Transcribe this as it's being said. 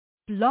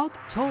Blog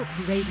Talk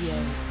Radio.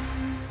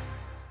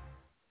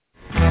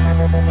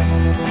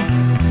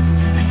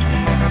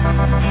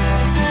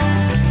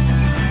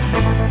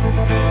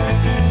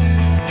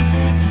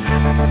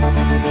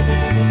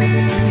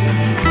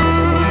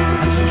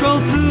 Stroll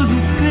through the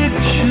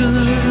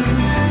pictures,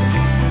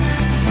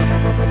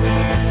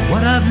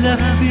 what I've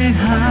left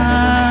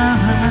behind.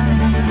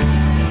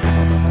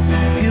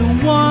 Here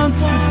once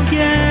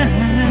again,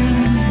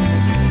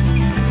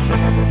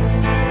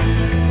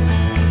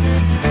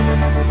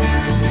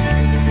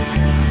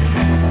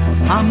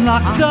 I'm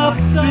locked up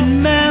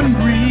in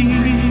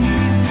memories,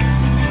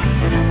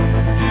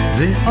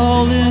 they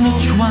all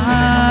intertwine.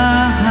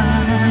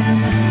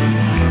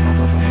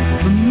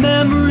 The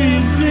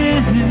memories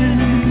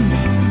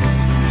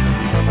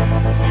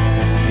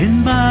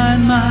in my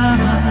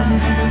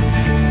mind.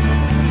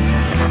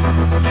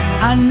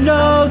 I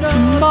know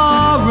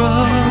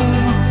tomorrow,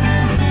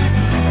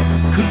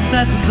 'cause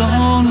that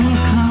dawn will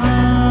come.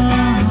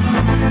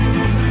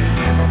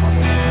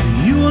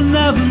 You will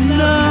never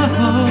know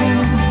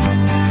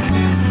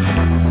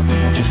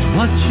just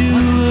what you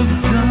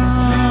have done.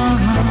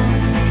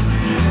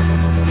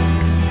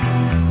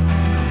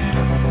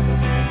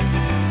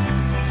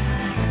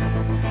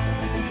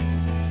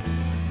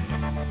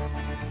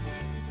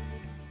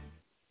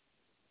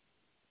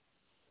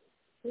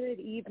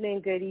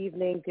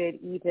 Good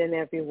evening,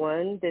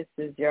 everyone. This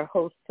is your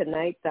host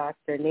tonight,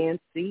 Dr.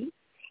 Nancy,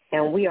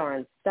 and we are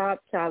on Stop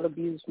Child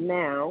Abuse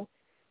Now,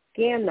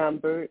 scan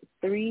number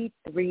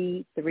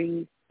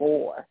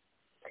 3334.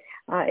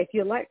 If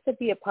you'd like to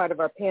be a part of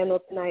our panel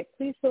tonight,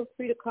 please feel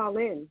free to call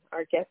in.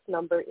 Our guest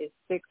number is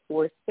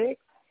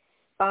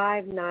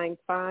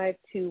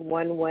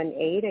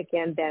 646-595-2118.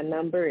 Again, that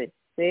number is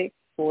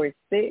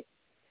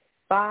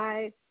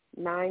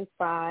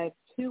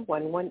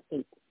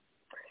 646-595-2118.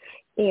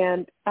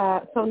 And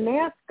so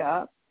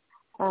NAASCA,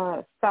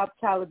 Stop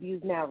Child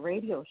Abuse Now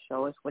radio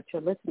show is what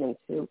you're listening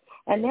to.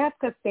 And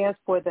NAASCA stands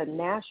for the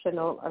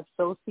National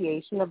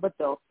Association of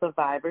Adult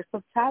Survivors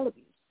of Child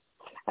Abuse.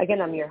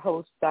 Again, I'm your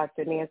host,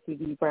 Dr. Nancy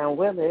V.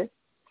 Brown-Willis,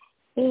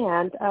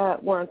 and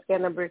we're on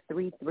scan number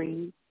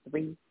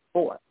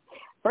 3334.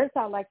 First,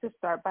 I'd like to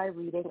start by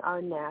reading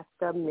our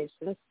NAASCA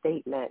mission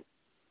statement.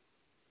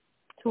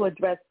 To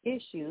address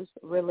issues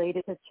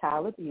related to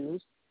child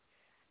abuse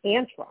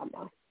and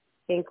trauma,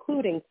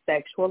 including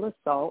sexual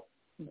assault,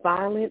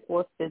 violent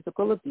or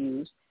physical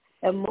abuse,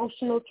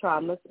 emotional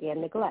traumas,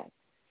 and neglect.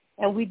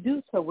 And we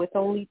do so with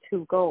only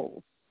two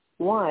goals.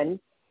 One,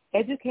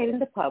 educating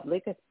the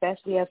public,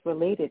 especially as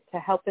related to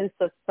helping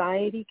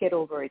society get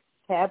over its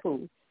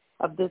taboo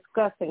of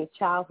discussing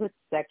childhood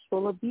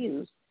sexual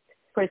abuse,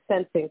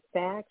 presenting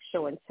facts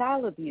showing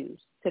child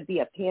abuse to be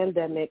a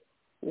pandemic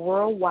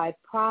worldwide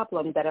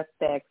problem that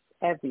affects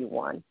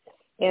everyone.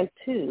 And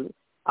two,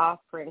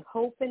 offering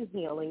hope and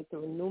healing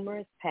through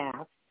numerous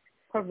paths,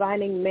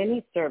 providing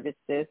many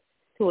services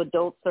to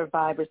adult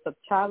survivors of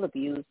child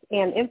abuse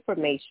and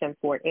information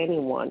for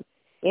anyone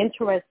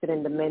interested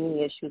in the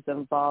many issues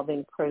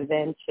involving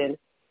prevention,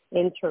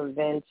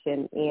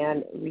 intervention,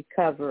 and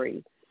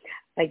recovery.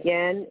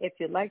 Again, if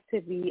you'd like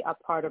to be a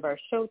part of our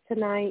show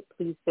tonight,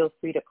 please feel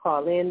free to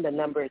call in. The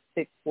number is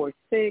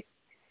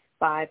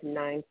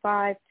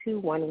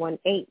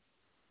 646-595-2118.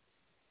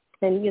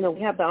 And, we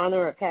have the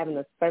honor of having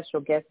a special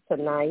guest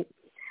tonight.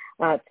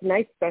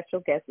 Tonight's special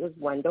guest is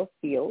Wendell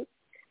Fields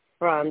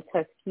from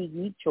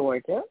Tuskegee,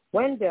 Georgia.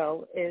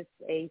 Wendell is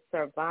a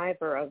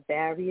survivor of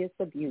various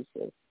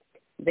abuses.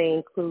 They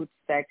include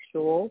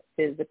sexual,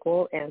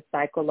 physical, and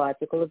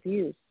psychological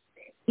abuse.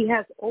 He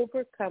has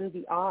overcome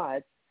the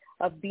odds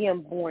of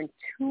being born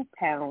 2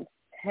 pounds,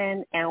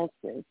 10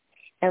 ounces,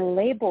 and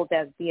labeled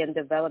as being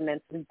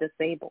developmentally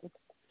disabled.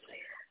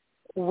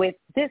 With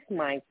this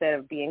mindset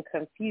of being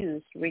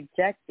confused,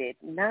 rejected,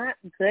 not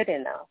good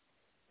enough,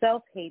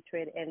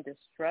 self-hatred, and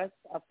distrust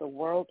of the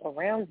world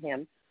around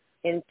him,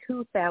 in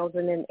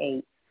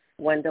 2008,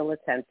 Wendell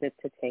attempted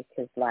to take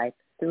his life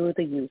through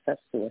the use of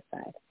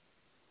suicide.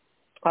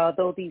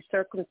 Although these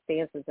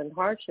circumstances and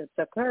hardships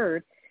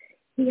occurred,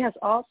 he has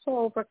also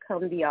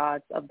overcome the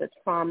odds of the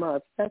trauma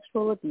of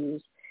sexual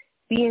abuse,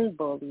 being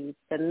bullied,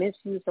 the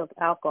misuse of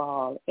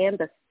alcohol, and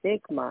the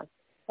stigma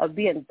of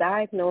being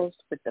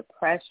diagnosed with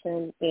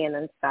depression and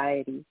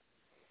anxiety.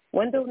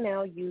 Wendell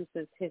now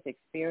uses his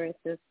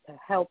experiences to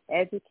help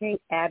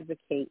educate,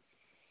 advocate,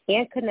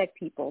 and connect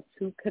people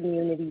to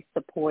community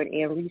support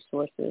and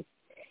resources.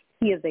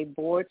 He is a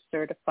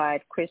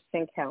board-certified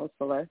Christian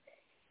counselor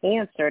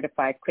and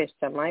certified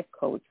Christian life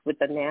coach with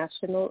the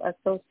National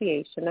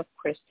Association of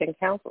Christian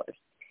Counselors.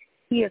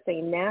 He is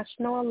a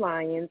National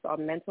Alliance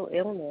on Mental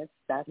Illness,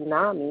 that's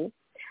NAMI,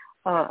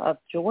 of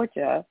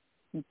Georgia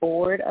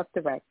Board of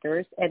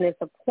Directors, and is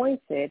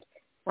appointed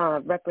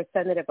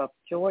representative of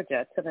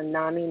Georgia to the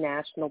NAMI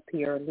National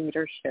Peer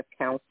Leadership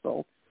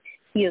Council.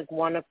 He is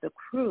one of the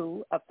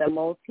crew of the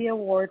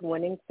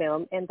multi-award-winning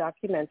film and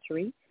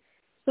documentary,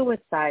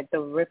 Suicide,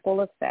 The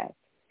Ripple Effect.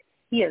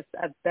 He is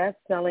a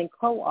best-selling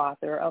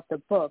co-author of the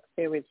book,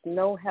 There Is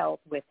No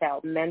Health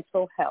Without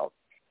Mental Health,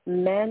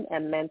 Men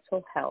and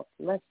Mental Health.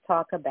 Let's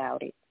talk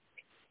about it.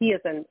 He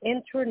is an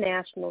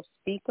international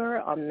speaker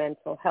on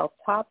mental health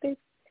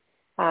topics.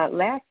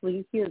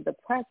 Lastly, he is the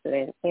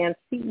president and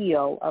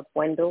CEO of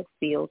Wendell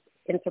Fields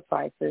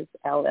Enterprises,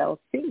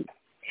 LLC.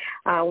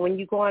 When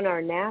you go on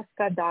our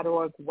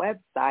NAASCA.org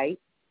website,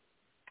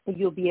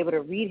 you'll be able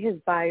to read his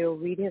bio,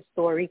 read his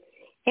story,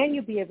 and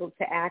you'll be able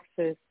to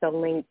access the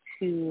link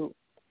to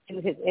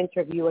his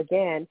interview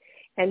again.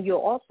 And you'll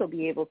also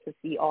be able to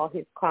see all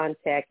his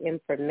contact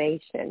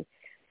information.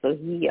 So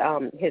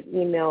his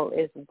email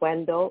is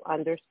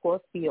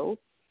Wendell_Fields,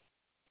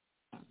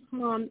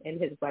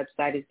 and his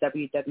website is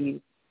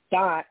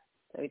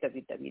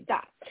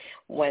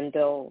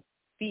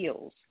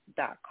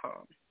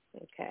www.wendellfields.com.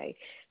 Okay.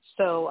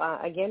 So,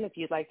 again, if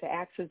you'd like to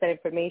access that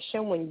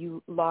information, when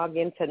you log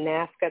into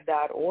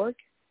NAASCA.org,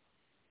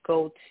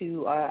 go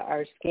to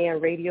our Scan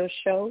Radio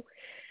show.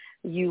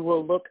 You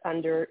will look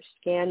under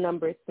scan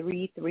number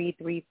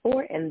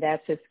 3334, and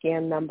that's his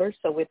scan number.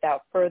 So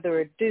without further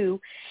ado,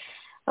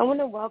 I want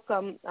to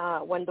welcome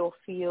Wendell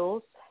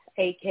Fields,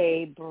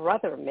 a.k.a.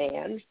 Brother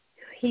Man.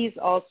 He's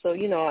also,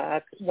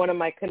 one of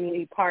my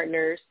community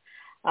partners,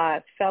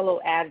 fellow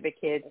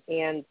advocate,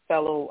 and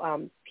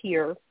fellow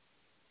peer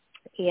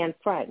and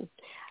friend.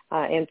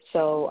 And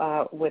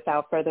so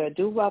without further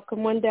ado,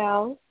 welcome,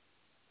 Wendell.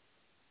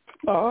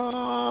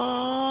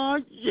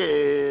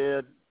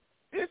 Yeah.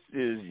 This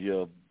is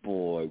your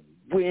boy,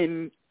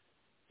 Wendell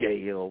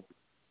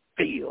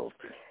Fields,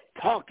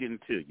 talking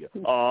to you.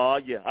 Oh,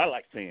 yeah, I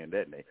like saying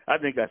that name. I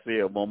think I say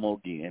it one more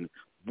again.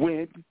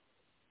 Wendell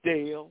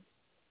Fields.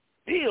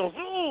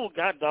 Oh,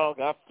 God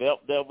dog, I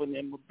felt that one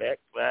in my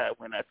backside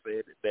when I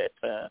said it that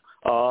time.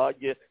 Oh,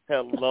 yeah,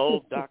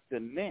 hello, Dr.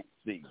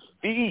 Nancy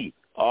B.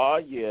 Oh,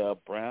 yeah,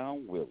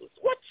 Brown Willis.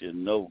 What you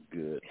know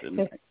good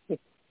tonight?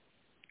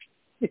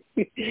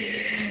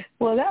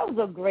 Well, that was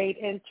a great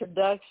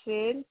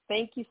introduction.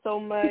 Thank you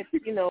so much,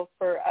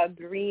 for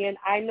agreeing.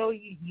 I know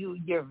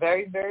you're a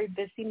very, very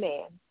busy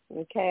man.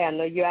 Okay, I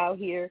know you're out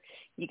here.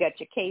 You got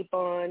your cape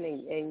on,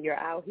 and you're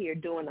out here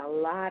doing a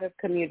lot of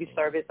community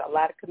service, a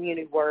lot of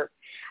community work,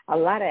 a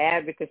lot of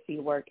advocacy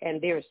work,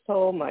 and there's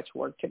so much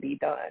work to be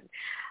done.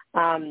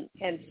 And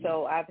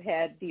so I've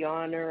had the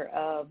honor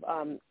of,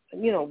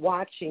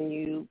 watching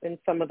you in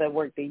some of the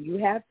work that you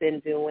have been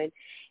doing.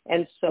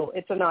 And so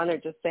it's an honor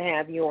just to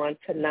have you on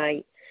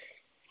tonight.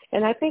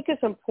 And I think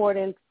it's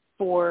important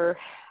for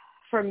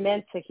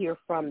men to hear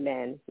from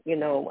men.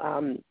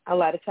 A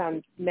lot of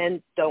times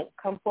men don't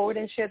come forward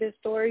and share their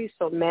stories,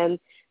 so men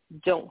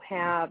don't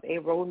have a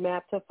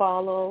roadmap to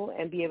follow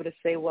and be able to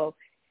say, well,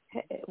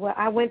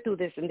 I went through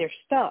this, and they're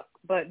stuck.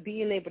 But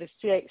being able to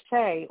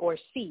say or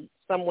see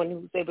someone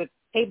who's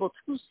able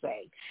to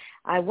say,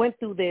 I went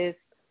through this.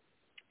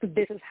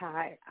 This is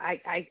how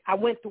I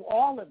went through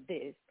all of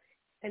this,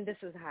 and this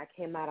is how I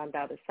came out on the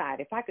other side.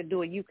 If I could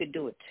do it, you could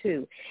do it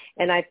too.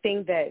 And I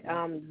think that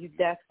you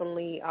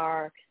definitely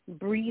are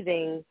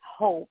breathing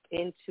hope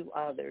into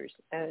others,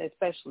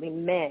 especially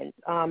men,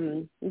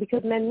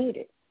 because men need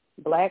it.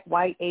 Black,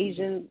 white,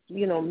 Asian,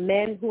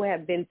 men who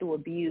have been through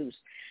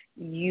abuse,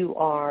 you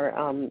are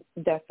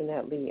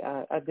definitely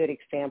a good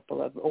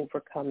example of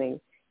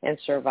overcoming and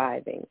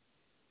surviving.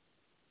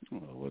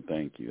 Well,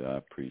 thank you. I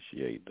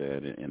appreciate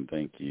that, and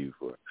thank you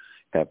for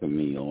having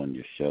me on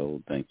your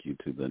show. Thank you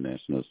to the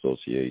National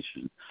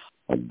Association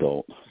of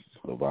Adult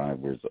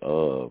Survivors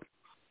of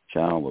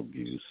Child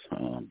Abuse.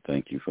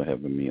 Thank you for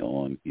having me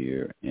on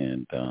here,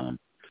 and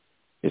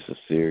it's a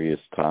serious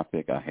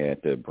topic. I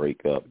had to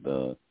break up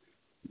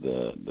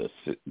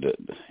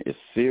it's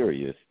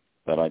serious,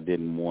 but I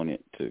didn't want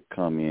it to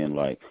come in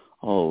like,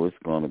 oh, it's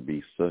going to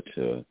be such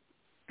a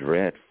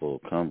dreadful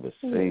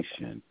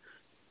conversation.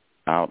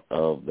 Out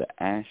of the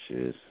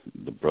ashes,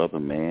 the brother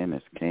man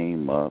has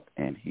came up,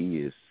 and he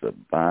is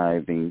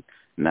surviving.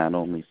 Not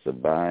only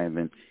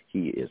surviving,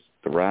 he is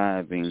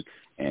thriving,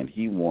 and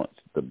he wants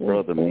the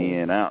brother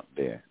men out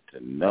there to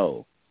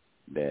know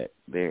that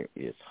there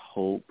is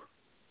hope,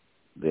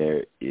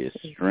 there is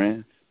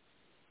strength,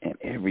 and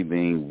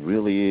everything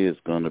really is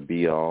going to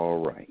be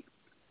all right.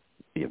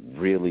 It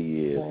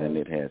really is, and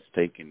it has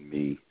taken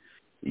me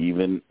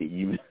even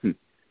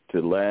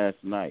to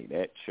last night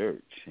at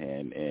church,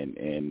 and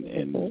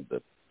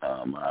the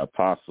my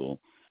apostle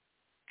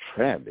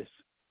Travis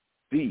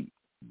B.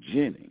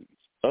 Jennings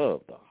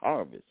of the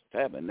Harvest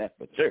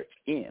Tabernacle Church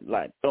in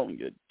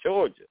Latonia,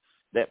 Georgia.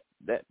 That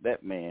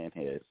man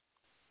has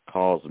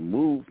caused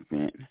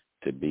movement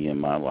to be in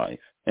my life,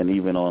 and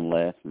even on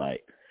last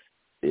night,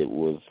 it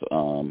was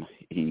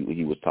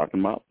he was talking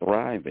about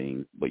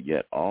thriving, but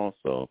yet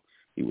also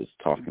he was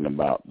talking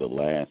about the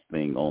last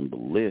thing on the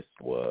list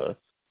was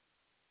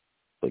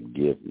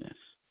forgiveness.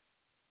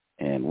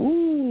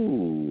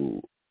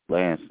 And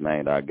last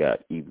night I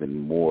got even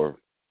more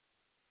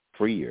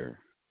freer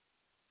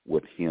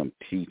with him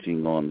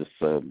teaching on the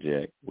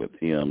subject, with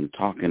him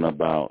talking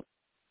about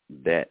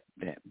that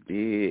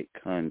big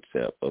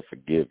concept of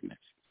forgiveness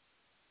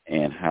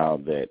and how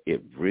that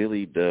it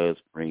really does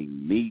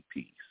bring me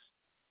peace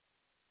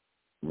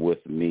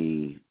with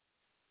me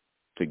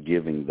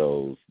forgiving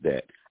those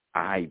that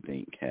I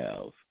think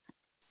have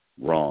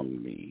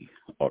wronged me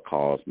or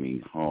caused me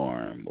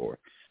harm, or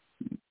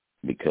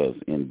because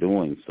in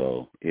doing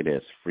so, it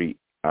has free.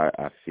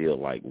 I feel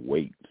like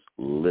weights,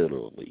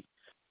 literally,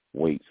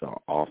 weights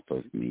are off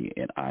of me,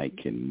 and I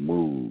can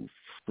move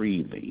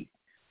freely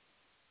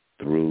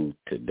through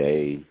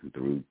today,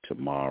 through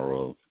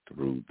tomorrow,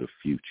 through the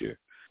future.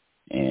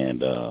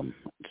 And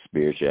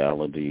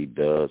spirituality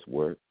does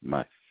work.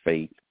 My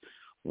faith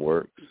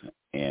works,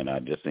 and I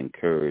just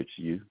encourage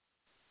you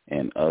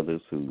and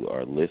others who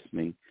are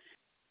listening,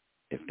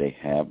 if they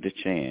have the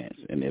chance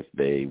and if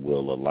they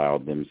will allow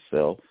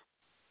themselves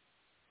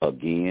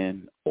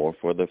again or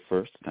for the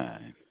first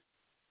time,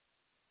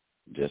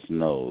 just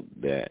know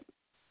that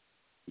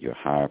your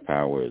higher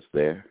power is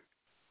there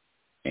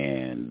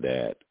and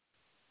that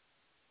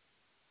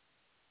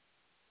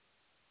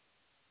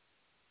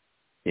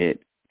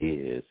it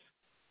is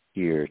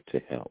here to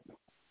help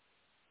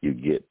you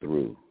get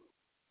through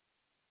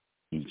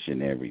each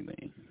and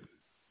everything.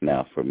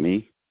 Now, for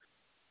me,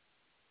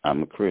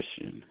 I'm a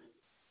Christian,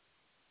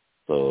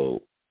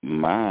 so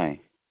my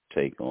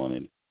take on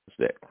it is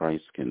that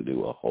Christ can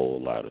do a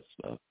whole lot of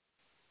stuff.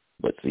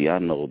 But see, I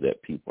know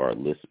that people are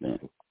listening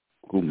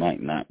who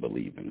might not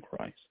believe in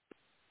Christ,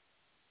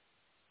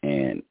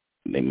 and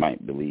they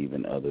might believe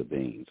in other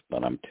things.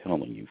 But I'm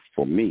telling you,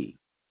 for me,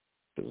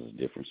 because there's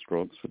different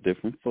strokes for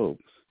different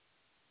folks,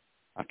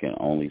 I can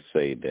only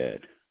say that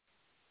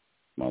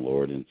my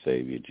Lord and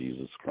Savior,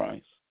 Jesus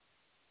Christ,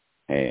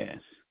 has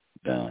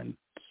done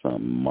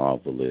some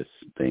marvelous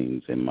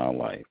things in my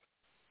life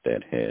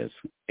that has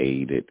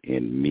aided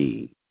in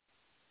me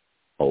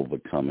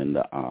overcoming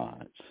the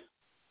odds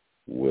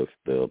with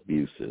the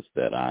abuses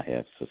that I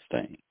have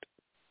sustained.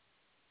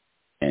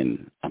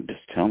 And I'm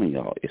just telling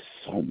y'all, it's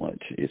so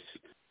much. It's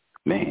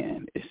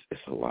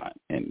a lot.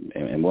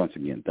 And once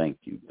again, thank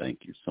you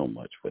so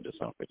much for this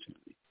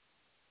opportunity.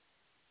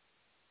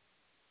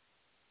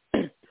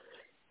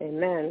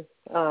 Amen.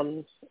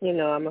 I'm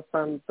a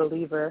firm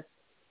believer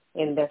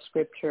in that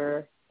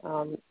scripture,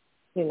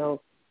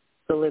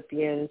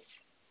 Philippians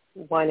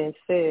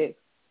 1:6.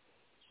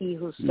 He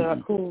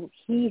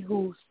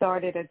who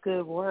started a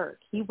good work,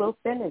 he will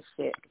finish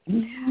it.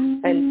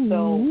 Mm-hmm. And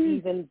so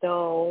even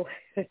though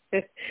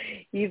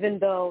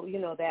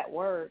that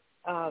work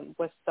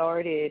was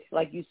started,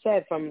 like you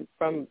said, from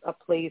a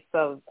place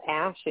of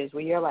ashes,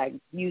 where you're like,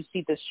 you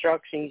see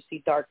destruction, you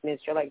see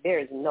darkness, you're like, there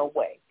is no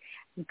way.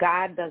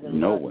 God doesn't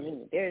love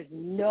me. There's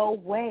no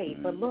way.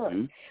 Mm-hmm. But look,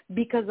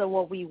 because of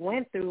what we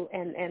went through,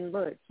 and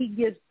look, he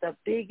gives the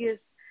biggest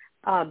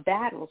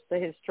battles to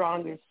his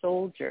strongest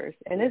soldiers.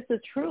 And it's the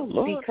truth,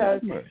 Lord,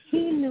 because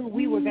he knew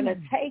we were going to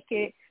take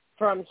it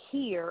from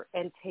here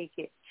and take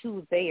it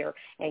to there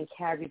and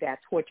carry that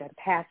torch and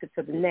pass it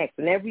to the next.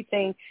 And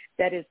everything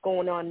that is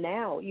going on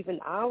now,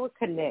 even our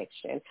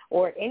connection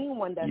or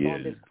anyone that's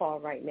on this call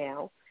right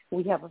now,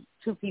 we have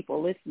 2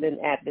 people listening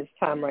at this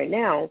time right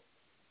now,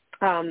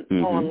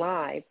 on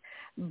live,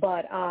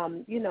 but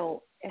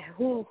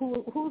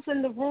who's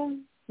in the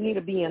room need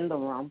to be in the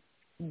room.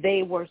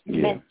 They were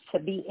meant to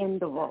be in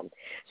the room.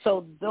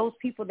 So those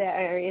people that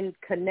are in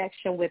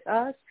connection with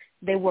us,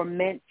 they were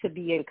meant to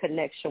be in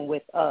connection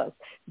with us,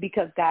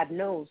 because God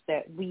knows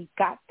that we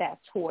got that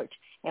torch,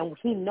 and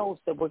he knows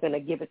that we're going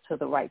to give it to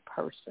the right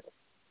person.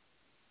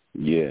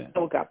 Yeah.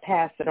 So we're going to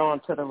pass it on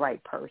to the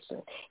right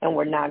person, and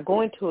we're not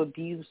going to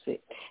abuse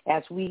it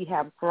as we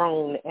have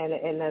grown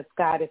and as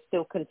God is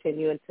still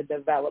continuing to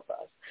develop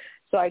us.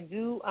 So I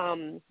do,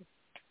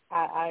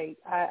 I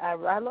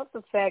love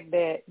the fact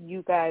that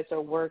you guys are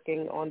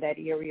working on that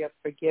area of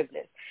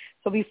forgiveness.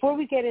 So before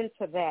we get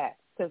into that,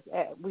 because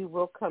we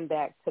will come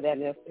back to that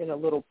in a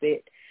little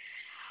bit,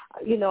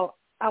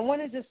 I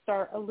want to just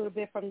start a little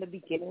bit from the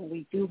beginning.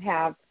 We do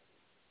have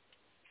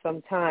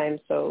some time,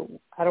 so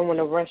I don't want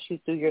to rush you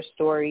through your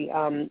story.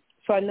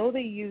 So I know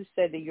that you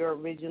said that you're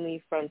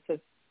originally from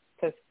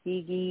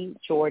Tuskegee,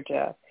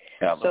 Georgia.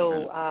 Alabama.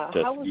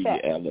 So how was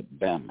that?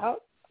 Alabama.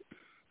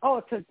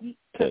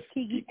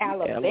 Tuskegee,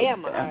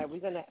 Alabama. All right, we're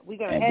gonna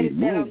edit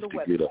that on the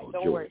website.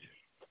 Don't worry.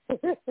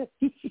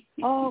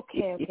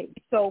 Okay.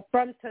 So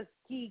from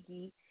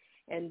Tuskegee,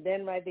 and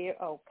then right there,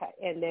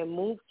 and then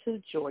moved to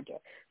Georgia.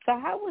 So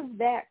how was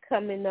that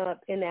coming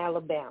up in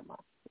Alabama?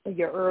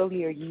 Your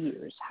earlier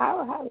years,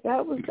 how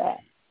was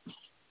that?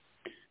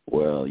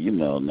 Well,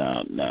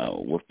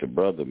 now with the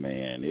brother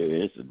man,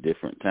 it's a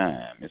different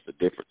time. It's a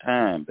different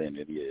time than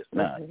it is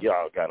now. Mm-hmm.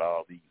 Y'all got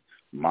all these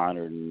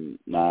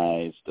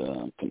modernized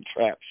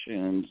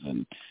contraptions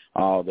and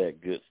all that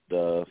good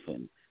stuff,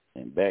 and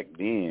back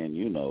then,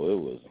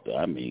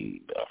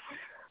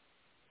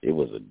 it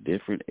was a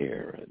different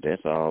era.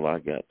 That's all I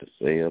got to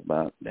say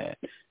about that.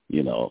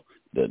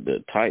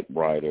 The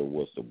typewriter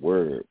was the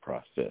word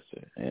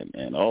processor,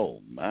 and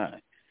oh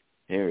my,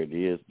 here it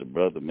is. The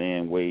brother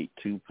man weighed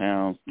 2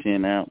 pounds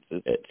 10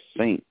 ounces at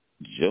St.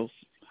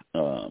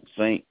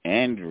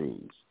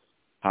 Andrew's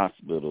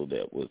Hospital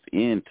that was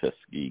in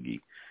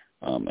Tuskegee,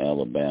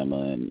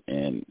 Alabama,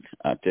 and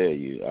I tell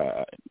you,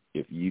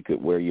 if you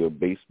could wear your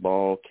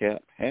baseball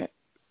cap hat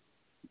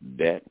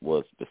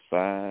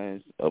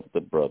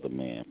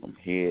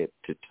head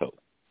to toe.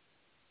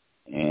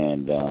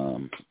 And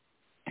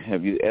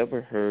have you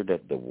ever heard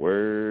of the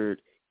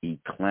word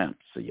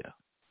eclampsia?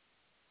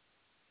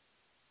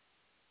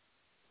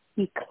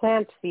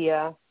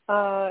 Eclampsia?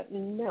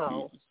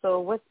 No. So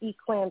what's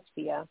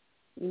eclampsia?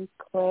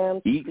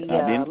 Eclampsia.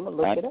 I'm gonna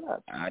look it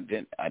up. I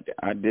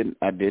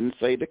didn't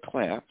say the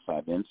clamps.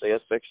 I didn't say a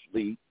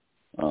sexually,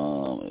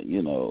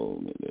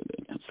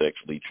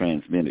 sexually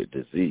transmitted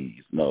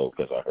disease. No,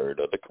 because I heard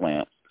of the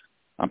clamps.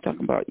 I'm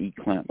talking about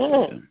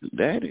eclampsia.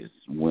 That is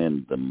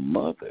when the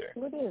mother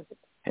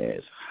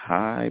has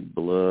high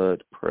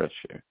blood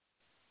pressure,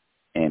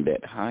 and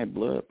that high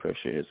blood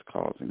pressure is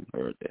causing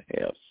her to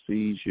have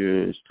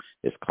seizures.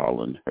 It's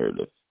causing her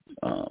to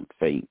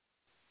faint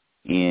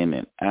in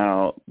and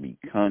out, be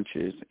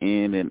conscious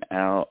in and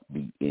out,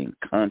 be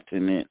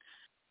incontinent,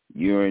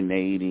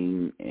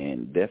 urinating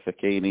and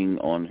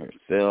defecating on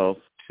herself,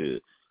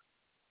 to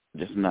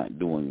just not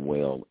doing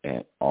well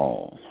at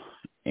all.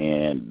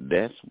 And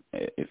that's,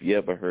 if you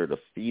ever heard of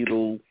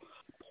fetal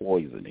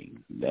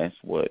poisoning, that's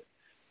what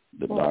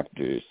the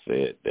doctor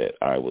said that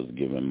I was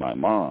giving my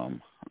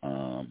mom.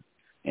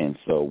 And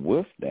so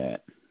with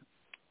that,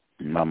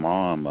 my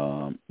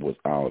mom was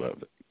out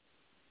of it.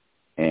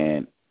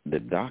 And the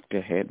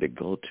doctor had to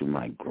go to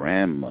my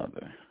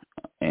grandmother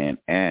and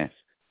ask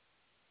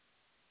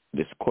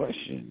this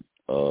question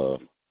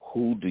of,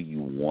 who do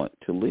you want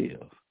to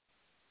live?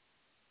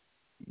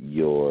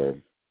 Your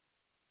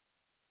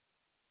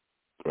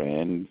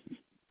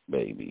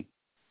grandbaby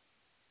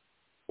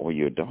or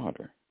your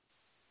daughter?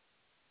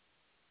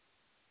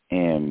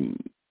 And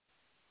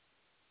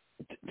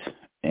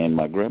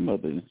my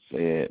grandmother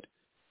said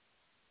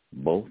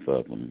both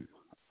of them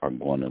are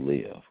going to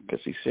live, because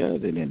she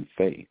said it in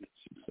faith.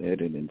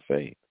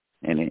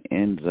 And it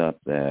ends up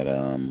that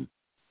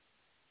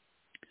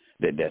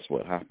that's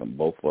what happened.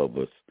 Both of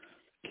us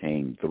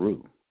came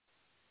through.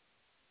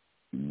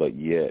 But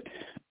yet,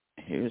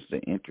 here's the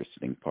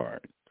interesting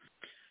part.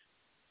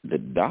 The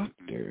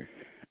doctor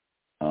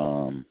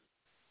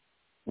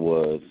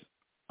was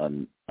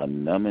a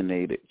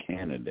nominated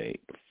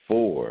candidate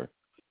for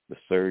the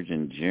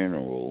Surgeon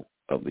General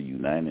of the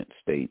United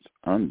States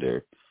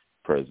under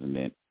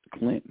President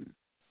Clinton.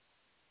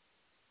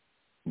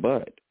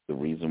 But the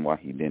reason why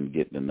he didn't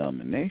get the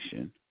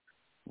nomination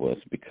was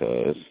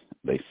because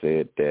they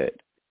said that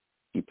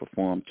he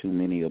performed too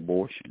many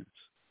abortions.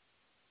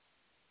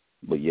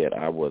 But yet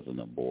I wasn't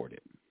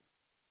aborted.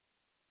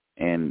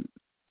 And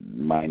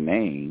my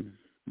name,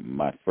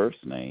 my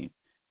first name,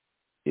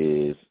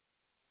 is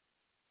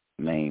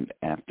named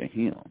after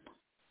him,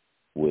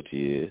 which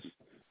is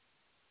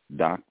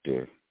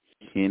Dr.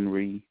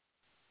 Henry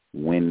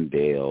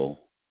Wendell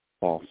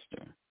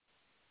Foster,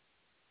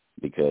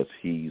 because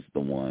he's the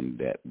one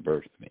that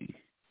birthed me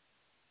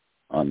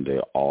under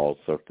all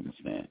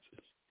circumstances,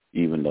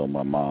 even though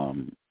my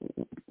mom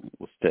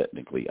was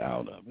technically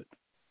out of it.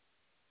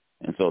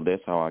 And so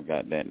that's how I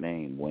got that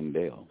name,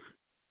 Wendell.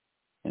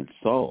 And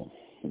so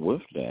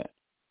with that,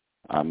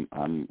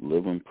 I'm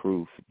living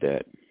proof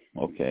that,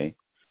 okay,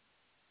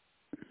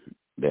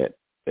 that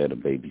a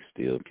baby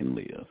still can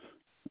live.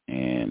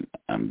 And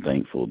I'm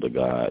thankful to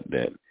God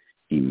that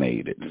he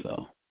made it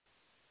so.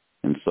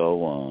 And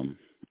so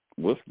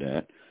with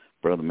that,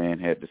 Brother Man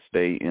had to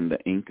stay in the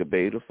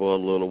incubator for a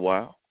little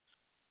while,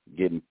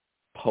 getting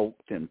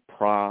poked and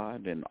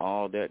prodded and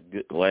all that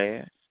good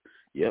glass.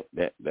 Yep,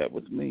 that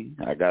was me.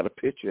 I got a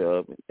picture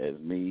of it as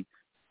me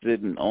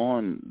sitting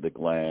on the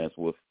glass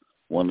with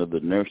one of the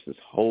nurses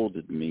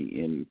holding me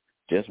in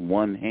just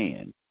one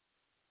hand.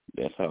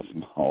 That's how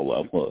small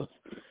I was.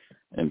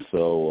 And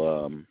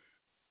so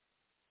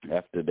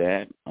after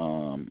that,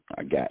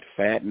 I got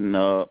fattened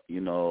up,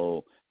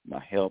 my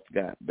health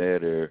got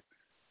better,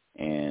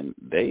 and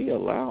they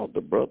allowed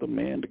the Brother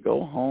Man to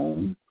go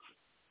home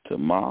to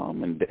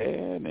Mom and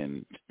Dad,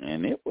 and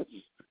it was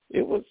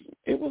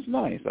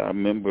nice. I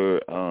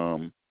remember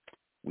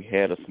we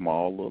had a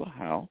small little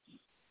house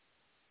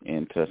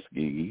in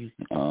Tuskegee,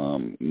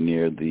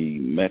 near the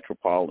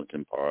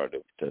metropolitan part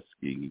of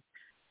Tuskegee,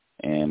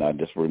 and I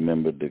just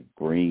remember the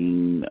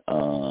green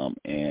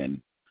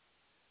and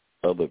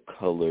other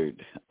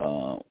colored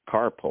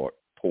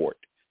carport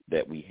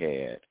that we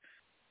had,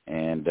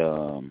 and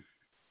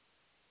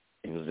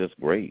it was just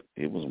great.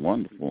 It was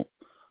wonderful.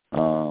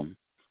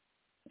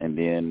 And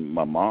then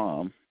my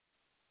mom,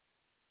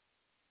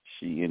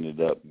 she ended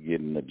up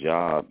getting a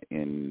job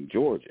in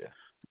Georgia.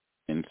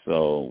 And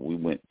so we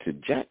went to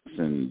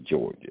Jackson,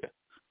 Georgia,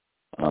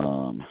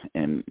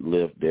 and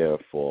lived there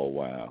for a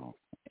while.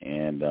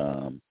 And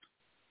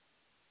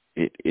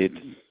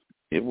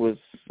it was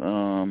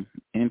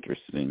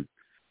interesting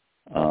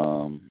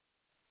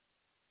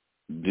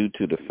due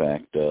to the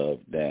fact of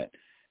that,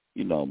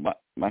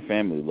 my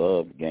family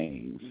loved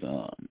games,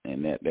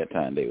 and at that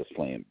time they was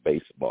playing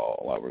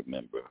baseball, I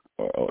remember,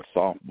 or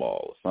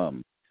softball or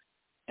something.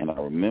 And I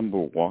remember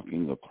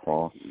walking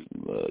across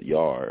the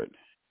yard,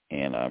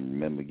 and I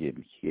remember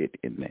getting hit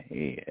in the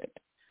head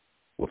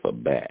with a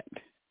bat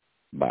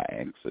by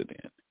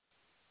accident.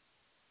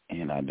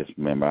 And I just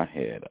remember I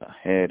had a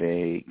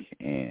headache,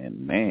 and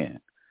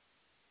man,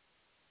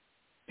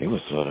 it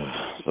was sort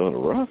of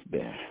rough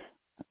there.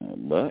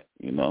 But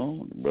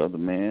the brother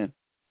man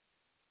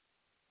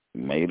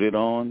made it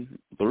on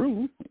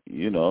through,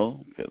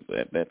 because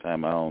at that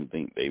time I don't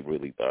think they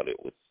really thought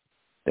it was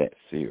that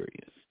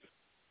serious.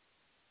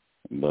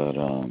 But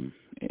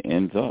it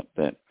ends up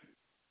that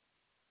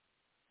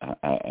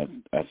I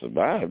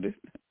survived it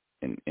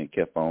and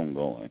kept on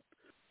going.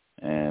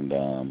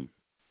 And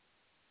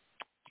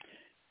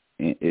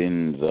it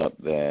ends up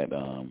that,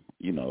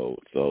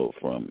 so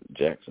from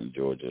Jackson,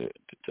 Georgia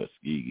to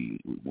Tuskegee,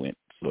 we went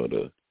sort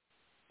of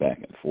back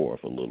and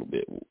forth a little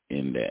bit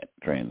in that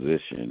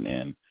transition.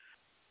 And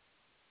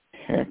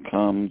here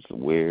comes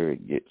where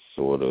it gets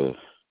sort of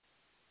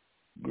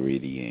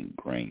gritty and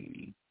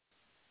grainy.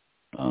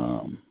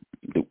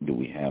 Do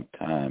we have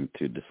time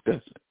to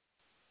discuss it?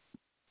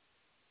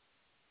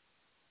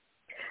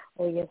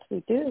 Oh, yes,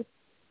 we do.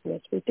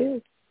 Yes, we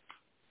do.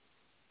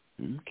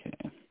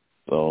 Okay.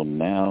 So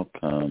now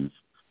comes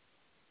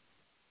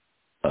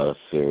a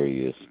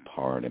serious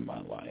part in my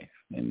life,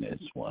 and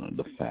it's one of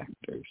the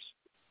factors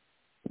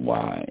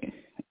why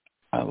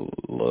I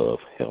love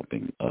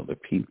helping other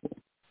people,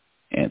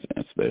 and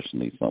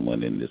especially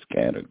someone in this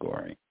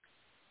category.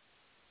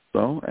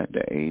 So at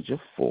the age of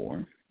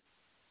 4,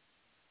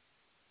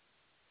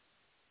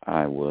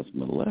 I was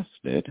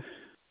molested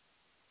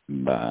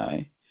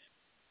by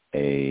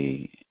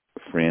a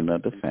friend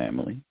of the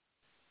family,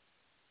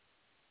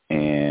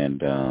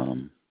 and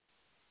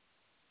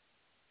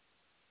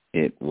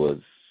it was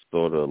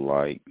sort of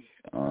like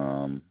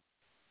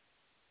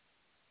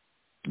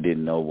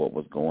didn't know what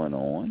was going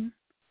on,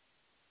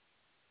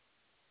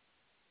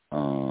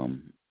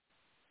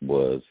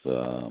 was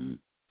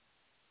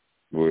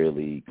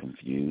really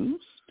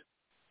confused,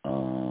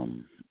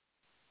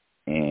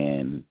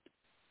 and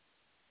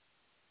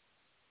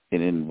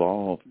it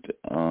involved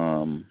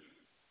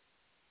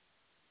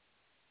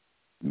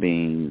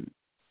being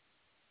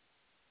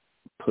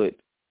put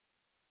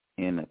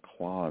in a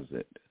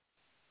closet,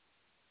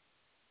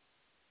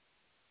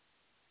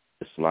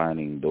 the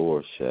sliding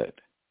door shut,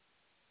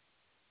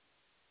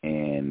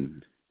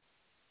 and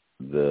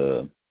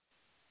the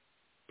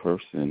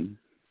person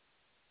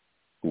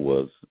who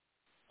was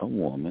a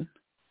woman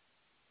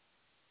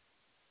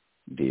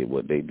did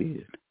what they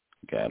did,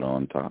 got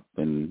on top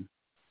and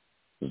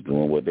was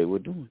doing what they were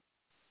doing.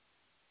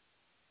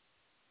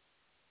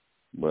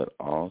 But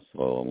also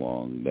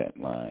along that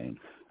line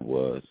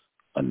was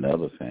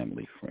another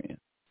family friend.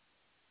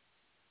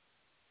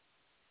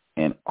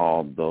 And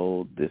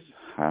although this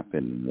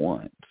happened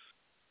once,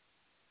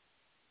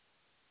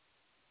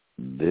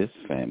 this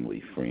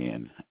family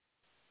friend,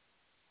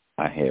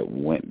 I had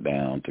went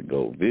down to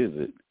go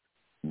visit,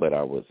 but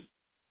I was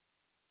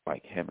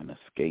like having a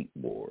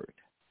skateboard,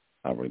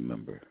 I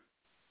remember.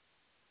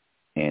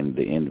 And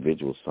the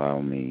individual saw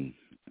me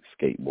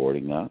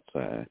skateboarding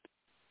outside,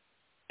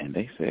 and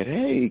they said,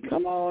 "Hey,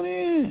 come on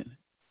in."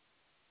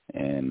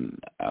 And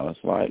I was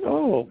like,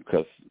 "Oh,"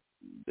 because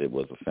it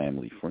was a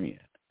family friend.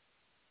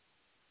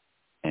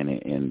 And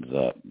it ends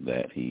up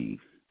that he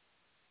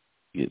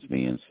gets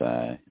me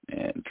inside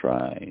and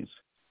tries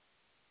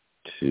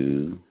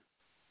to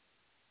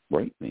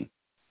rape me.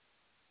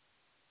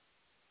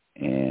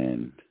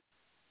 And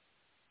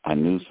I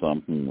knew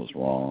something was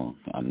wrong.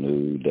 I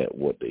knew that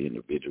what the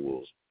individual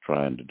was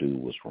trying to do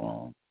was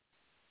wrong.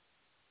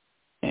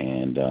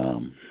 And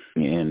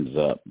it ends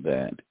up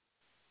that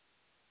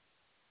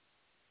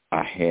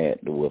I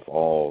had to with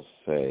all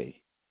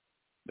say,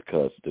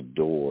 because the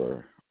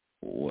door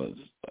was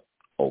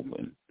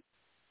open,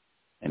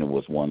 and it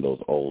was one of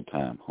those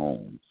old-time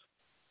homes,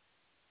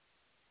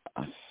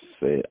 I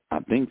said, "I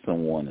think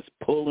someone is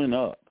pulling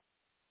up."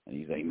 And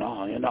he's like,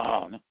 "No,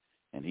 no."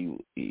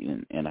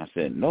 And I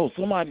said, "No,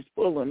 somebody's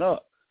pulling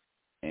up."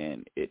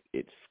 And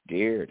it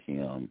scared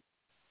him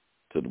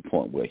to the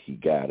point where he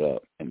got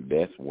up, and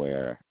that's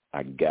where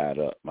I got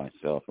up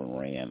myself and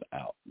ran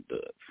out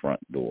the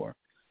front door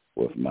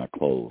with my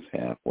clothes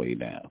halfway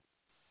down.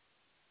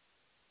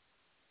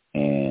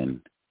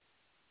 And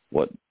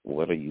what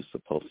are you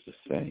supposed to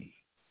say?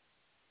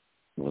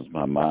 It was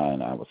my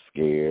mind. I was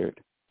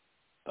scared.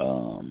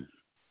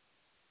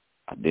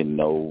 I didn't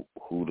know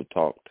who to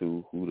talk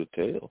to, who to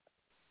tell.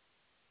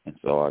 And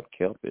so I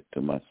kept it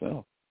to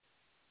myself.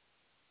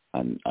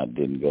 I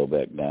didn't go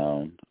back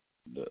down,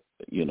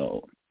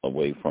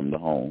 away from the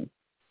home.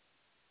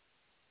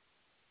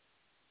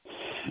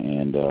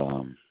 And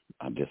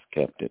I just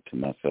kept it to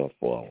myself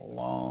for a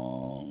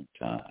long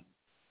time.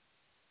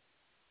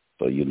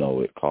 So,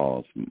 it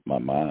caused my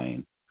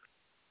mind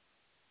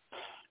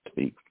to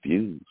be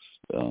confused.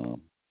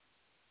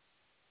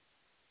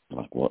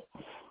 Like,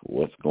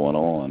 what's going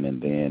on?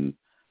 And then,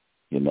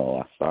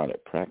 I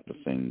started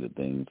practicing the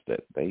things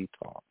that they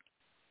taught.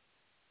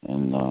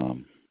 And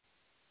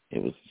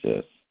it was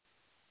just,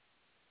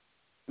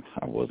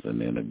 I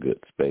wasn't in a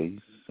good space.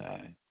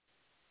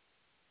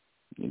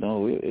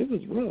 It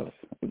was rough.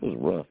 It was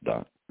rough,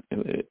 Doc.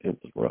 It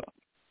was rough.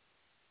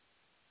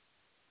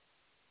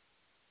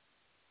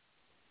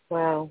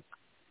 Wow.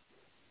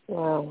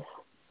 Wow.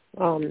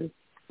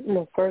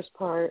 The first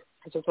part,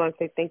 I just want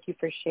to say thank you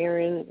for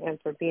sharing and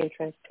for being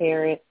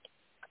transparent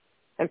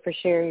and for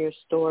sharing your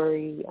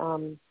story.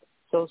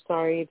 So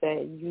sorry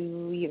that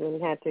you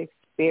even had to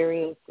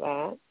experience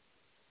that.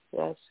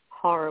 That's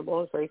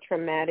horrible. It's very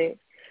traumatic.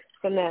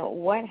 So now,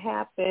 what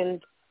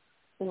happened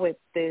with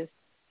this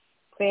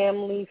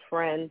family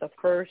friend, the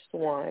first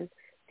one?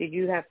 Did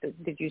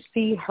you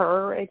see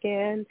her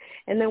again?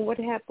 And then what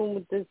happened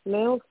with this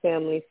male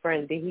family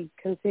friend? Did he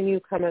continue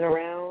coming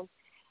around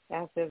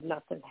as if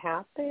nothing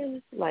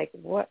happened? Like,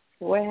 what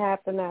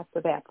happened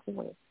after that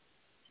point?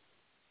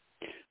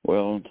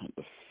 Well,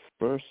 the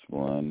first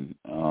one,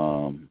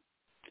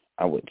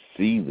 I would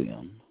see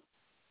them,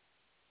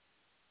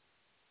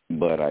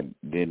 but I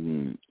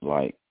didn't,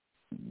 like,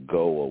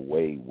 go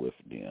away with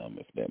them,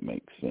 if that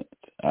makes sense.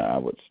 I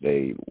would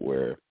stay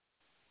where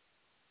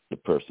the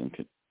person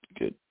could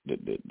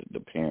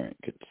the parent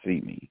could see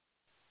me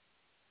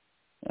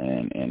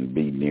and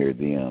be near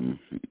them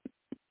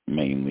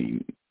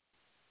mainly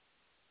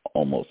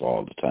almost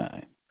all the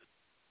time.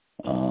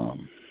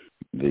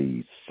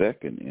 The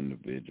second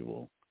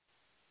individual,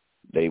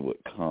 they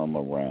would come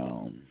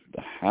around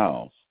the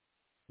house,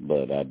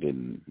 but I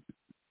didn't,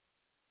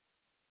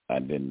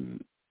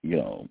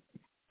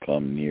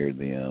 come near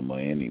them or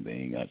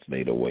anything. I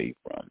stayed away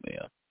from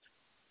them.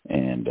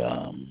 And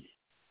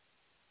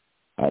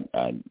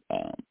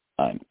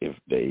if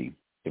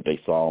they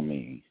saw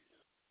me,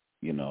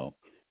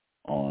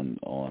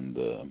 on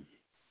the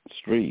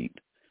street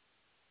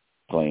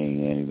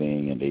playing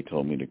anything, and they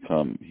told me to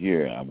come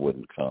here, I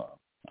wouldn't come.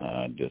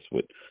 I just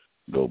would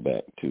go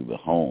back to the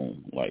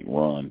home, like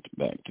run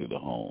back to the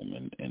home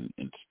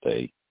and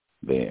stay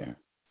there.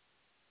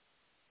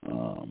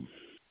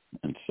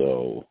 And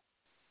so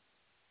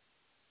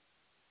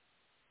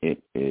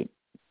it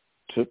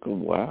took a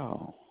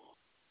while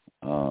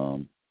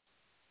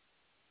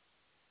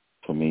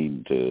for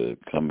me to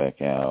come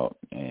back out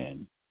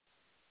and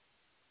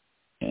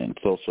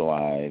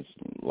socialize,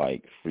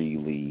 like,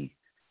 freely,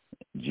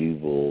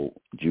 juvenile,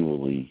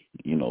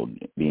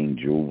 being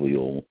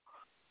jovial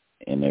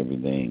and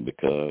everything,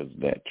 because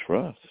that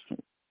trust,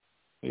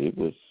 it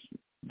was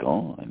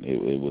gone.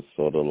 It was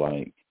sort of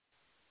like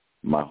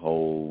my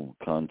whole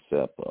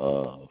concept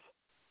of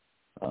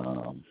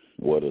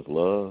what is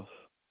love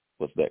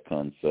was that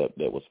concept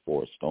that was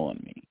forced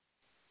on me.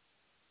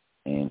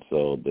 And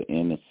so the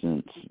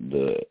innocence,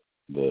 the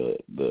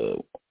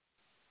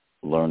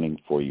learning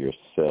for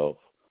yourself,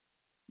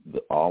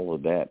 all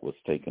of that was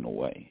taken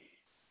away.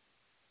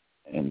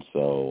 And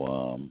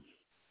so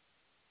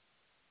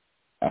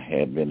I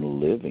had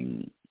been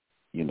living,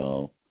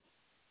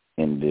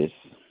 in this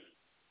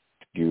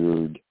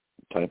skewed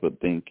type of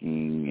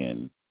thinking,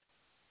 and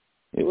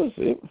it was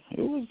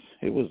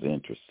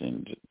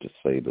interesting to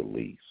say the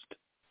least.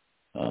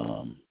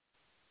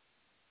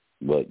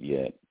 But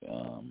yet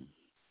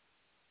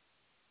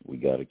we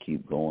got to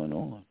keep going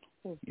on,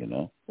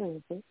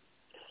 Mm-hmm.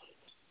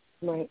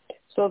 Right.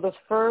 So the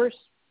first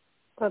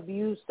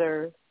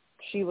abuser,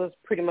 she was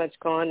pretty much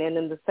gone, and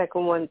then the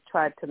second one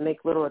tried to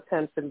make little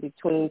attempts in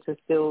between to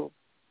still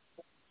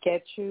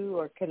get you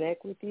or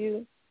connect with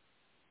you.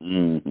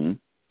 Mhm.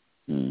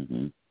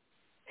 Mhm.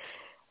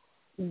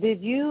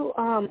 Did you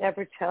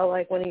ever tell,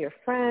 like, one of your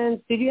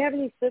friends? Did you have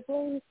any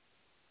siblings?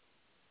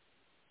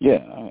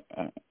 Yeah,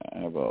 I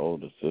have an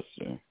older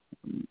sister,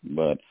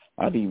 but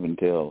I'd even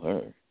tell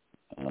her.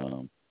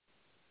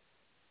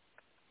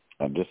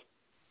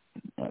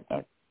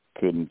 I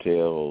couldn't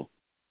tell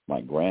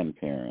my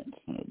grandparents.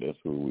 That's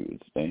who we were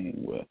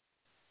staying with,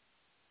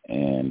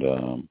 and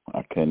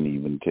I couldn't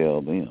even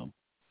tell them.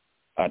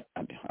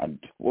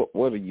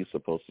 What are you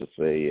supposed to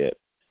say at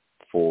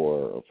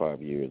 4 or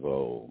 5 years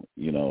old?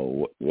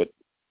 What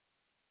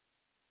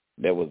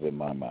that was in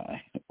my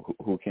mind.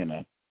 Who can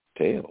I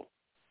tell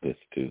this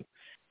to?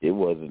 It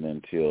wasn't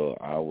until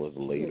I was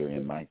later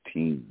in my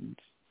teens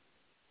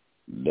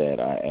that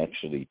I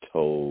actually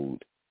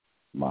told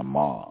my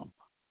mom.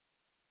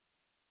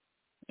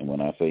 And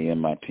when I say in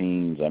my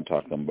teens, I'm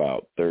talking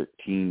about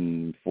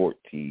 13,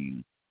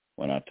 14,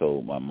 when I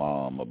told my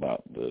mom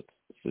about the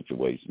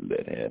situation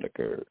that had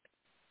occurred.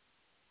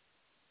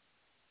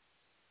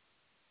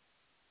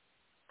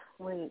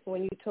 When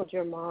you told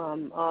your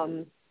mom,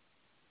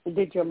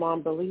 did your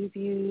mom believe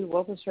you?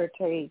 What was her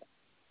take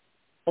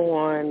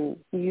on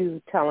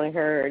you telling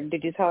her?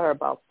 Did you tell her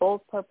about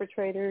both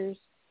perpetrators?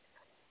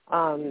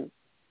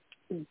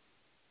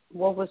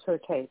 What was her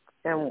take,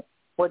 and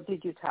what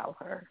did you tell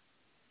her?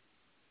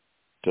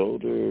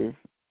 Told her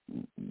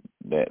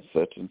that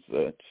such and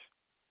such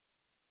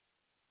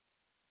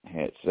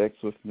had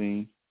sex with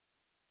me,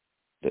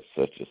 that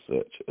such and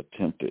such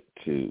attempted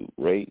to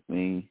rape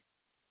me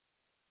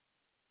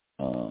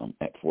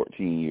at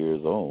 14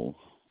 years old.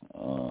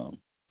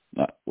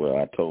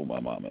 I told my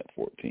mom at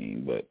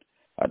 14, but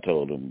I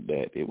told him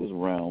that it was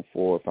around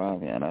 4 or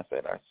 5, and I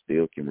said I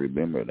still can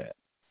remember that.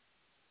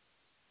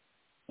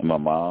 And my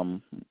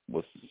mom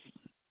was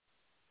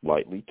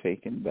slightly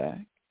taken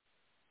back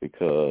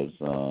because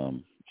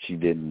she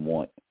didn't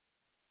want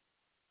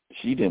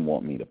she didn't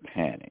want me to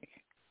panic.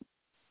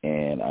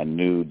 And I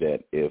knew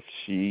that if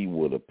she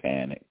would have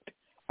panicked,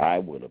 I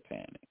would have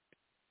panicked.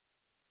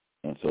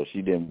 And so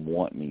she didn't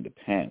want me to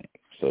panic.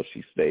 So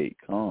she stayed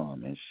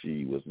calm, and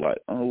she was like,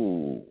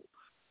 oh,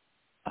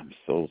 I'm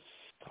so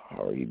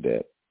sorry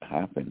that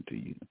happened to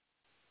you.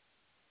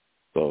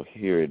 So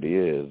here it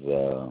is.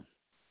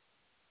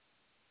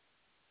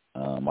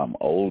 I'm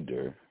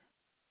older,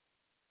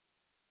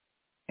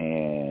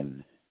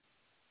 and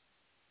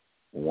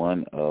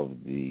one of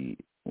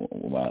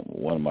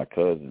my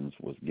cousins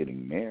was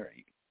getting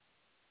married,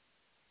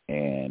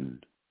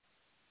 and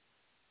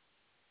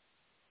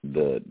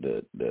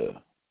the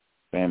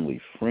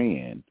family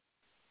friend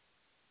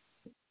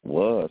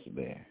was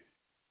there.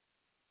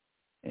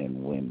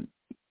 And when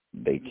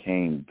they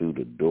came through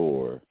the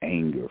door,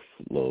 anger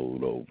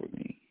flowed over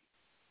me.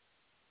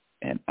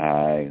 And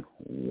I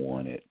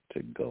wanted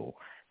to go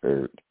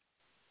hurt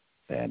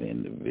that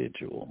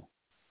individual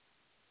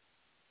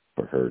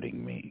for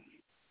hurting me.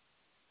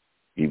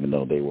 Even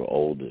though they were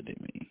older than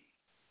me,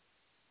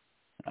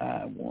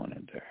 I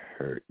wanted to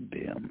hurt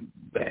them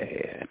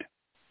bad.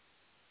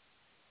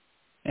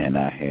 And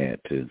I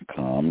had to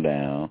calm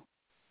down.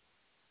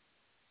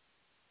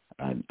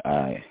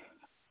 I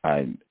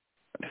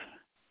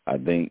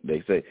think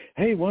they say,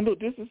 hey, Wendell,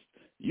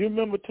 you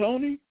remember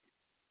Tony?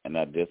 And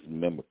I just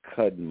remember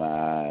cutting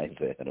my eyes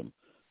at him.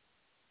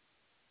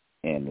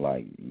 And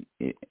I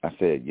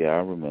said, yeah,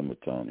 I remember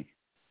Tony.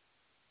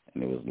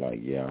 And it was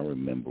like, yeah, I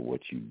remember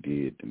what you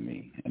did to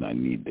me. And I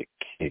need to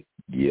kick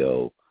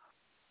yo.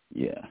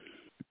 Yeah,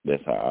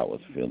 that's how I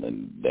was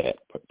feeling that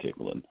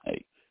particular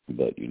night.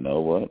 But you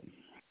know what?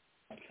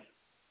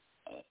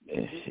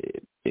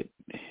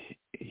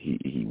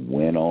 He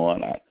went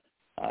on.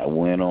 I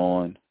went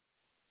on.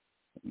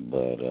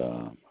 But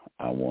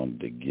I wanted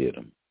to get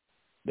him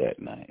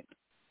that night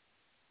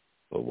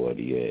for what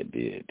he had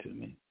did to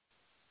me.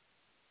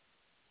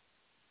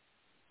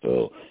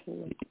 So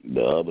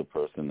the other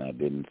person I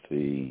didn't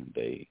see,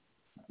 they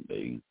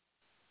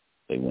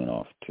went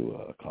off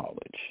to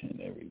college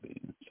and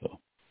everything.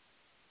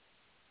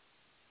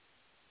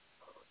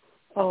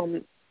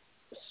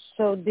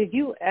 So did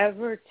you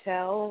ever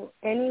tell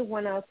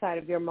anyone outside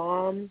of your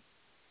mom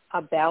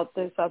about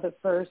this other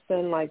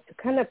person, like to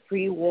kind of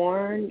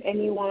pre-warn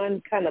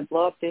anyone, kind of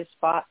blow up their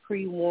spot,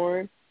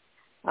 pre-warn?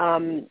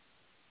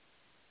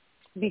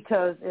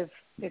 Because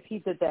if he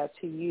did that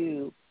to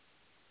you,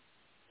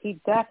 he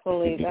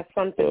definitely, that's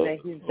something that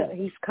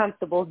he's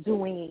comfortable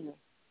doing.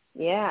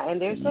 Yeah,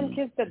 and there's some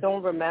kids that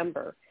don't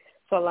remember.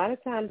 So a lot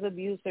of times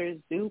abusers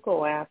do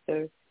go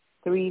after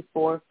 3,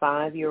 4,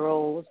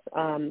 5-year-olds.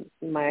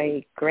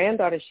 My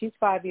granddaughter, she's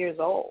 5 years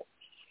old.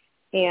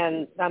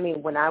 And, I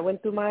mean, when I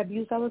went through my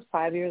abuse, I was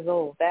 5 years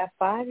old. That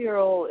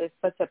 5-year-old is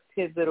such a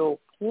pivotal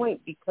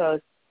point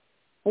because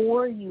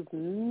 4, you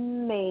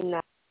may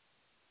not.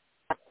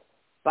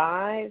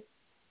 5,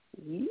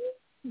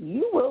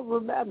 you will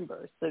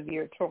remember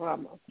severe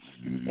trauma,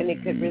 and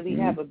it could really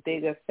have a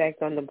big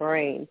effect on the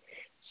brain.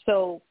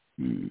 So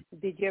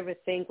did you ever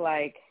think,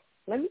 like,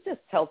 let me just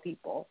tell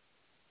people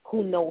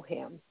who know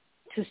him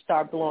to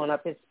start blowing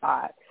up his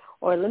spot,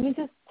 or let me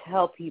just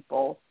tell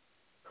people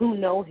who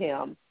know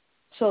him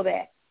so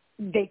that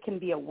they can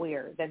be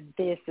aware that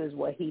this is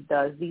what he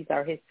does, these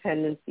are his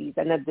tendencies.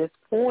 And at this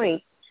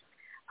point,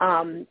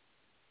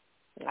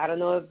 I don't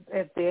know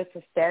if there's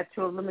a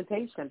statute of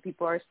limitation.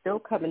 People are still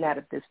coming out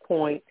at this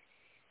point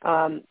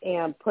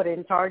and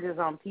putting charges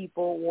on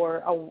people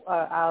or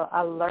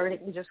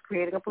alerting, just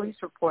creating a police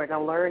report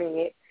and alerting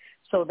it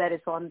so that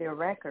it's on their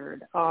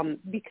record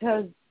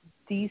because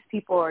these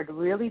people are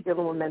really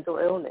dealing with mental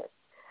illness.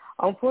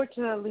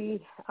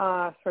 Unfortunately,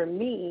 for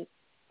me,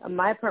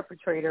 my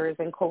perpetrator is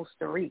in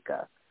Costa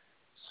Rica.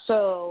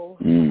 So,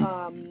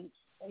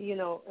 you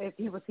know, if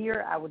he was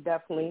here, I would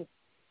definitely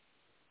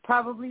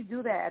probably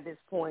do that at this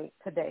point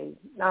today.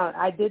 Now,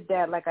 I did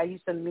that, like I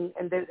used to meet,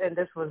 and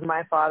this was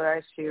my father.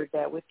 I shared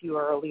that with you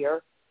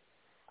earlier.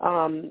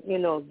 You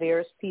know,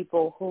 there's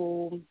people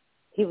who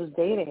he was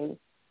dating,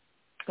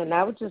 and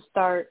I would just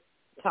start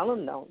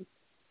telling them,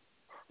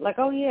 like,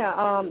 oh, yeah,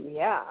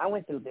 I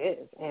went through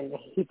this, and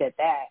he did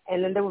that.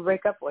 And then they would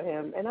break up with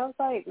him. And I was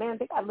like, man,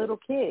 they got little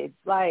kids.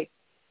 Like,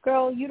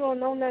 girl, you don't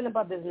know nothing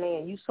about this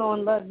man. You so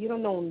in love. You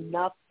don't know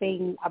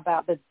nothing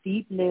about the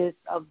deepness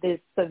of this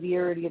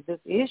severity of this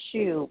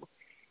issue.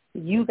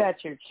 You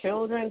got your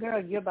children,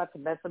 girl. You're about to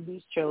mess up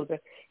these children.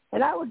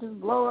 And I would just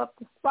blow up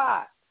the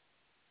spot,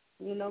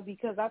 you know,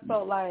 because I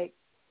felt like,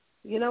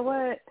 you know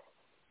what?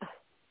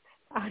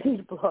 I need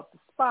to blow up the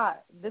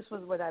spot. This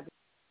was when I was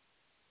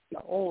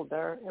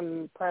older,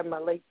 in probably my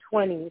late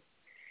 20s.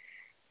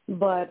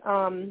 But,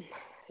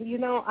 you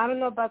know, I don't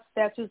know about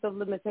statutes of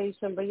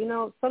limitation, but, you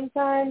know,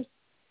 sometimes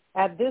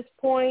at this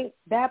point,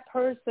 that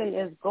person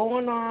is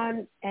going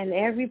on and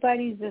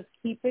everybody's just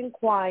keeping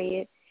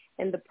quiet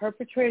and the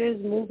perpetrator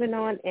is moving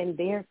on and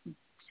they're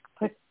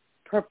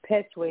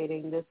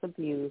perpetuating this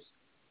abuse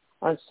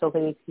on so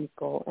many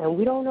people. And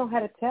we don't know how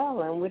to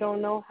tell, and we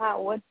don't know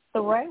what's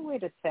the right way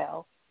to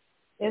tell.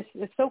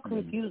 It's so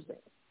confusing.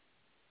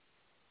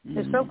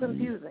 It's so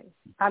confusing.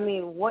 I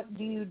mean, what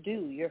do you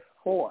do? You're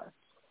 4.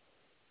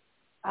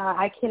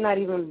 I cannot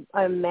even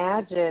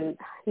imagine.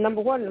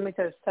 Number one, let me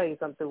just tell you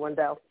something,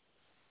 Wendell.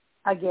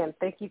 Again,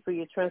 thank you for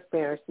your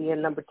transparency.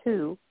 And number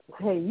 2,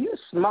 hey, you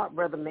smart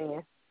brother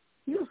man.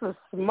 You's a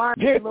smart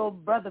little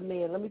brother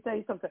man. Let me tell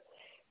you something.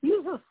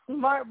 You's a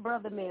smart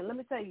brother man. Let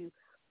me tell you,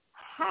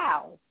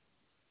 how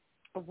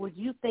would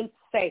you think to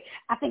say,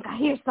 I think I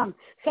hear something.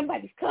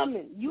 Somebody's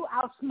coming. You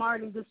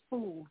outsmarting this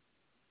fool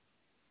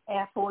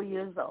at 4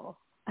 years old.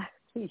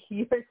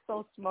 You're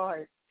so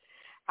smart.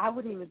 I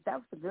wouldn't even, that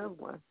was a good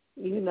one,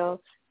 you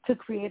know, to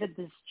create a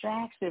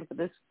distraction for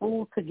this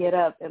fool to get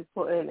up and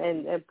pull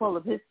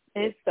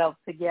himself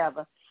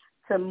together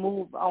to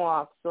move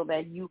off so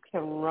that you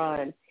can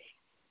run.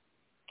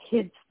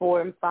 Kids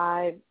 4 and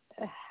 5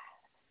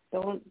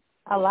 don't,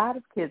 a lot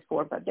of kids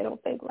 4 and 5, they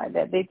don't think like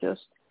that. They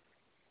just,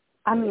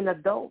 I mean,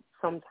 adults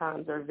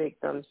sometimes are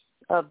victims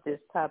of this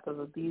type of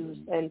abuse,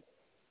 and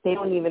they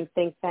don't even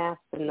think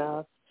fast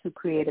enough to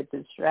create a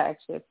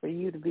distraction. For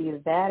you to be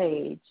at that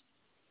age,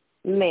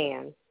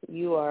 man,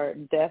 you are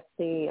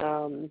definitely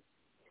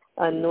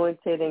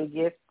anointed and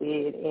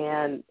gifted,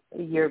 and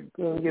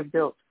you're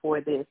built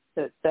for this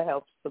to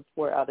help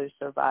support other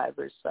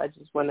survivors. So I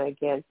just want to,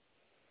 again,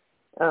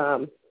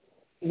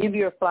 give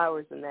your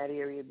flowers in that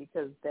area,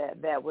 because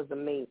that was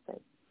amazing.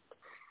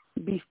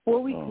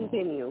 Before we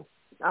continue,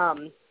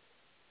 I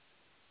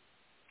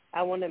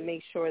want to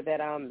make sure that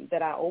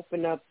I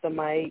open up the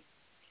mic.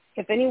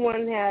 If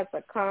anyone has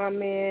a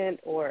comment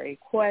or a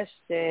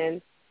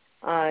question,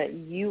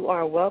 you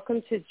are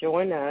welcome to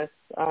join us.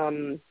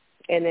 And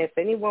if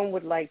anyone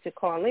would like to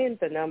call in,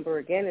 the number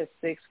again is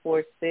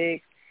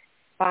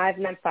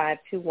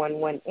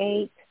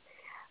 646-595-2118.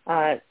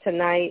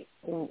 Tonight,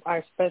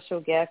 our special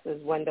guest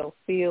is Wendell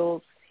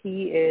Fields.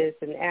 He is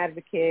an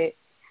advocate,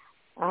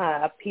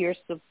 a peer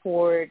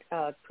support,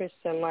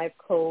 Christian life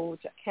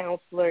coach, a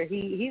counselor.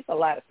 He's a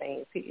lot of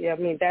things.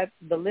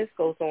 The list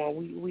goes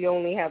on. We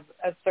only have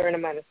a certain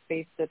amount of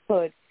space to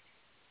put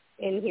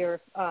in here,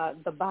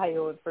 the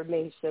bio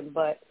information,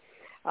 but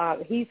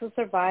he's a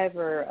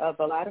survivor of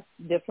a lot of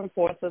different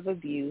forms of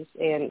abuse,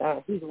 and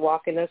he's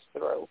walking us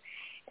through.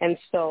 And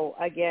so,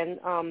 again,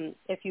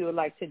 if you would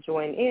like to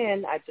join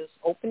in, I just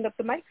opened up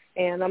the mic,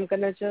 and I'm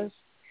going to just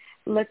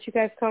let you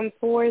guys come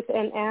forth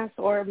and ask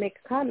or make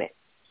a comment.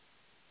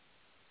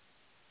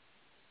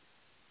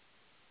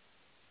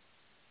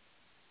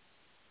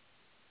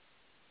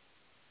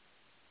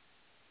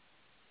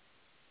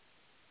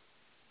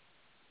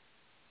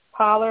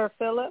 Paula or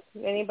Philip,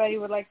 anybody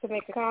would like to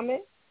make a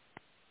comment?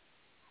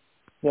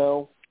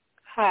 No.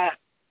 Hi.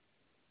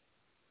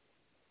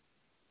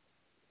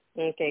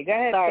 Okay, go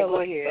ahead, Sorry, Philip,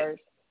 go ahead.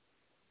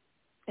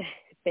 first.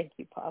 Thank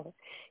you, Paula.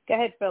 Go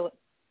ahead, Philip.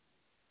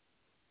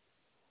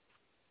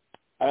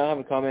 I don't have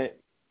a comment.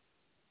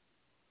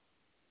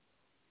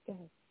 Go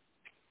ahead.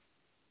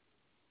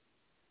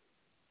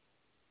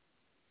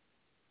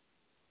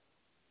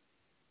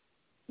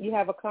 You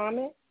have a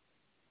comment?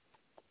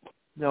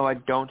 No, I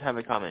don't have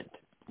a comment.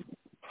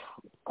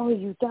 Oh,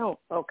 you don't?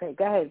 Okay,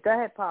 go ahead. Go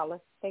ahead, Paula.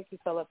 Thank you,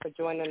 Philip, for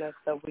joining us.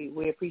 So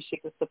we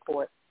appreciate the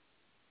support.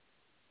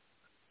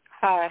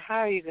 Hi, how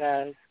are you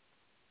guys?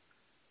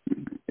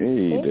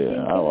 Hey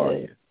there, how are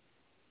you?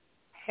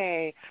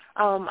 Hey,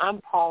 I'm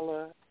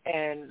Paula,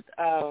 and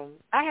I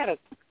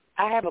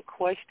have a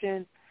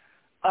question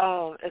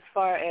as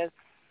far as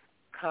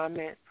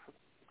comments,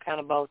 kind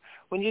of both.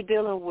 When you're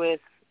dealing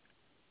with,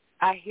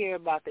 I hear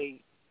about the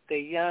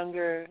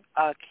younger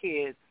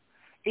kids,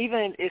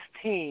 even as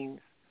teens.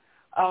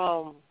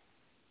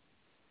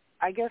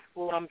 I guess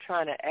what I'm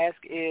trying to ask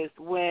is,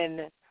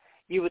 when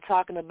you were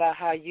talking about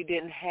how you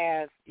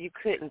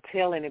couldn't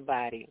tell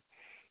anybody,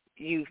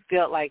 you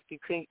felt like you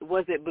couldn't,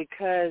 was it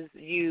because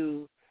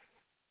you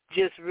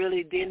just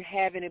really didn't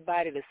have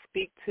anybody to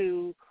speak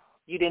to,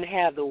 you didn't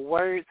have the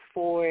words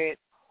for it,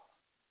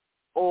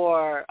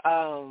 or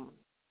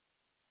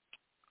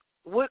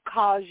what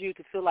caused you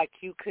to feel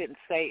like you couldn't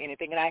say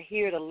anything? And I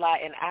hear it a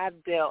lot, and I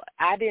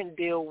didn't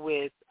deal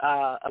with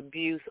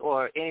abuse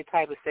or any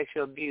type of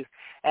sexual abuse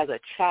as a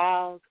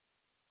child,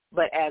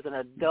 but as an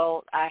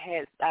adult,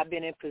 I've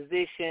been in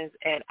positions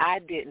and I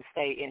didn't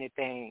say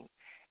anything.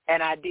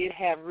 And I did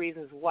have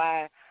reasons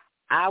why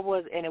I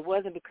was, and it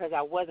wasn't because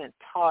I wasn't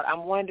taught.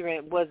 I'm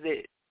wondering,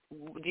 do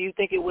you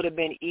think it would have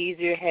been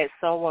easier had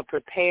someone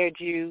prepared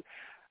you,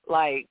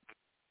 like,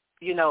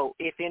 you know,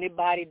 if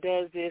anybody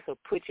does this or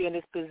put you in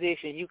this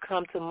position, you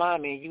come to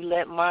mommy and you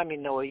let mommy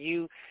know, or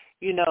you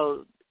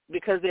know,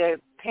 because there are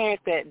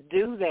parents that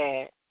do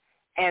that,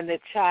 and the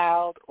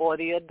child or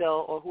the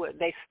adult or whoever,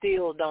 they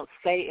still don't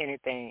say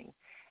anything.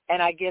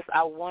 And I guess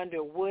I wonder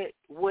what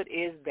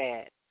is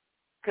that?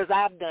 Because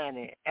I've done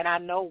it, and I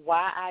know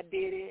why I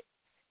did it,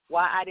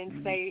 why I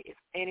didn't say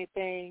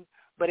anything,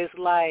 but it's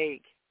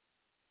like,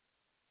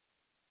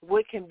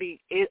 what can be,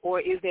 or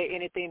is there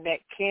anything that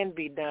can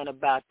be done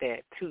about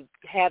that, to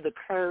have the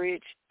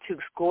courage to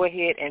go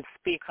ahead and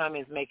speak?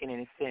 Is making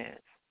any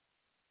sense?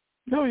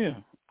 Oh, yeah.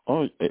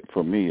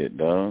 For me, it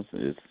does.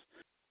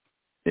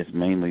 It's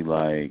mainly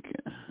like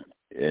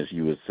as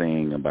you were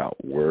saying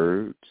about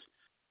words,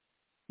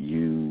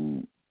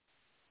 you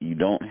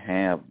don't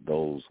have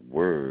those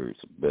words,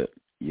 but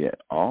yet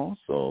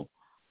also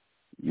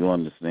you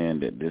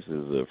understand that this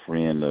is a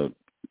friend of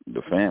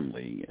the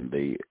family, and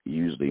they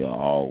usually are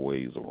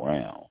always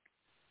around.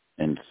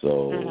 And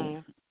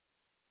so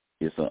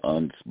it's an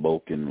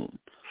unspoken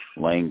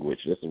language.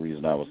 That's the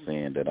reason I was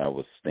saying that I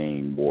was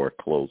staying more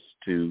close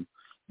to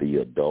the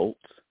adults.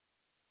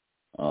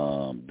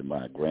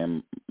 My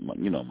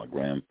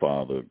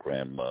grandfather,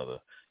 grandmother,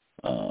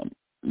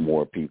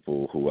 more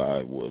people who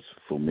I was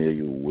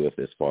familiar with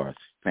as far as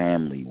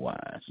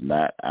family-wise,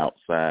 not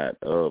outside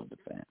of the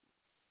family.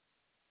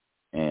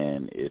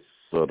 And it's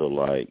sort of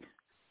like,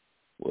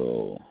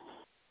 well,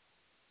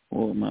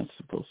 who am I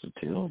supposed to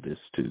tell this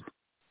to?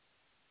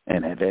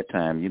 And at that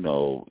time,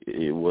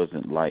 it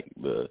wasn't like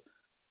the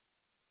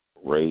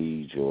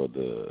rage or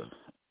the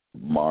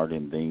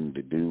modern thing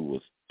to do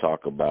was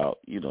talk about,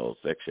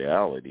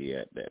 sexuality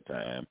at that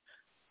time.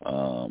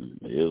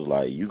 It was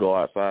like you go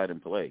outside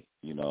and play,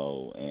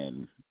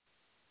 and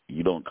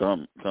you don't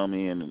come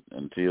in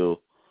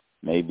until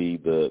maybe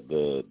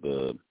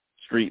the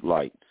street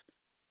lights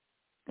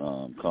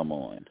come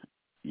on,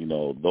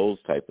 those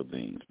type of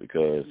things,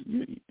 because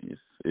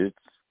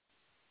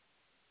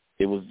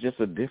it was just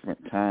a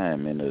different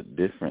time and a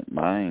different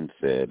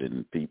mindset,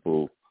 and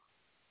people,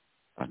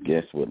 I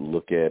guess, would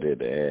look at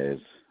it as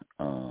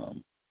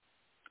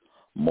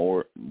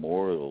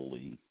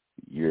morally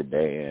you're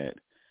bad.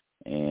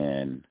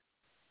 And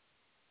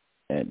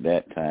at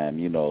that time,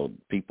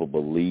 people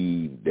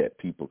believed that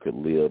people could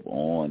live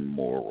on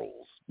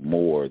morals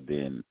more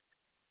than,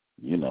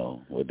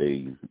 what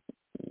they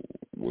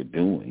were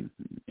doing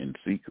in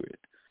secret.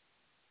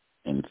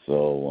 And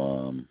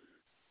so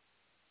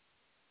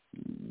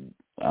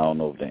I don't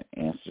know if that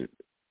answered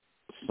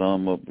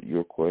some of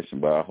your question,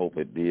 but I hope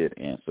it did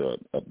answer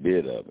a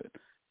bit of it.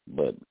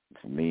 But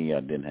for me, I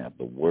didn't have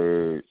the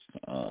words,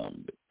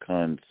 the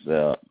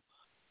concept.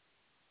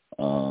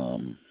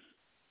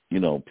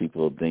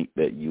 People think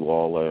that you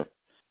all are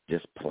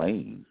just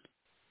playing,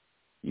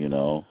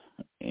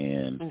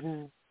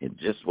 and it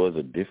just was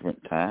a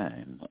different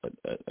time,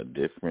 a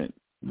different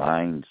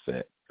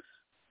mindset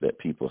that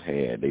people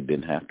had. They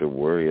didn't have to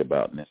worry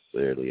about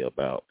necessarily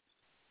about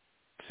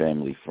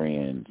family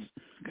friends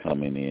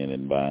coming in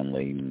and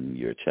violating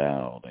your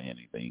child or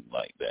anything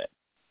like that.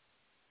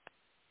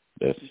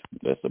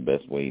 That's the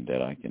best way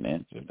that I can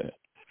answer that.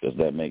 Does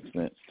that make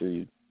sense to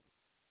you?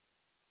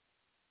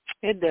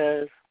 It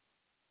does.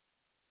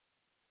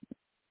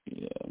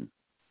 Yeah.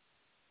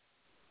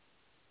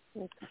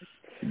 Okay.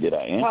 Did I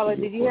answer Paula,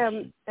 your did you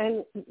question?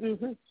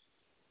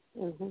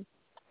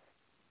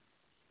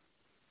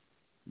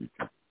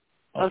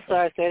 I'm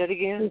sorry, say that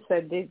again. He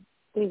said, did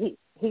he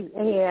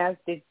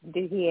asked,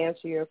 did he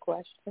answer your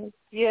question?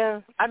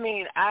 Yeah, I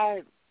mean,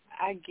 I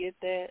get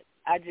that.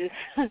 I just,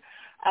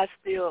 I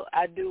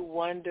do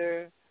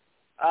wonder.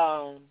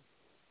 I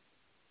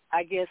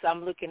guess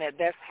I'm looking at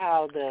that's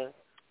how the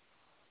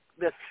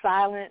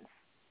silence,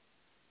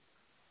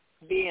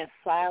 being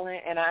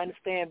silent, and I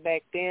understand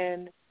back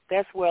then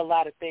that's where a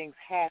lot of things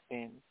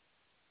happened.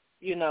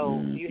 You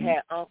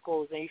had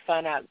uncles, and you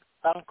find out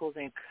uncles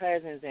and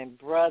cousins and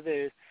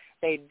brothers,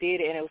 they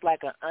did it, and it was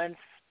like an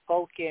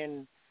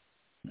unspoken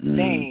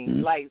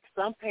thing. Like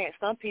some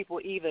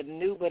people even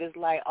knew, but it's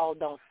like, oh,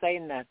 don't say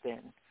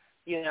nothing.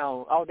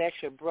 Oh, that's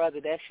your brother,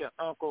 that's your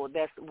uncle,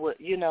 that's what,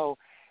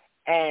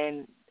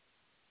 and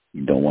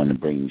you don't want to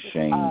bring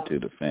shame to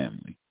the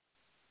family.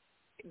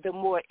 The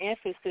more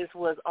emphasis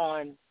was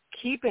on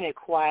keeping it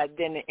quiet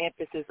than the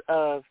emphasis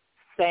of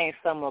saying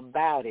something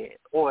about it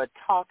or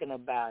talking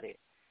about it.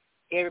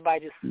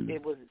 Everybody just,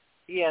 it was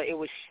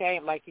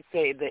shame. Like you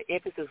said, the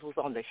emphasis was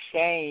on the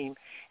shame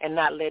and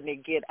not letting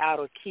it get out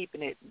or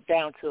keeping it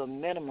down to a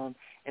minimum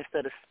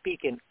instead of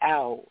speaking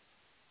out.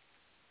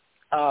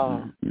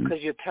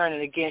 Because you're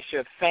turning against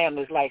your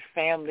family. It's like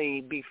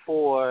family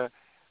before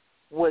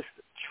what's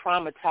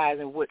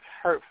traumatizing, what's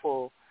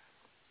hurtful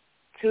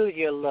to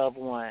your loved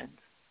ones.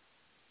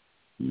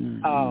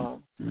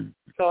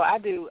 So I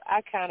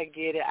kind of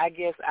get it. I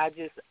guess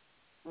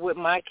with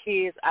my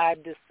kids, I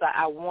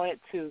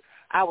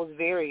was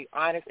very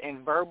honest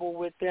and verbal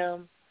with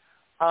them.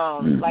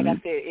 Like I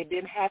said, it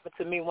didn't happen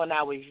to me when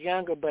I was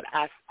younger, but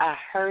I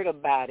heard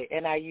about it,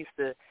 and I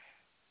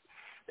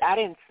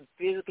didn't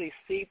physically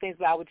see things,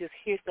 but I would just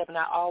hear stuff, and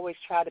I always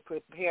tried to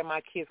prepare my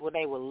kids when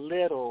they were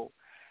little,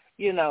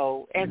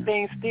 and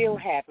things still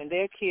happen.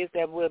 There are kids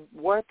that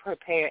were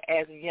prepared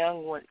as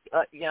young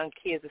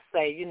kids to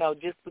say,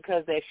 just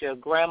because that's your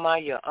grandma,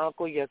 your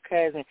uncle, your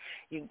cousin,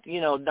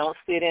 don't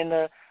sit in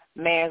the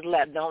man's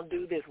lap, don't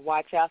do this,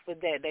 watch out for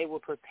that. They were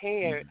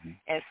prepared,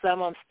 and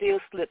some of them still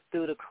slipped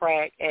through the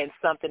crack, and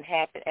something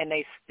happened, and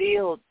they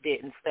still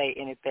didn't say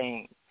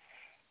anything.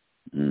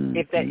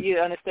 If that, you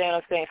understand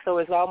what I'm saying? So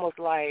it's almost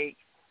like,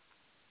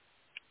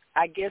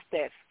 I guess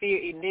that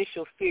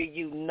initial fear,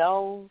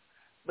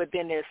 but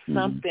then there's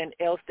something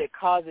else that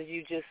causes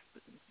you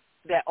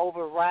that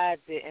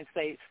overrides it and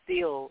say,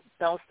 still,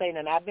 don't say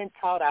nothing. I've been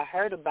taught, I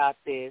heard about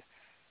this,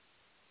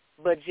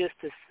 but just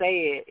to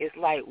say it, it's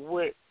like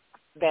what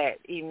that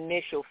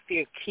initial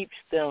fear keeps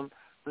them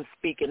from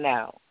speaking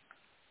out.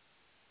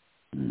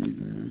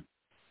 Mm-hmm.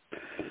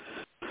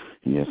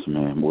 Yes,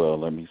 ma'am. Well,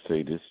 let me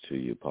say this to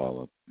you,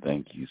 Paula.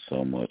 Thank you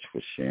so much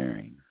for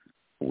sharing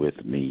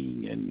with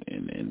me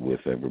and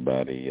with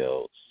everybody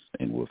else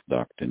and with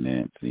Dr.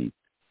 Nancy.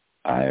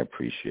 I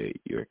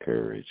appreciate your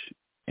courage,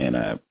 and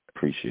I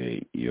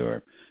appreciate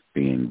your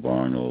being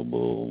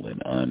vulnerable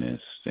and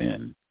honest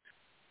and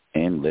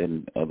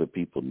letting other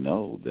people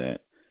know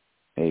that,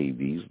 hey,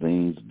 these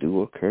things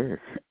do occur,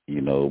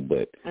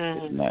 but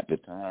it's not the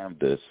time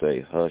to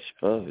say hush,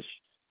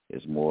 hush.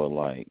 It's more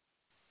like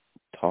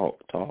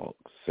talk,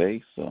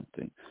 say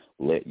something.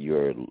 Let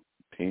your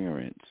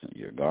parents and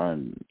your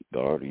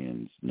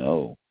guardians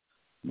know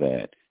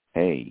that,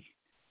 hey,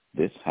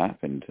 this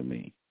happened to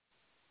me.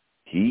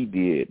 He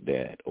did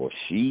that or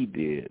she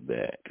did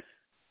that,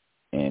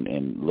 and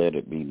let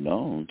it be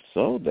known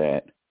so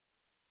that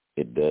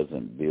it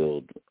doesn't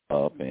build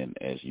up. And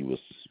as you was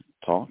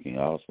talking,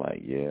 I was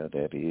like, yeah,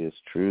 that is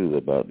true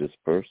about this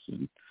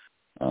person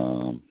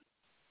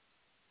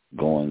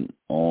going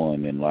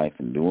on in life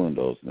and doing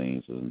those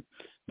things. And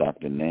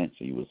Dr.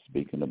 Nancy was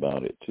speaking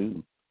about it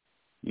too,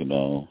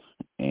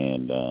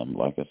 and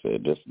like I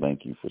said, just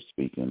thank you for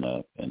speaking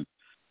up. And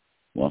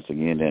once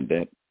again, at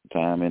that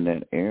time in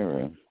that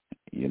era,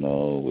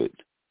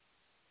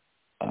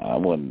 I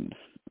wasn't,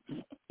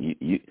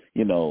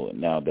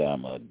 now that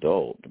I'm an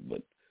adult,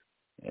 but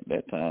at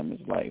that time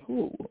it's like,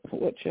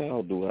 what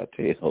child do I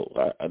tell?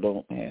 I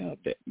don't have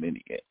that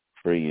many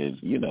friends,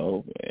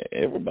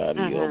 everybody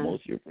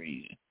almost your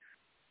friend,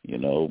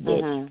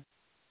 but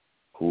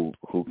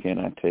who can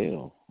I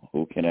tell?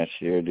 Who can I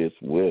share this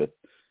with?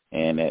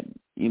 And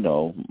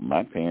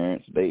my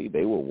parents, they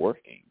were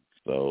working,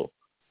 so,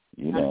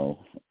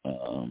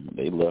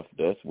 they left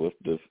us with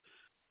the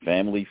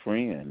family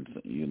friends,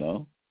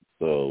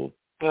 so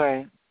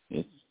right.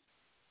 It's,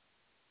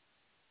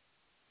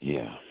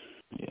 yeah.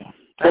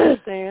 I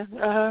understand.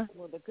 Well,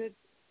 the good,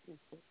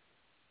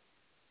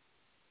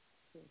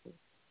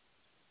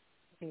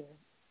 yeah.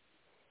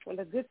 Well,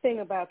 the good thing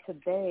about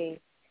today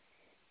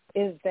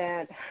is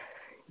that,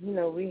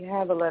 we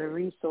have a lot of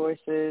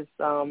resources.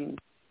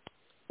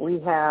 We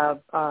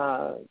have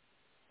a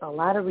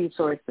lot of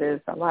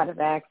resources, a lot of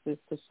access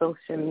to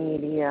social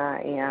media,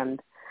 and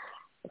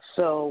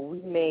so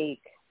we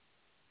make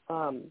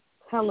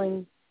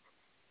telling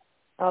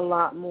a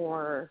lot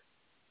more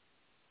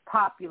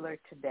popular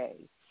today.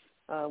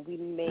 We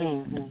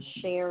make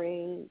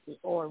sharing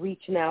or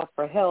reaching out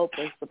for help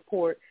and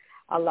support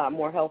a lot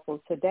more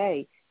helpful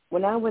today.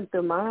 When I went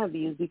through my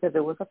abuse, because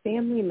it was a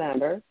family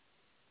member,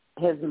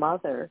 his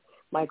mother,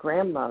 my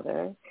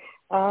grandmother,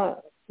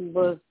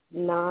 was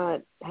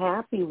not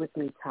happy with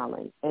me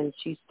telling, and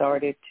she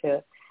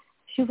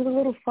was a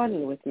little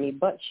funny with me,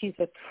 but she's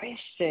a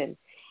Christian.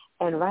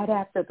 And right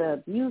after the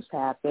abuse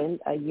happened,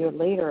 a year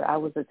later, I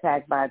was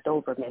attacked by a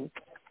Doberman,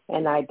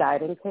 and I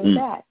died and came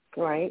back,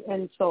 right?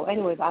 And so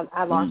anyways,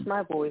 I lost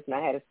my voice, and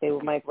I had to stay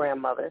with my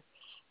grandmother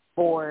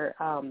for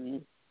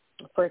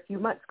a few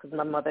months because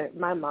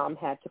my mom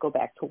had to go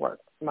back to work.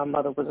 My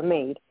mother was a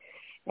maid,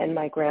 and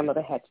my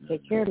grandmother had to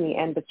take care of me.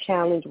 And the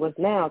challenge was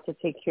now to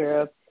take care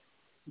of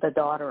the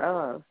daughter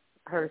of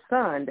her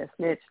son that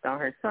snitched on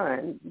her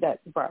son, that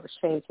brought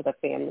shame to the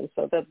family.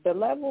 So the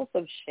levels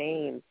of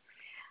shame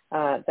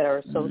that are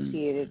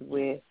associated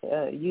with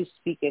you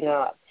speaking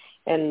up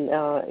and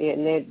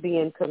it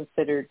being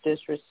considered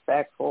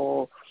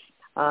disrespectful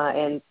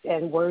and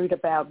worried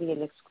about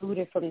being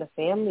excluded from the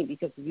family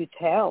because you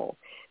tell.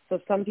 So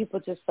some people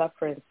just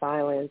suffer in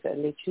silence,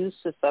 and they choose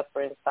to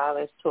suffer in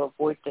silence to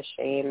avoid the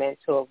shame and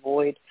to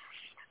avoid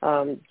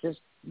just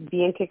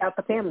being kicked out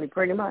the family,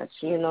 pretty much.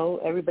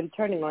 Everybody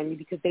turning on you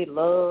because they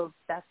love,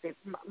 that's it.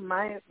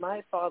 My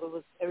father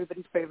was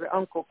everybody's favorite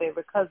uncle,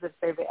 favorite cousin,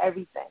 favorite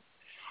everything.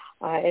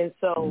 And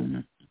so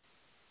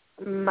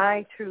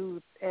my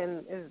truth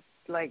is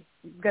like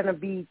going to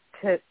be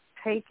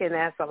taken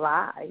as a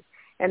lie.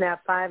 And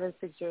at 5 and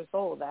 6 years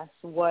old, that's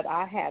what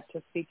I had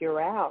to figure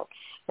out.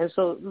 And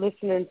so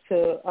listening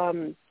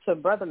to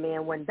Brother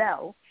Man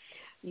Wendell,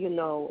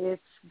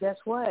 it's, guess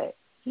what?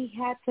 He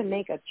had to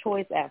make a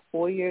choice at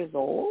 4 years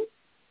old.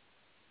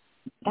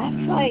 That's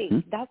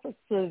that's a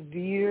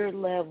severe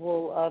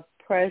level of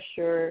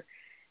pressure,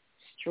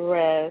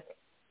 stress,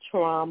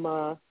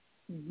 trauma,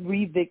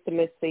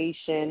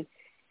 re-victimization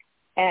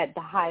at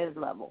the highest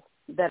level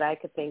that I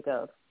could think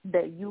of,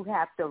 that you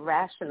have to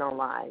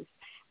rationalize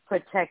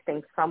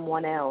protecting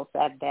someone else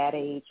at that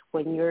age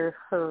when you're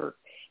hurt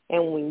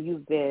and when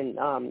you've been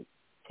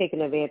taken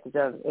advantage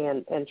of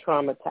and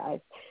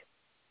traumatized.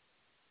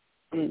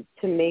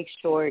 To make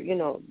sure,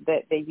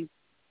 that you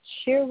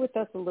share with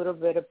us a little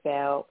bit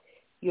about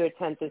your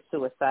attempted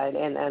suicide.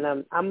 And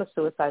I'm a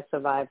suicide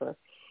survivor.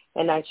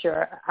 And I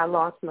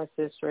lost my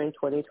sister in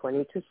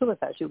 2020 to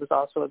suicide. She was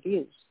also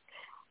abused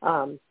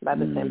by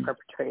the same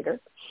perpetrator.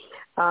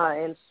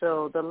 And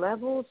so the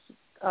levels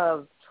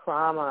of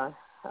trauma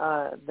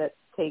that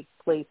take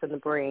place in the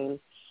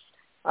brain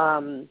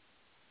from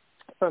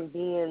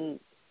being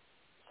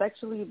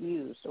sexually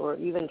abused or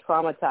even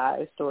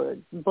traumatized or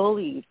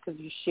bullied, because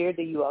you shared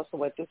that you also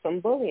went through some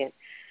bullying.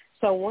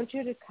 So I want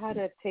you to kind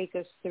of take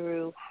us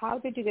through, how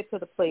did you get to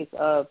the place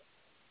of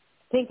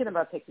thinking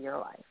about taking your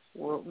life?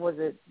 Was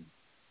it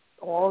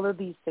all of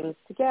these things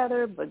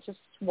together? But just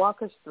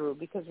walk us through,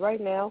 because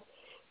right now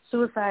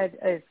suicide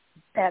is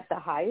at the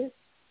highest,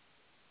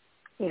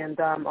 and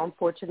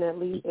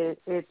unfortunately it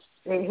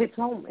hits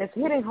home. It's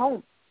hitting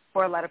home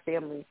for a lot of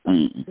families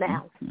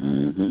now.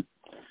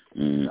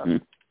 So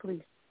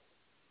please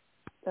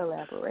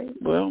elaborate.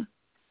 Well,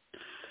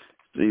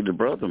 see, the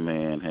brother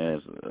man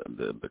has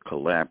the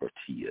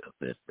collaborative,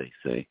 as they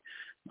say,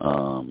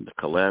 the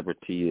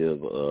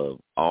collaborative of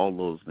all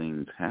those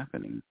things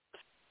happening.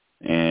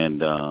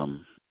 And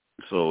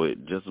so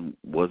it just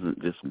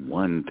wasn't just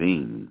one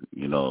thing,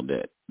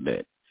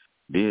 that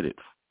did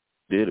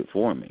it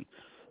for me,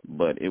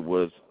 but it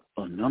was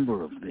a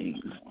number of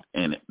things,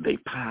 and they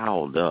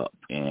piled up.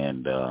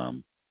 And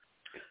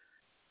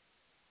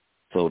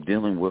so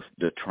dealing with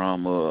the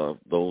trauma of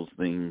those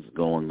things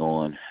going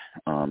on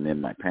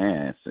in my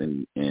past,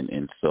 and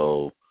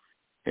so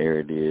there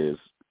it is.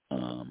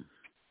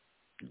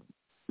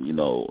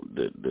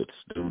 The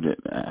student,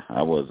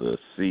 I was a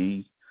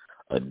C,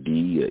 a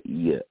D, a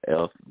E, a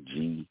F,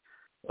 G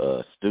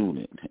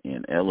student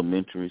in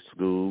elementary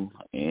school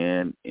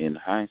and in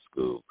high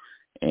school.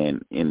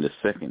 And in the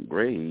second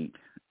grade,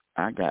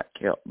 I got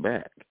kept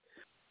back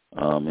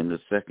in the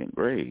second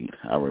grade,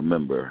 I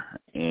remember.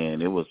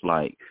 And it was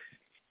like,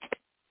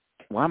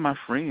 why my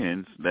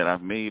friends that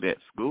I've made at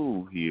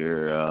school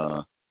here,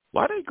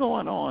 why they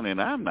going on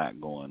and I'm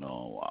not going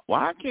on?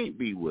 Why I can't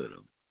be with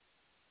them?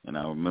 And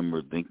I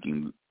remember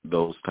thinking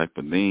those type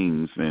of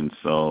things. And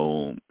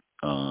so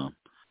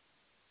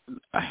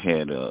I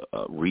had a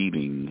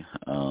reading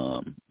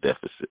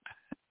deficit.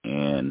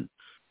 And,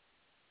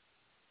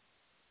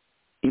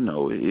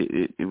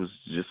 it was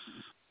just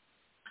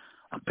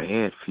a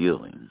bad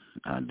feeling,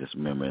 I just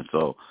remember. And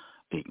so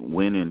it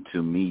went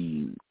into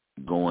me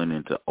going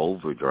into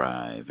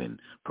overdrive and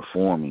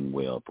performing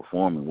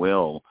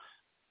well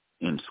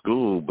in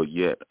school, but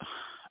yet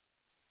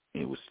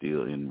it was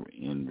still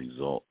in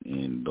result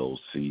in those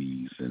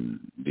C's and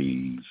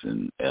D's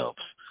and F's.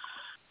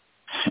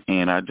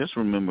 And I just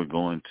remember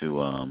going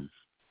to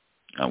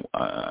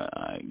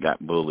I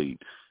got bullied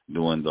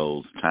during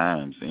those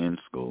times in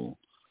school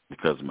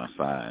because of my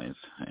size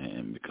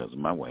and because of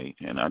my weight.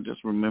 And I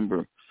just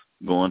remember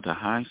going to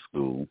high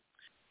school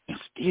and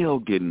still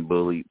getting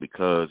bullied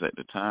because at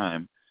the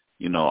time,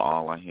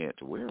 all I had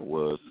to wear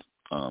was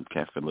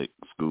Catholic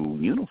school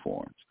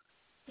uniforms.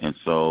 And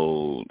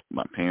so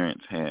my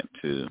parents had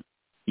to,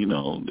 they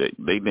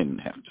didn't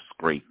have to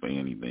scrape or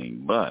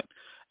anything, but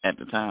at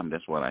the time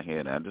that's what I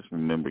had. I just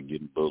remember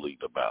getting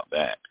bullied about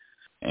that.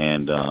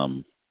 And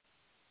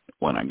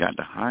when I got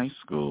to high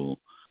school,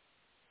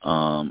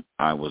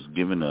 I was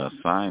given an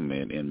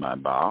assignment in my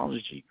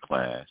biology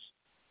class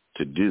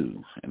to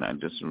do. And I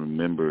just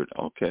remembered,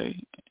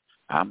 okay,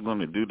 I'm going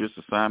to do this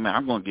assignment.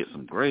 I'm going to get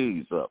some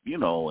grades up,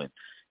 and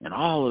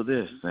all of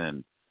this.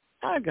 And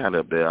I got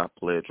up there, I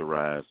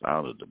plagiarized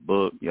out of the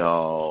book,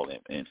 y'all,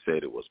 and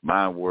said it was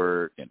my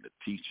work. And the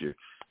teacher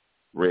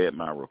read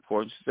my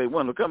report. She said,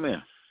 Wendell, come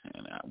in.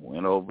 And I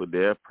went over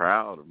there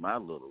proud of my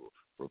little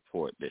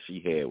report that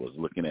she had, was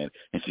looking at it.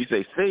 And she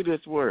said, say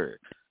this word.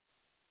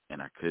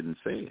 And I couldn't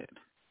say it.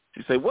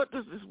 She said, what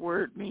does this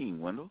word mean,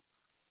 Wendell?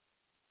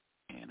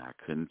 And I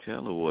couldn't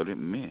tell her what it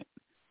meant.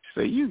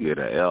 She said, you get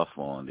an F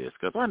on this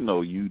because I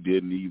know you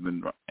didn't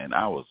even. And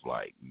I was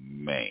like,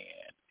 man,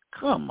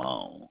 come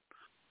on.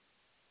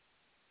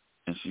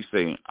 And she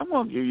said, I'm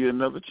going to give you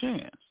another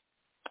chance.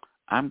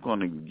 I'm going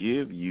to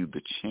give you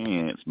the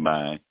chance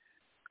by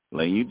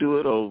letting you do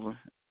it over.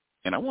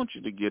 And I want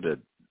you to get a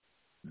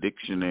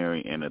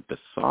dictionary and a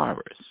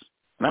thesaurus.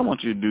 And I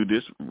want you to do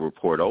this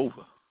report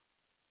over.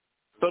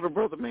 So the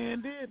brother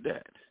man did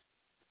that.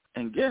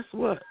 And guess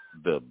what?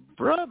 The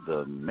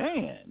brother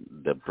man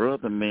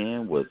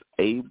was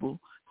able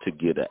to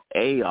get an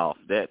A off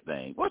that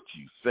thing. What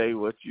you say.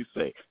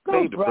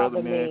 Made the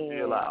brother man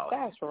feel out.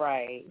 That's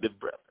right.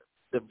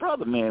 The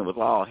brother man was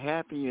all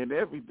happy and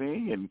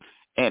everything,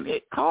 and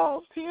it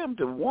caused him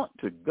to want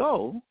to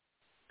go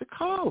to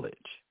college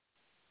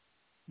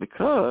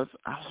because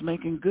I was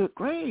making good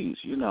grades,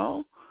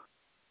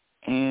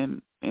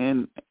 and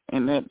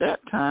at that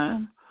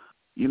time,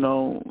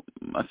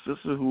 my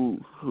sister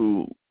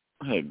who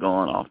had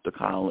gone off to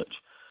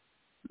college,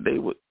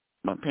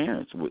 my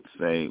parents would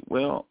say,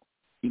 well,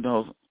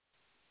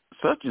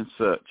 such and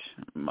such,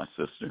 my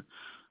sister,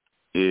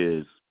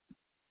 is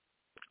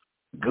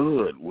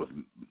good with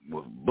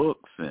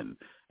books and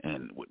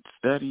with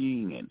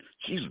studying, and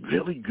she's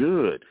really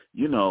good.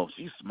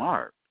 She's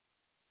smart.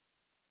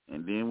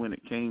 And then when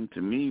it came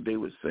to me, they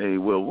would say,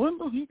 well,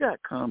 Wendell, he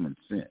got common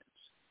sense.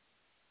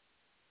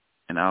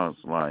 And I was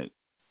like,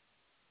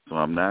 so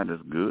I'm not as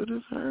good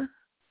as her?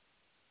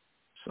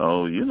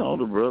 So,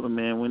 the brother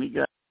man, when he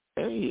got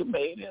it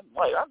made him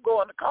like, I'm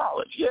going to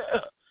college,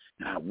 yeah.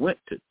 And I went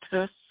to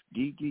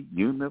Tuskegee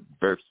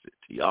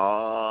University.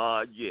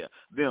 Oh, yeah.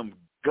 Them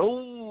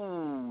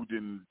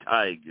Golden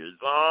Tigers.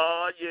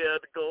 Oh, yeah,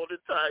 the Golden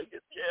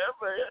Tigers. Yeah,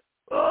 man.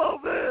 Oh,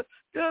 man,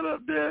 got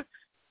up there.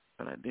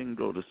 But I didn't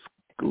go to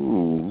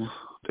school,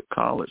 to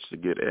college, to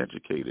get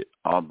educated.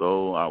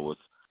 Although I was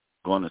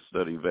going to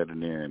study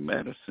veterinary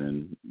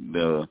medicine,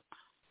 the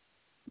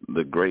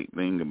great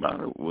thing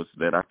about it was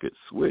that I could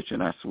switch,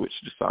 and I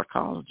switched to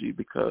psychology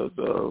because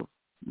of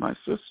my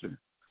sister.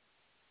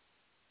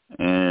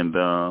 And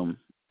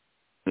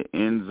it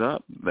ends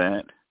up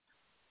that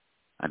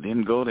I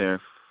didn't go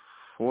there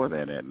for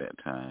that at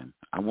that time.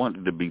 I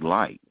wanted to be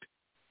liked.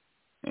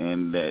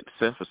 And that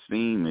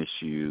self-esteem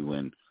issue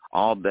and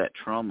all that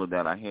trauma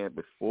that I had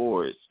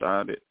before, it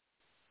started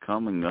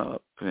coming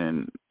up,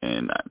 and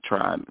I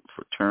tried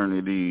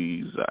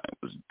fraternities, I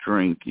was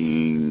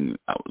drinking,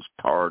 I was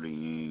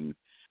partying.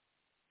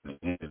 It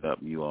ended up,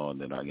 you all,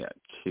 that I got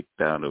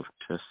kicked out of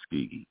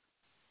Tuskegee.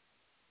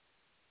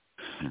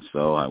 And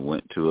so I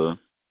went to a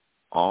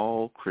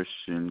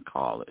all-Christian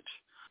college.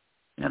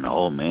 And,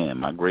 oh, man,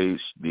 my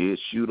grades did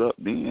shoot up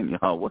then,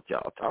 y'all. What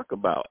y'all talk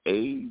about?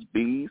 A's,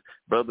 B's.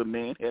 Brother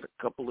man had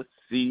a couple of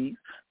C's.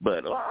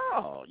 But,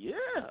 oh,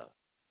 yeah.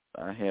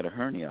 I had a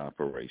hernia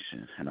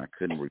operation, and I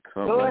couldn't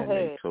recover. Go and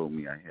ahead. they told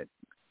me I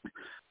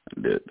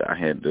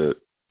had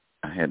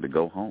to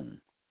go home.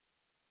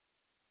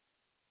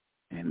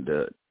 And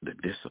the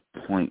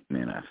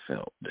disappointment I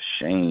felt, the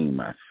shame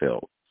I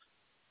felt,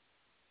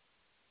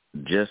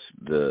 just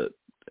the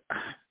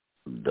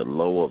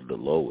low of the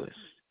lowest.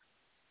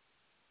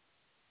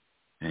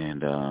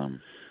 And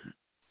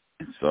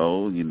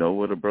so, you know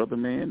what a brother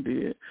man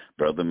did?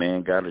 Brother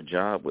man got a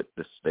job with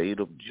the state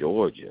of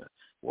Georgia,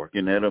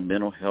 working at a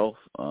mental health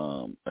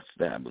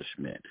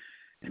establishment.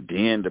 And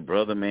then the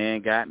brother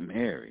man got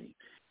married.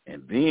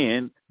 And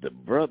then the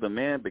brother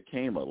man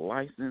became a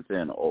licensed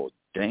and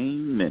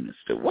ordained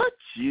minister. What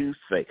you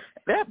say?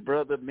 That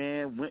brother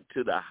man went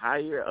to the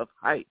higher of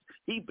heights.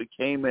 He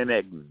became an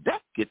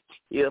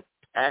executive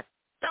pastor.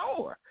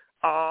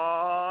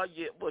 Oh,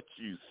 yeah, what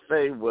you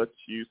say,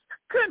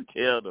 couldn't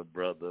tell the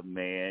brother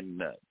man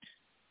nothing.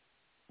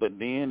 But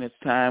then as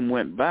time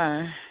went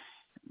by,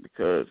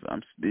 because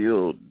I'm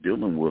still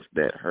dealing with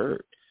that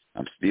hurt,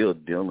 I'm still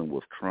dealing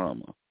with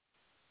trauma,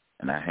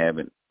 and I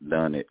haven't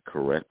done it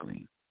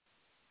correctly.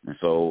 And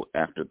so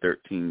after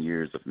 13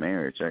 years of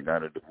marriage, I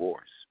got a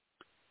divorce.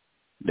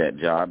 That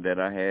job that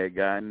I had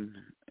gotten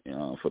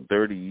for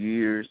 30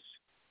 years,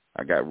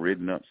 I got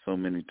ridden up so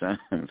many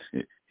times,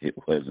 it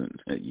wasn't,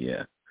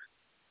 yeah.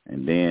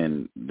 And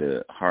then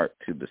the heart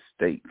to the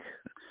stake,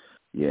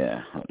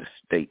 yeah, or the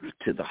stake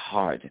to the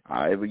heart,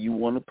 however you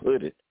want to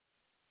put it.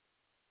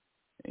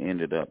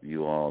 Ended up,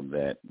 you all,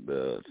 that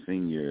the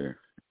senior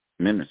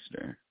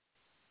minister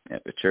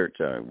at the church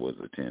I was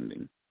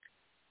attending,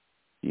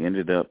 he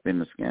ended up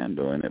in a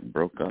scandal, and it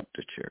broke up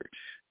the church.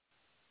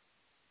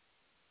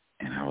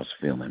 And I was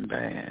feeling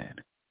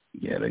bad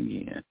yet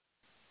again.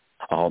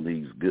 All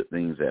these good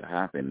things that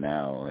happened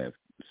now have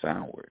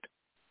soured.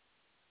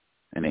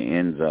 And it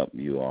ends up,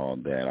 you all,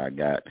 that I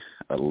got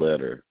a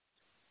letter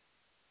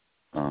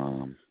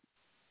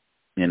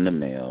in the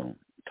mail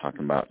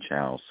talking about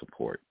child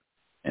support.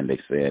 And they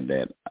said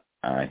that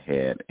I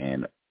had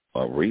an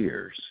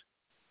arrears.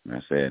 And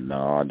I said,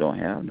 no, I don't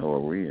have no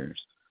arrears.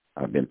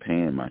 I've been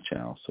paying my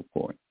child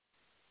support.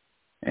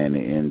 And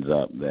it ends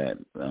up that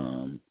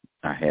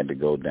I had to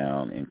go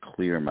down and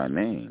clear my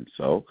name.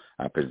 So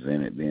I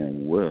presented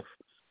them with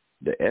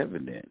the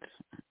evidence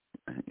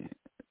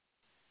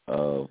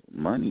of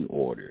money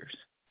orders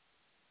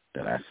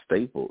that I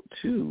stapled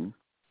to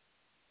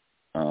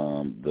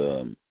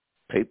the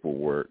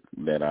paperwork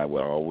that I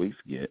would always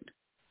get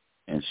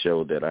and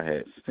show that I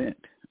had spent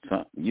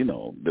some,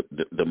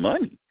 the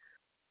money.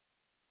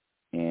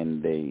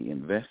 And they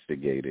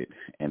investigated,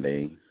 and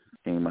they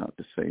came out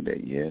to say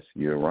that, yes,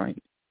 you're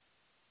right.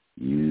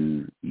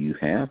 You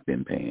have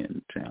been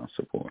paying child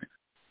support.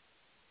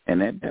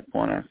 And at that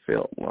point, I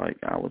felt like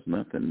I was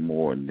nothing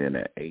more than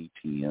an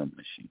ATM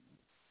machine.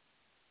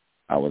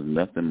 I was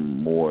nothing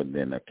more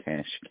than a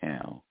cash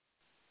cow.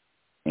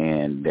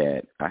 And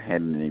that I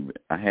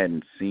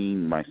hadn't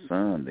seen my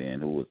son then,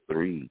 who was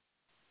 3.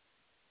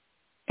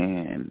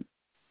 And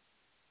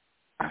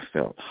I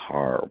felt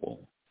horrible.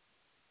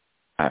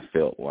 I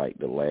felt like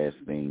the last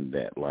thing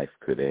that life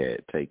could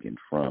have taken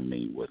from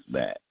me was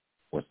that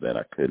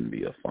I couldn't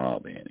be a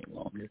father any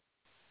longer.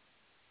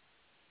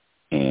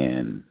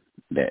 And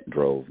that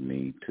drove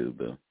me to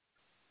the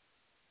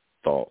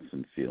thoughts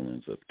and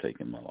feelings of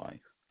taking my life.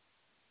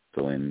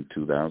 So in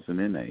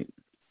 2008,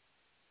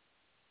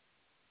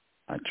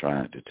 I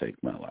tried to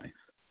take my life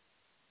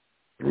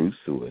through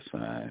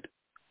suicide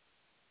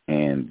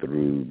and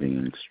through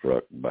being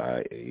struck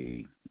by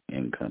a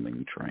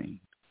incoming train.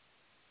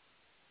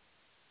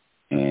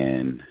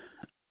 And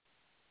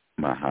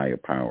my higher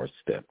power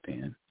stepped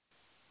in,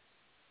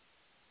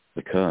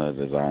 because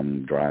as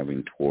I'm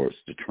driving towards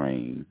the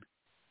train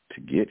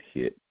to get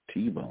hit,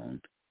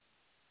 T-boned,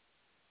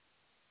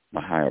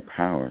 my higher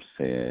power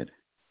said,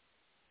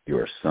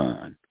 "Your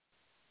son."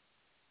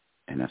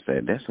 And I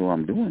said, that's who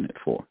I'm doing it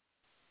for.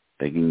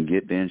 They can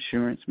get the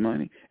insurance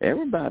money.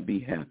 Everybody be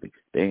happy.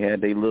 They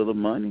had their little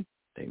money.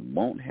 They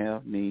won't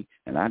have me,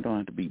 and I don't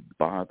have to be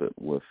bothered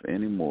with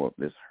any more of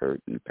this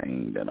hurt and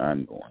pain that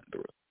I'm going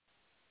through.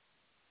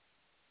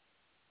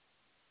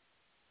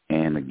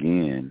 And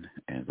again,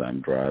 as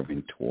I'm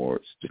driving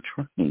towards the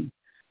train,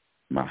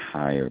 my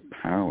higher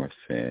power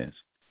says,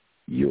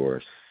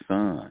 your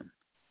son.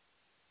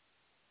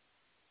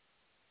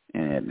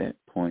 And at that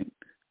point,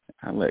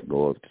 I let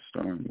go of the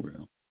steering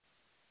wheel.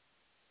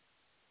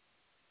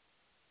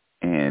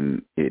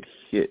 And it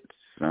hit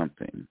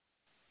something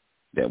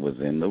that was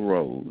in the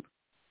road.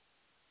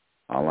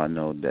 All I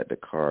know that the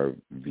car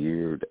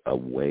veered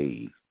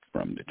away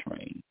from the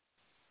train,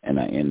 and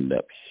I ended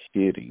up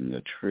hitting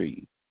a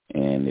tree.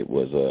 And it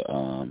was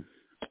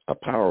a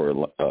power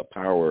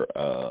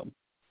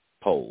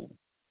pole,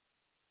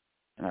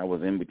 and I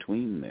was in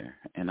between there,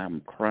 and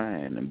I'm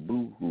crying and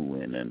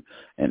boo-hooing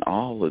and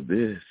all of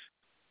this,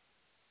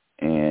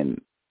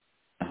 and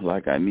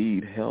like I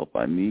need help.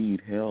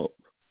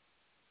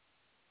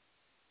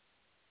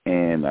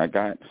 And I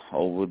got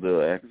over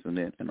the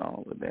accident and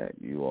all of that,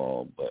 you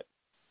all, but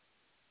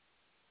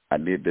I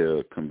did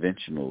the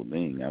conventional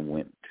thing. I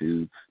went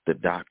to the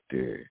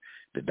doctor.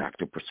 The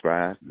doctor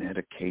prescribed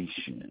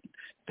medication.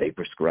 They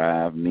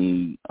prescribed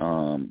me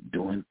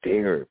doing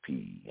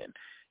therapy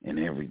and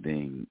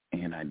everything.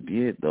 And I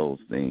did those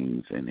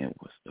things, and it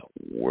was the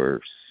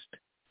worst.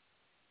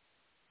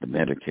 The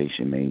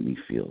medication made me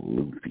feel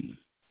loopy,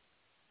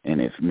 and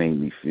it made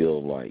me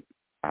feel like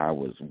I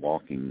was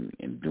walking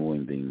and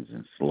doing things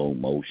in slow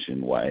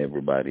motion while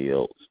everybody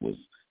else was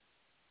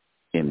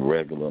in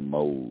regular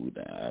mode,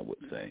 I would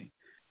say.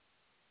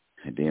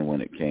 And then when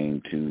it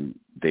came to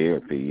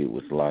therapy, it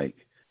was like,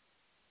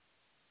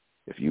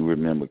 if you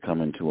remember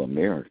Coming to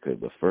America,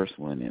 the first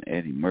one, and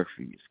Eddie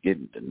Murphy is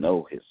getting to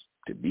know his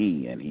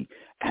to-be, and he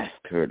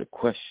asked her the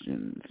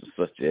questions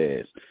such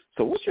as,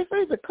 so what's your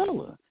favorite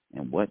color?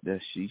 And what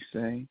does she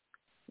say?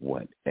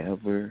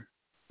 Whatever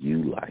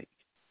you like,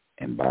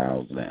 and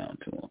bows down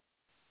to him.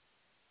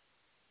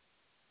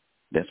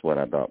 That's what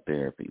I thought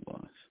therapy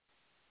was.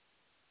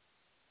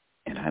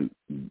 And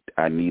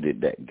I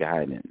needed that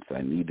guidance.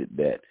 I needed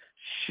that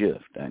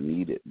shift. I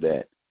needed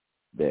that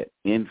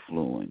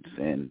influence.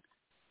 And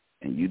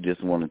you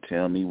just want to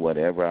tell me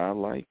whatever I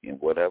like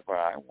and whatever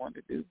I want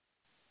to do?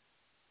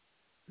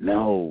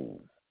 No.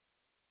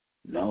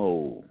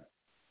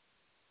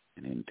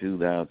 And in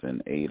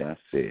 2008, I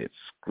said,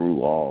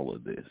 screw all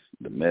of this,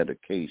 the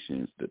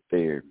medications, the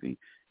therapy,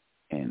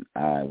 and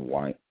I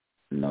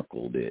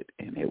white-knuckled it,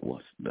 and it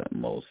was the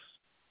most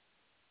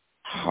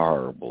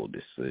horrible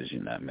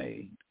decision I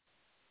made.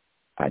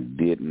 I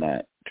did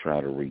not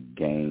try to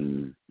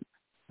regain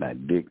my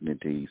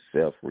dignity,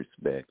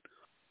 self-respect,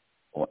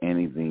 or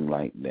anything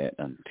like that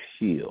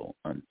until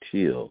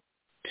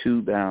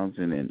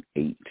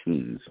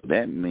 2018. So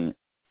that meant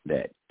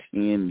that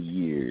 10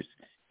 years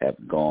have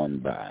gone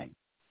by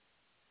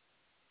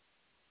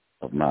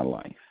of my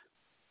life,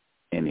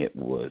 and it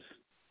was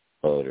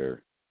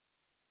utter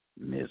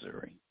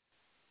misery.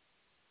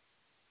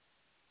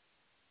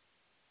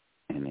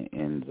 And it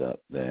ends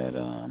up that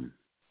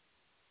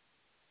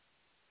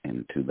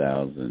in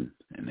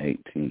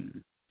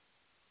 2018,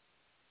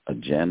 a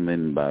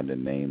gentleman by the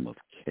name of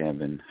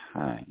Kevin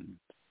Hines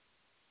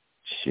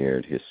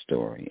shared his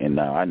story. And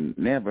now I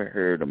never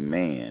heard a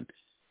man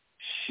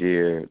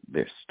share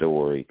their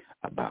story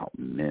about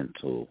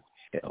mental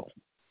health.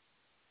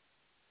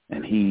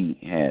 And he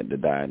had the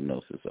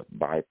diagnosis of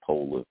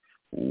bipolar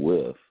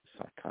with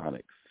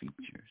psychotic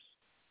features.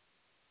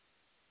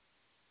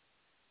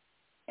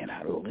 And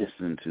I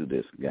listened to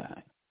this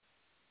guy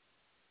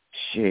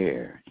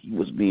share. He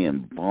was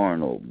being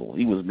vulnerable.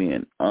 He was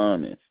being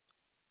honest.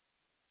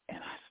 And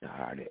I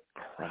started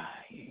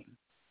crying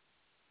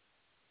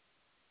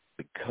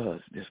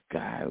because this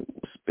guy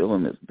was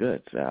spilling his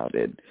guts out.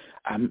 And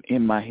I'm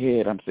in my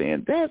head, I'm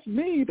saying, that's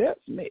me.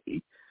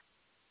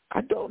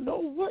 I don't know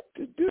what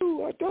to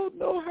do. I don't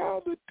know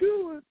how to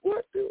do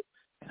it.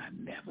 And I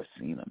never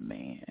seen a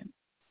man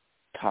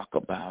talk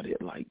about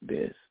it like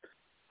this.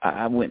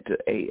 I went to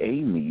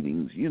AA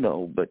meetings,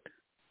 but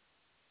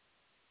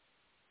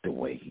the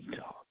way he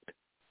talked,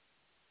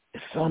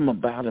 there's something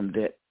about him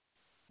that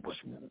was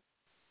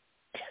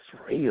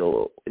just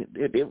real.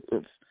 It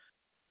was,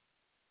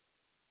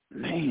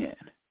 man.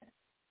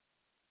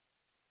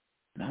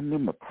 And I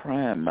remember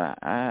crying my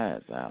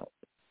eyes out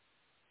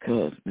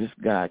because this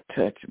guy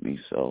touched me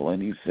so,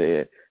 and he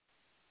said,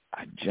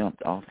 I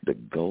jumped off the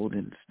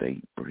Golden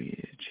State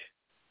Bridge.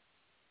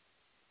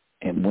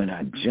 And when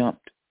I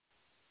jumped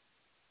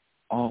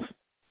off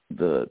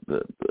the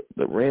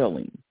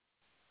railing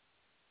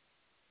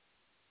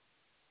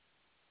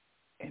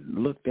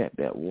and looked at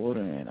that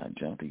water and I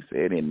jumped, he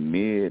said, in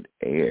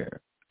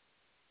mid-air,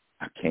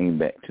 I came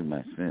back to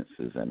my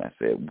senses and I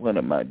said, what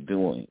am I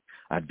doing?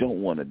 I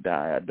don't want to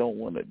die. I don't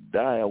want to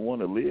die. I want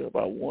to live.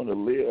 I want to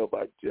live.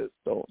 I just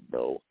don't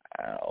know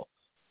how.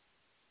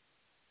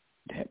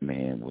 That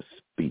man was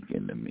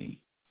speaking to me.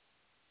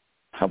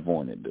 I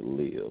wanted to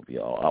live,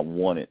 y'all. I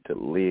wanted to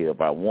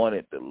live. I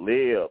wanted to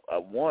live. I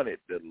wanted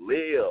to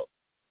live.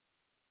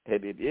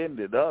 And it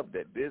ended up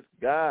that this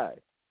guy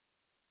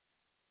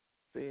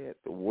said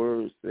the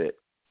words that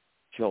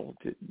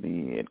jolted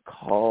me and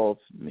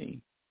caused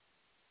me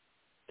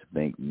to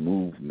make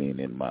movement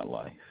in my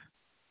life.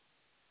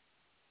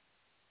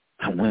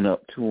 I went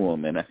up to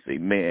him and I said,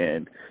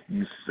 man,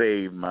 you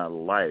saved my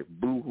life,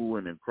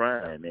 boo-hooing and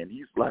crying. And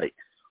he's like,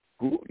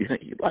 who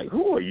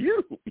are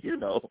you? You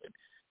know?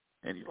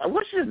 And he's like,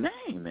 what's your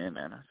name, man?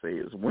 And I say,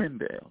 it's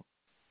Wendell.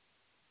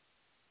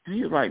 And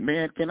he's like,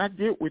 man, can I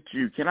get with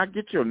you? Can I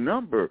get your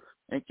number?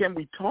 And can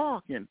we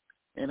talk? And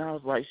I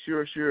was like,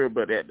 sure.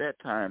 But at that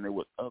time, there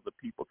was other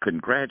people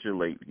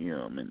congratulate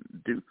him and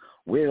do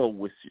well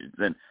wishes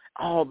and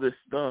all this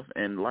stuff.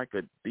 And like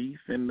a thief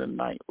in the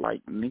night,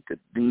 like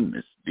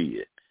Nicodemus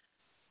did,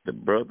 the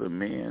brother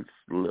man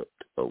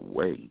slipped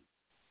away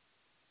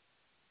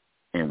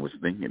and was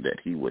thinking that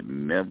he would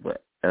never,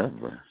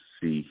 ever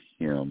see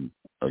him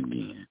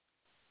again.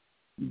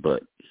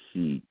 But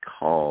he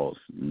caused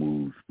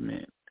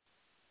movement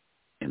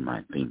in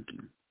my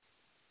thinking.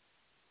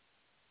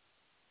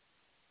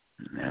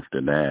 And after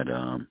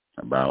that,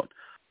 about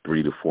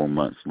 3 to 4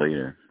 months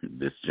later,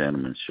 this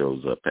gentleman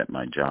shows up at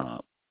my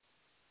job,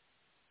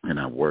 and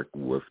I work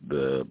with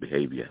the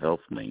Behavior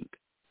Health Link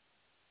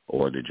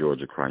or the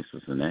Georgia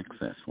Crisis and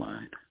Access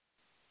Line.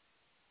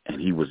 And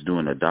he was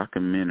doing a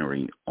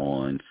documentary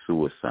on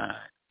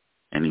suicide,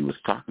 and he was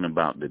talking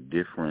about the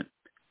different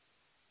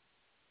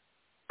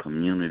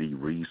community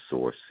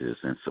resources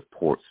and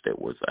supports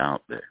that was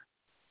out there.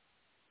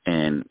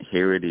 And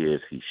here it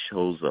is, he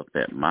shows up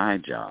at my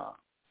job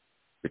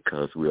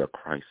because we're a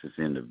crisis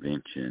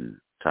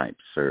intervention type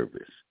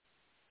service.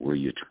 We're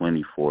your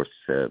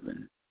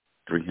 24/7,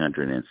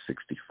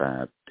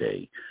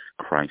 365-day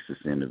crisis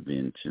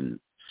intervention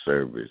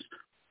service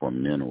for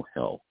mental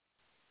health,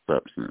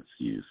 substance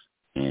use,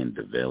 and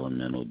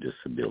developmental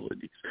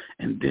disabilities.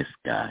 And this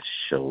guy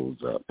shows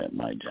up at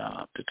my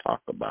job to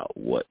talk about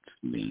what's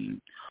being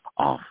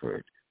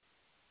offered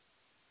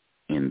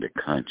in the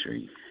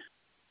country.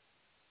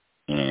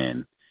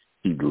 And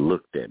he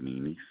looked at me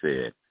and he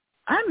said,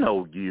 I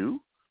know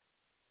you.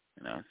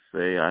 And I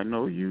say, I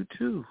know you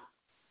too.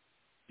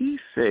 He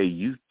said,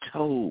 you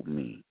told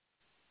me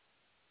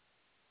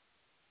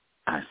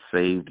I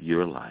saved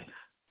your life.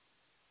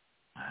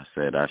 I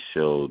said, I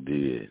sure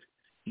did.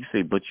 He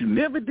said, but you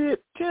never did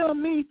tell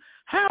me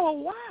how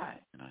or why.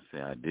 And I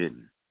said, I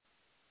didn't.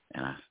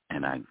 And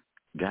I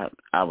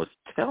was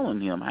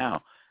telling him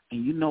how.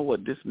 And you know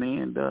what this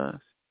man does?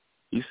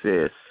 He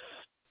says,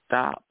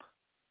 stop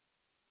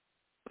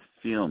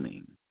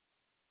filming.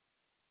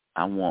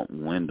 I want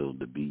Wendell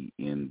to be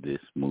in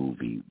this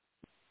movie,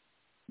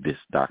 this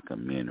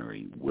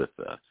documentary with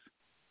us.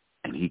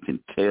 And he can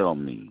tell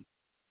me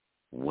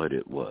what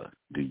it was.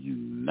 Do you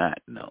not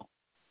know?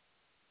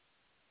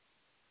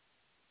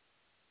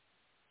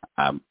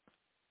 I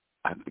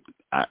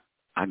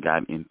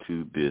got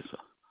into this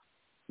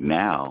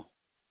now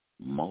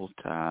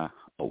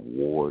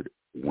multi-award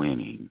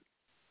winning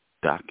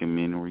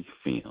documentary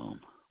film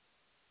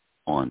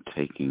on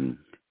taking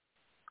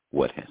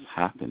what has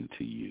happened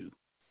to you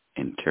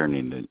and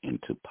turning it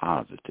into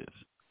positive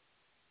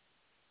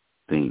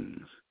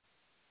things.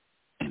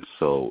 And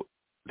so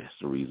that's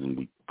the reason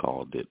we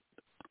called it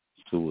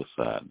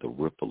suicide, the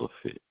ripple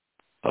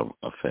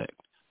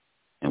effect.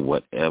 And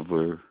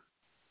whatever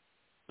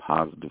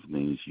positive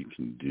things you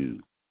can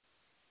do,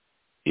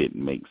 it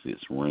makes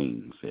its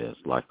rings as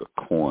like a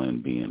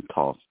coin being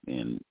tossed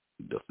in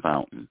the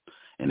fountain,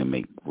 and it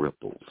makes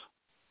ripples.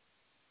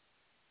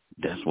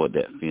 That's what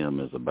that film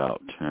is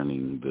about,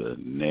 turning the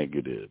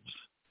negatives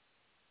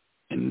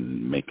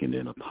and making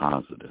it a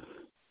positive.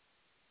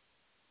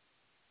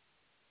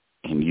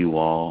 And you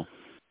all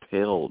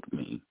compelled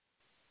me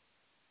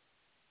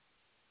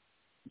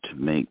to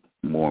make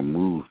more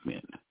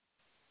movement,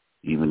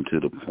 even to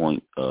the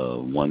point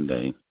of one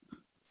day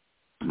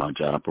my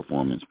job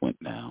performance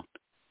went down,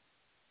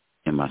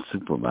 and my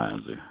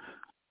supervisor,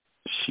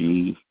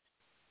 she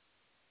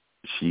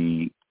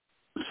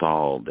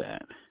saw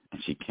that,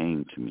 and she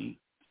came to me.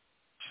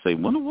 She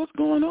said, wonder what's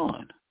going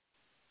on?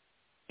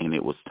 And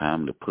it was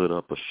time to put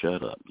up or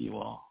shut up, you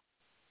all.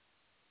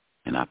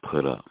 And I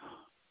put up,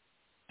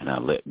 and I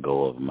let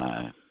go of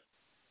my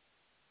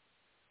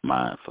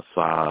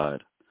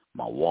facade,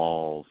 my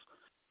walls,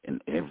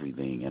 and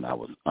everything, and I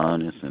was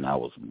honest and I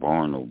was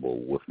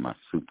vulnerable with my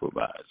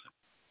supervisor.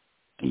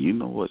 And you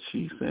know what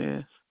she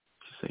says?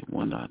 She said,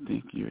 Wanda, I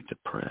think you're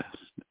depressed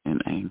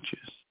and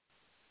anxious.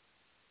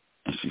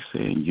 And she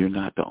said, you're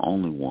not the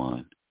only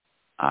one.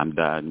 I'm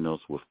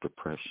diagnosed with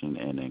depression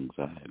and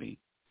anxiety.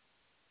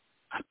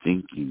 I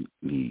think you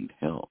need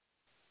help.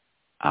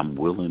 I'm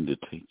willing to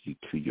take you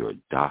to your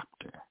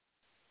doctor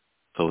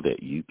so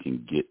that you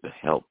can get the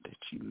help that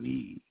you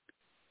need.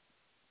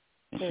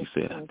 And she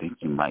said, I think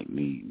you might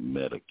need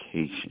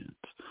medications.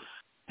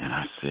 And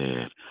I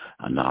said,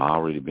 no, I've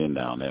already been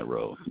down that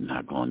road. I'm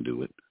not going to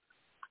do it.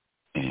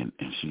 And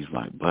she's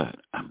like, but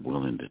I'm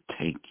willing to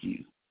take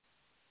you.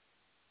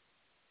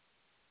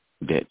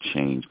 that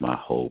changed my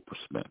whole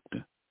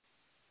perspective.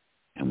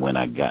 And when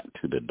I got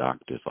to the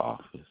doctor's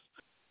office,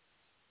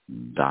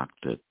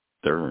 Dr.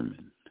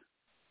 Thurman,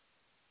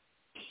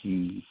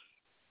 he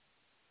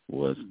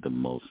was the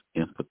most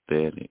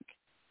empathetic,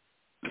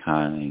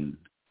 kind,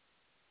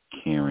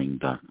 caring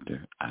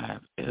doctor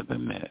I've ever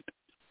met.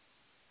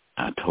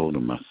 I told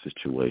him my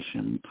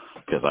situation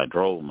because I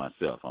drove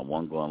myself. I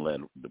wasn't going to let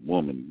the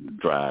woman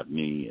drive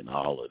me and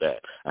all of that.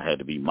 I had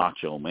to be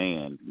Macho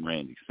Man,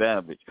 Randy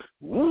Savage.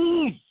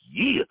 Woo,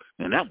 yeah.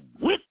 And I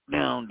went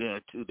down there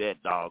to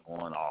that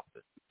doggone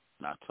office.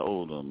 And I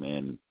told him,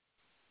 and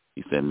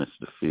he said,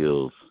 Mr.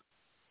 Fields,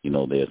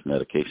 there's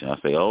medication. I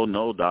say, oh,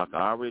 no, doc,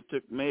 I already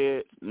took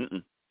meds.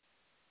 Mm-mm.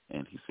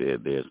 And he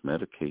said, there's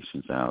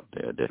medications out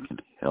there that can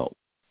help,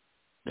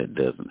 that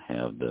doesn't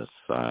have the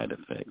side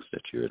effects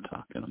that you're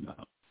talking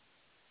about.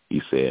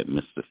 He said,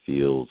 Mr.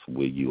 Fields,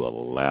 will you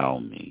allow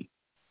me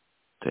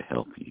to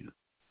help you?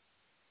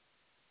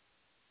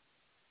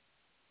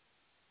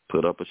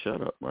 Put up or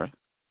shut up, right?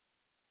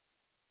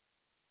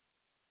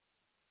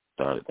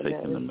 Started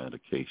taking the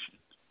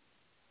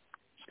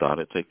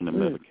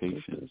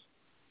medications.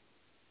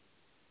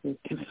 And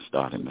it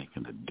started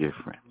making a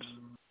difference.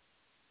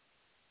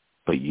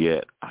 But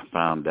yet I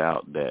found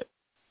out that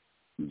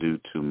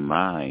due to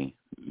my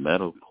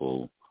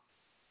medical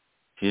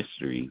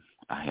history,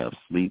 I have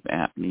sleep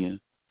apnea,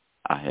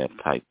 I have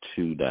type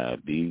 2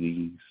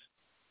 diabetes,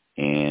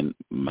 and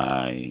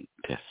my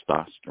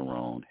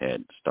testosterone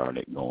had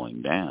started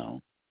going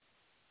down,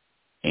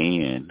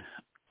 and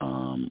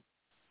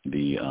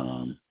the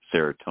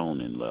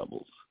serotonin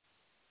levels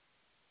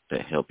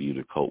that help you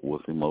to cope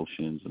with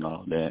emotions and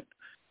all that,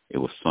 it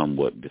was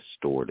somewhat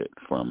distorted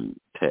from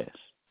tests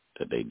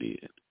that they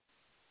did.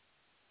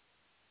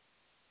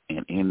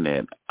 And in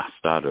that, I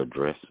started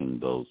addressing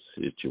those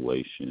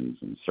situations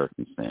and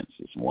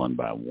circumstances one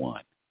by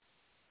one.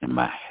 And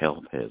my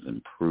health has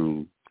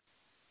improved.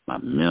 My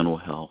mental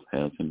health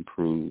has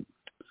improved.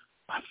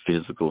 My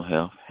physical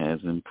health has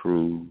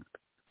improved.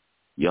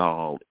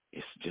 Y'all,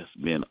 it's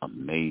just been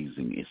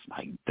amazing. It's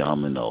like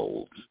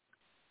dominoes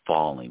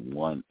falling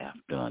one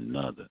after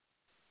another.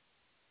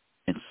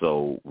 And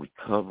so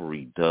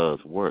recovery does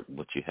work,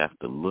 but you have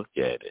to look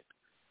at it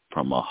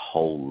from a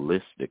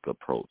holistic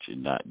approach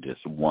and not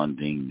just one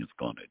thing is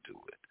going to do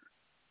it.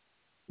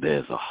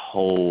 There's a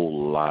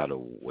whole lot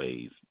of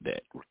ways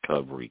that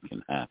recovery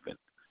can happen,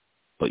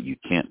 but you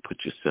can't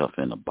put yourself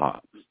in a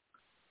box,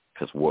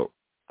 because what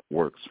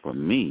works for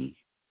me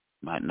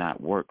might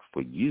not work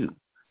for you.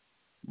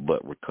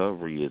 But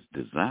recovery is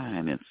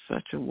designed in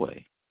such a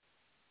way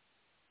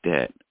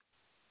that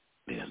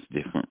there's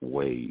different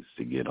ways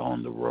to get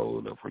on the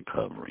road of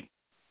recovery,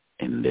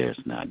 and there's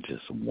not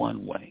just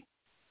one way.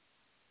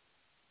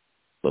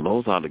 So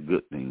those are the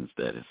good things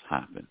that has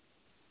happened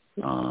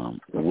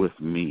with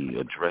me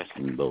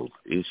addressing those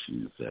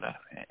issues that I've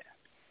had.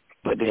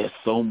 But there's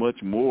so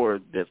much more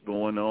that's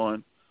going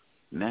on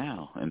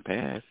now and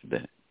past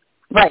that.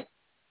 Right.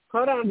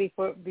 Hold on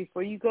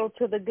before you go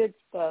to the good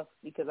stuff,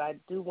 because I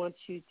do want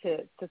you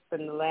to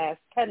spend the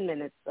last 10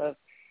 minutes of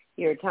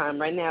your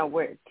time. Right now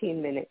we're at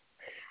 10 minutes.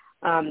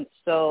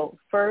 So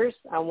first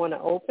I want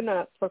to open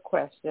up for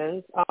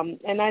questions.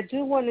 And I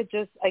do want to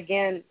just,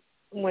 again,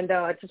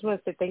 Wendell, I just want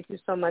to say thank you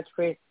so much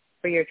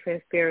for your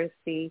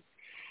transparency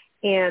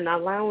and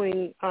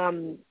allowing,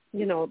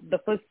 the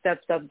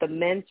footsteps of the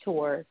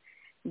mentor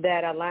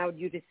that allowed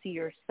you to see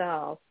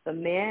yourself, the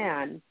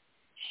man,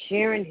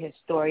 sharing his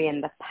story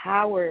and the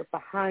power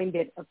behind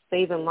it of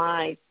saving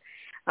lives,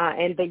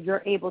 and that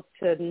you're able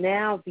to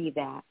now be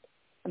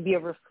a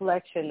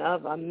reflection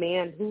of a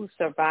man who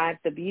survived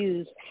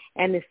abuse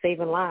and is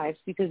saving lives,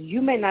 because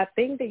you may not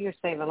think that you're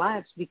saving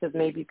lives because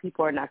maybe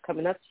people are not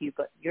coming up to you,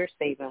 but you're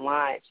saving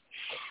lives.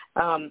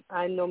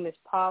 I know Miss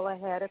Paula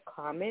had a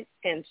comment,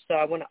 and so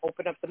I want to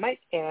open up the mic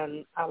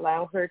and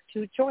allow her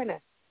to join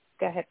us.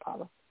 Go ahead,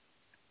 Paula.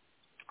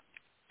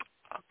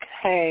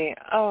 Okay.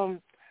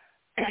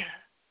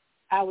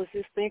 I was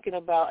just thinking I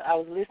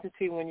was listening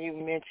to you when you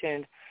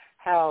mentioned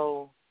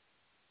how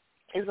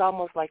it's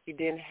almost like you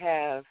didn't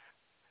have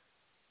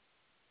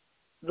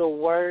the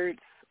words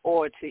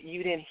or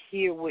you didn't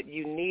hear what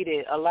you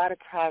needed. A lot of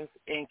times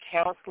in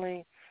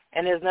counseling,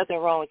 and there's nothing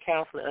wrong with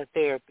counseling or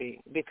therapy,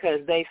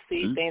 because they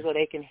see things or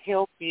they can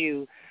help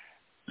you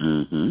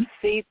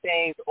see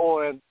things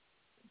or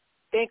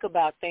think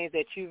about things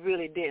that you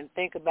really didn't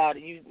think about.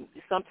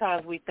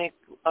 Sometimes we think,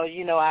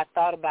 I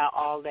thought about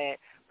all that,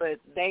 but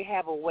they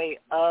have a way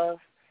of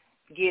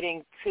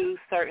getting to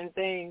certain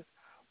things.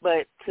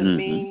 But to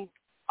me,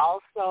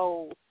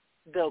 also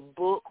the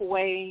book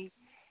way,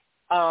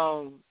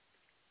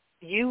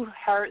 you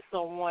heard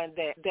someone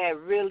that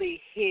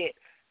really hit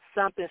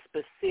something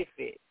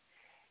specific.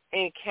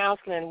 In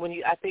counseling, when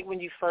you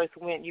first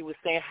went, you were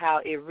saying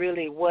how it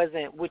really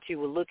wasn't what you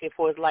were looking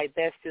for. It's like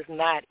that's just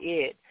not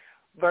it.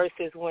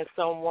 Versus when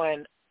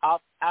someone I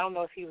don't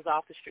know if he was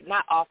off the street,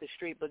 not off the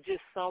street, but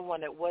just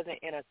someone that wasn't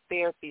in a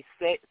therapy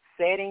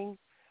setting.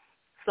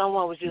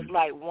 Someone was just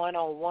like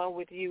one-on-one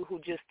with you, who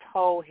just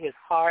told his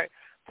heart,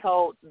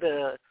 told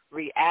the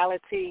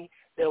reality.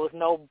 There was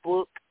no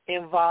book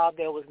involved.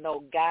 There was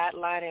no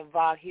guideline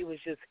involved. He was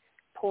just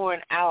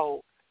pouring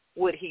out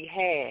what he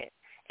had,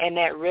 and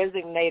that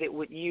resonated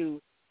with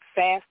you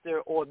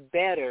faster or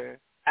better,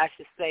 I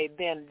should say,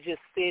 than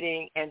just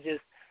sitting and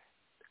just,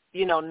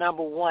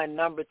 number one,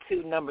 number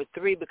two, number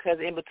three, because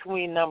in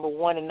between number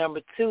one and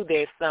number two,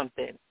 there's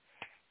something.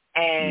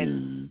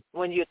 And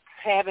when you're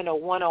having a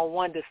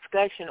one-on-one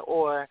discussion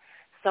or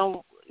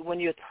when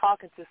you're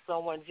talking to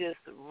someone just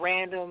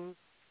random,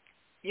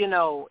 in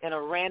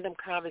a random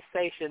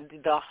conversation,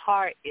 the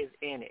heart is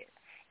in it.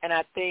 And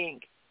I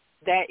think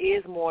that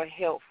is more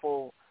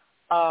helpful.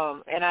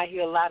 And I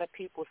hear a lot of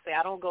people say,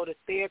 I don't go to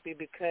therapy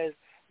because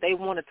they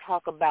want to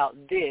talk about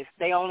this.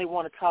 They only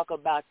want to talk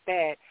about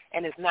that,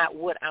 and it's not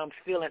what I'm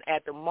feeling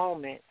at the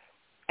moment.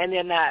 And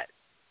they're not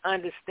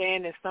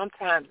understanding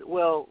sometimes,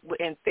 well,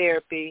 in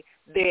therapy,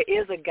 there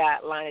is a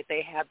guideline that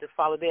they have to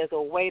follow. There's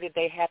a way that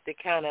they have to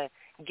kind of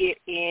get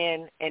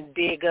in and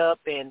dig up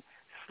and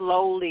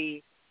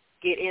slowly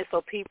get in.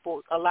 So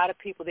a lot of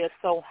people, they're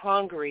so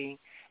hungry,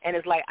 and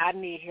it's like, I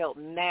need help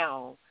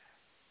now,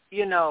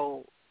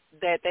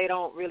 that they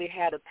don't really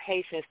have the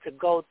patience to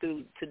go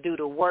through to do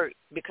the work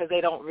because they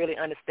don't really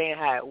understand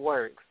how it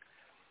works.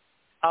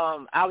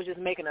 I was just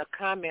making a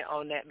comment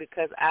on that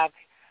because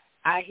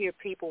I hear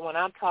people when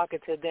I'm talking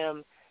to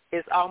them,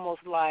 it's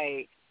almost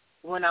like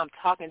when I'm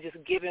talking, just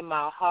giving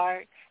my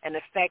heart, and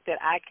the fact that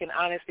I can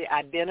honestly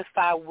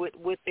identify with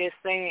what they're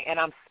saying, and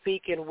I'm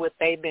speaking what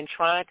they've been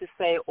trying to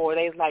say, or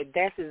they're like,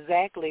 that's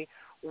exactly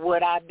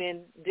what I've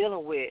been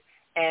dealing with.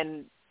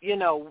 And,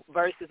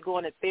 versus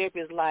going to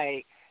therapy is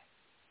like,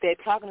 they're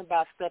talking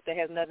about stuff that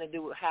has nothing to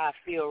do with how I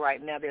feel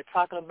right now. They're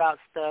talking about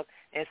stuff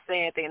and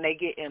saying things, and they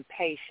get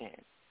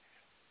impatient,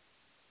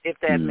 if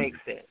that makes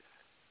sense.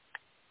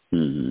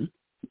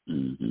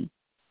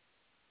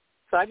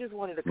 So I just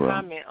wanted to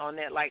comment on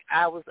that. Like,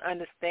 I was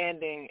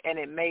understanding, and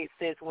it made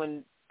sense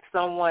when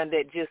someone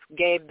that just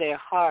gave their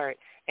heart,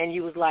 and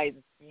you was like,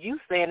 you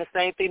saying the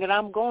same thing that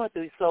I'm going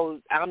through.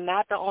 So I'm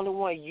not the only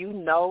one. You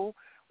know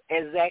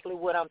exactly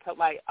what I'm talking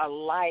about. Like a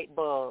light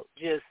bulb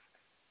just,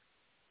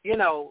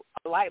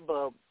 a light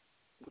bulb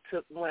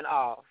went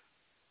off.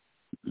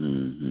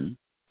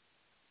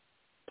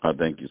 I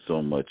thank you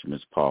so much,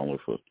 Ms. Paula,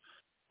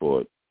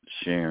 for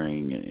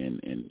sharing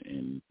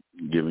and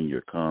giving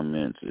your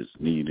comments. It's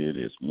needed,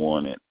 it's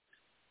wanted.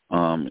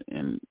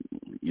 And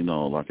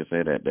like I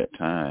said, at that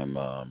time,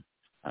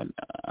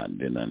 I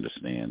didn't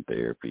understand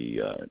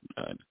therapy.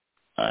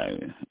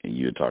 And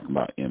you're talking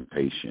about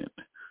impatient.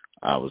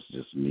 I was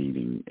just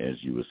needing, as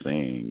you were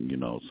saying,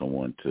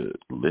 someone to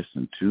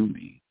listen to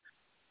me,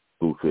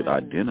 who could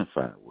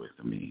identify with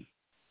me,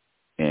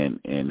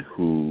 and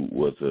who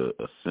was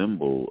a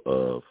symbol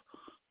of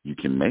you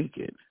can make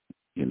it,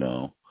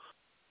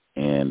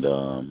 And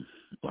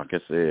like I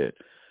said,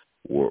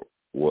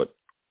 what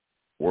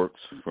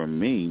works for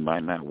me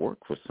might not work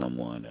for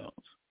someone else.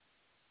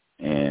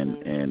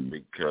 And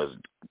because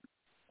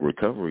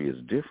recovery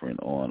is different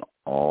on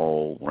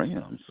all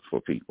realms for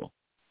people.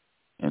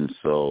 And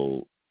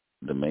so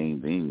the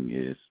main thing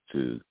is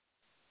to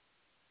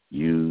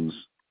use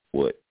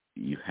what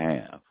you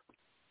have,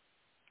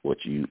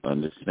 what you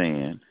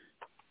understand,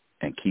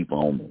 and keep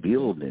on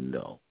building,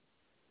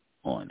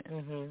 on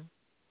it.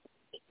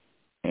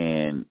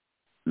 And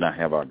now,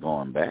 have I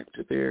gone back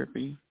to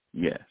therapy?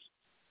 Yes.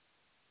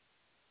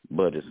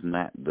 But it's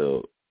not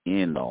the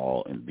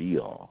end-all and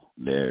be-all.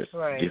 There's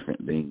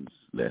different things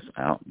that's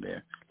out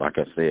there. Like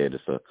I said,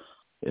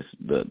 it's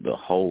the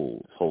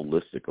whole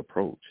holistic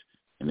approach,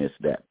 and it's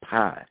that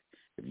pie.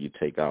 If you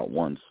take out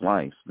one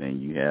slice, then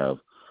you have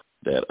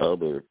that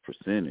other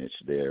percentage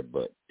there,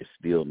 but it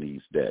still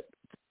needs that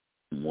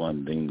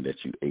one thing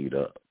that you ate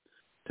up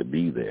to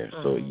be there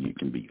so you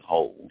can be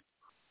whole.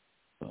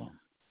 So,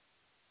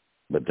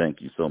 but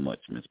thank you so much,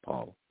 Ms.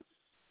 Paula.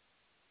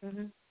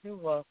 You're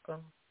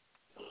welcome.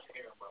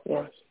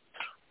 Yes.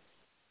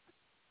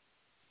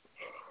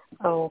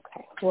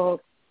 Okay.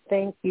 Well,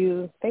 thank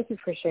you. Thank you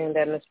for sharing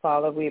that, Ms.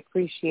 Paula. We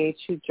appreciate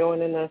you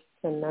joining us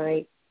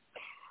tonight.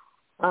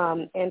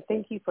 And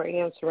thank you for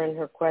answering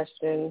her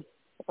question,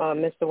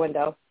 Mr.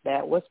 Wendell.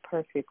 That was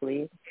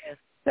perfectly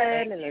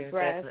said and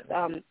addressed.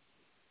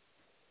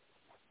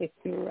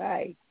 You're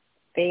right.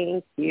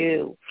 Thank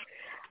you.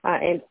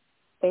 And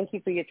thank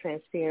you for your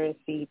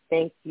transparency.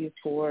 Thank you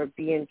for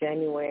being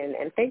genuine.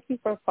 And thank you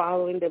for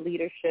following the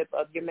leadership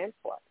of your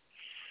mentor.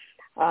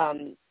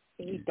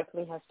 He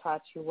definitely has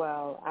taught you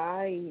well.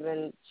 I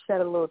even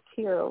shed a little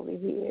tear over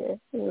here,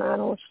 and I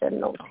don't shed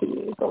no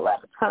tears a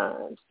lot of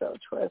times. So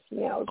trust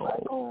me, I was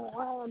like,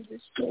 I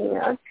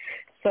understand.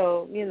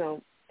 So,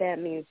 that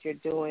means you're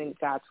doing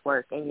God's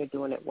work, and you're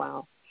doing it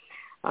well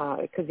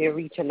because you're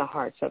reaching the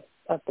hearts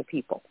of the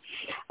people.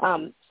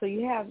 So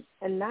you have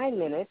 9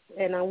 minutes,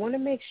 and I want to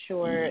make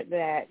sure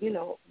that,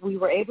 we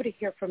were able to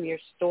hear from your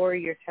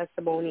story, your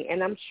testimony,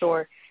 and I'm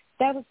sure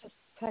that was just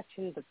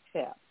touching the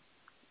tip,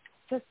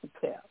 just the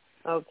tip,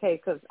 okay,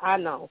 because I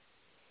know,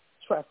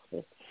 trust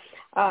me.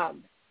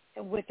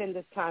 within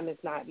this time is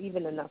not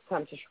even enough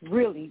time to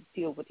really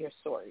deal with your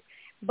story.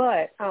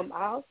 But I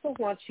also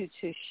want you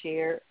to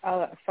share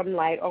some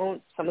light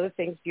on some of the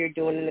things you're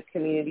doing in the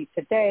community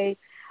today.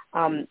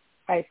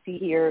 I see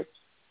here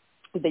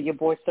that you're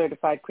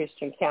board-certified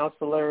Christian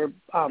counselor,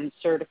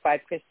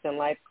 certified Christian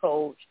life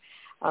coach.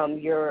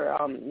 You're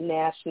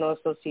National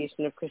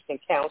Association of Christian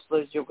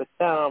Counselors. You're with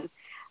them.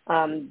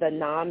 The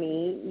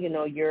NAMI,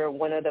 you're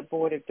one of the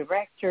board of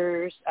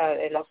directors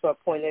and also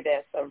appointed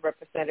as a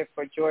representative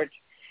for Georgia,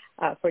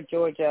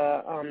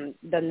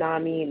 the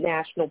NAMI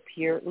National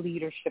Peer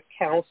Leadership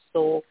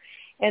Council,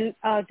 and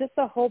just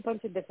a whole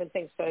bunch of different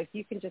things. So if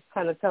you can just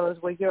kind of tell us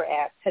where you're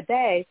at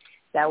today,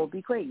 that would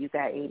be great. You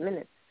got 8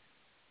 minutes.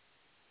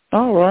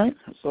 All right.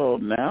 So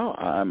now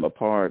I'm a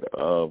part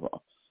of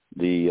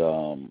the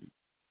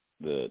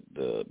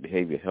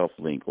Behavioral Health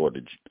Link, or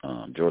the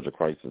Georgia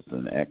Crisis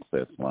and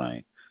Access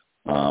Line.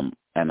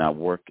 And I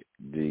work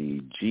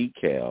the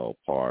GCAL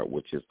part,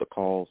 which is the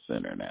call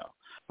center now.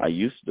 I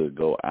used to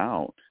go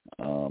out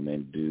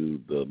and do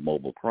the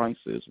mobile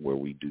crisis where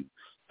we do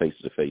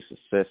face-to-face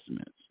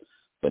assessments.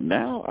 But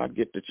now I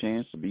get the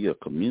chance to be a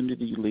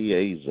community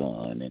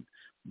liaison and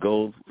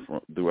go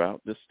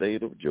throughout the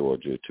state of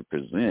Georgia to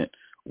present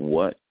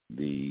what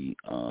the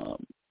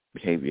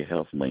Behavioral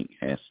Health Link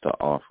has to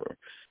offer.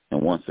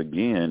 And once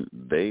again,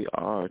 they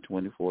are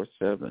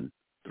 24/7,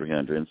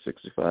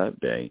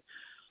 365-day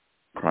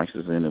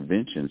crisis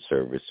intervention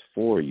service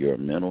for your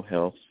mental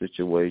health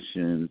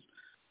situations,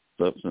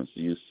 substance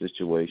use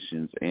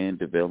situations, and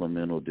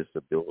developmental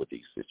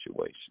disability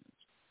situations.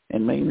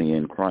 And mainly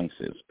in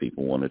crisis,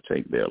 people want to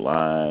take their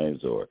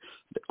lives, or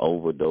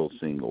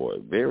overdosing, or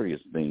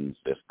various things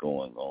that's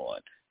going on.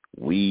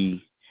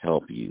 We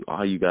help you.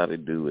 All you got to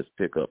do is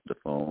pick up the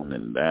phone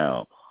and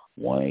dial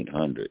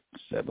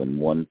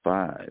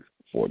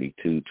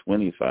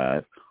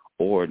 1-800-715-4225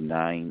 or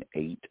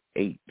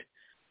 988,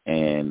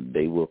 and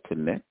they will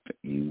connect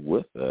you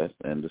with us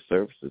and the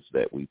services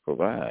that we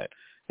provide.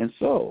 And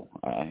so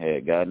I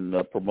had gotten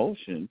a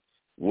promotion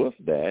with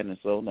that, and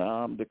so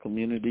now I'm the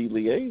community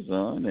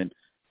liaison and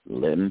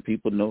letting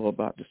people know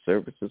about the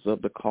services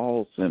of the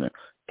call center.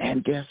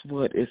 And guess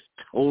what? It's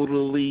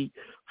totally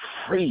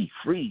free.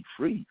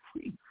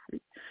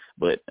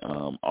 But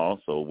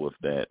also with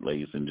that,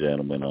 ladies and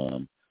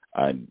gentlemen,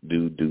 I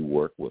do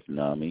work with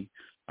NAMI.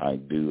 I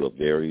do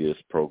various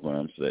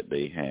programs that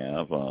they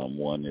have.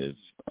 One is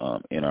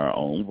In Our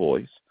Own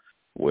Voice,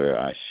 where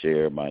I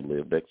share my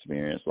lived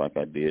experience like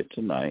I did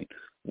tonight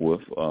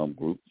with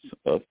groups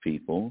of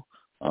people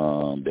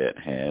that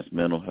has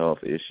mental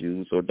health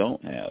issues or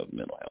don't have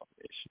mental health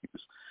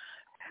issues.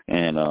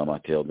 And I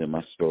tell them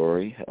my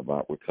story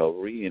about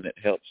recovery, and it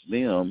helps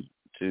them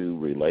to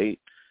relate,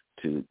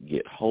 to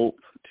get hope,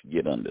 to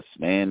get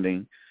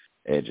understanding,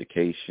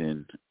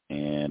 education,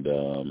 and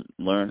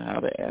learn how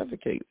to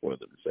advocate for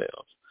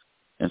themselves.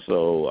 And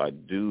so I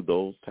do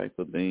those type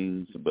of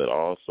things, but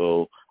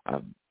also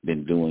I've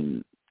been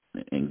doing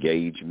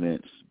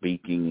engagements,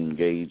 speaking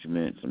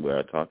engagements, where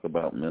I talk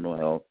about mental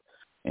health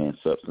and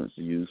substance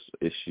use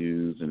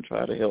issues and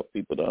try to help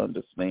people to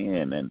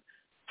understand and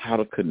how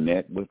to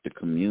connect with the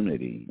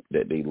community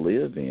that they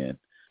live in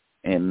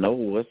and know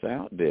what's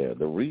out there,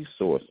 the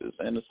resources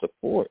and the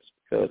supports,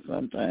 because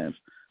sometimes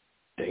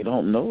they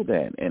don't know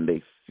that and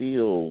they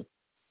feel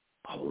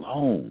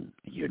alone.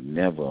 You're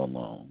never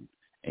alone.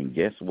 And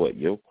guess what?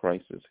 Your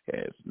crisis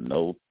has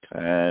no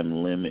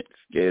time limit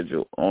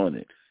schedule on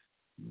it.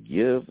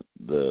 Give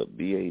the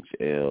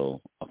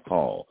BHL a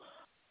call.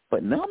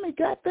 But NAMI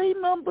got their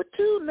number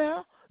too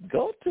now.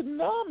 Go to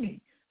NAMI.org,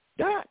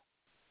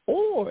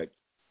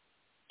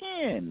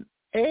 NAMI.org,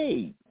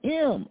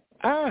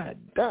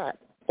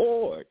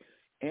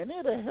 and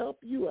it'll help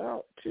you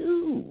out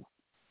too.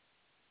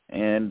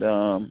 And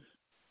I'm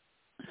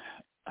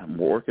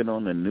working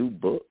on a new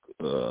book,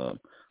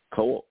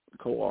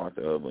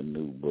 co-author of a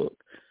new book,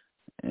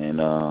 and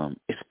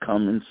it's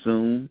coming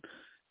soon.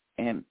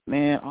 And,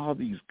 man, all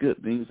these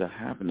good things are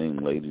happening,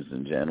 ladies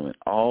and gentlemen,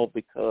 all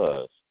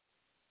because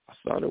I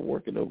started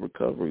working a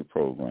recovery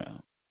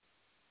program.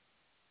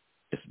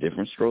 It's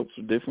different strokes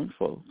for different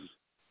folks,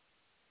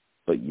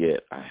 but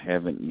yet I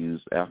haven't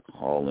used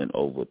alcohol in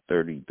over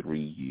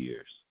 33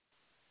 years.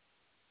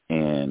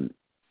 And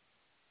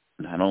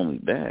not only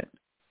that,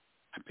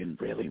 I've been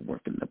really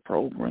working the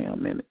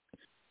program, and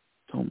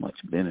so much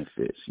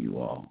benefits, you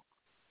all.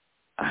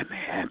 I'm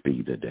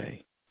happy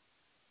today,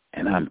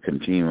 and I'm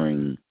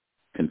continuing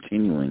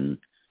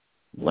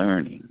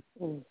learning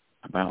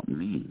about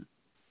me,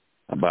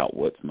 about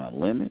what's my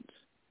limits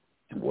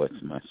and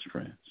what's my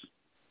strengths.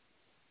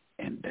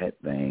 And that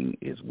thing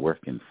is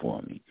working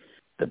for me.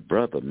 The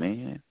brother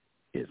man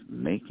is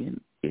making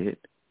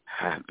it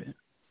happen.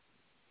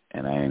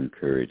 And I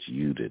encourage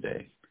you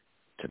today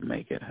to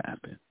make it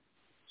happen.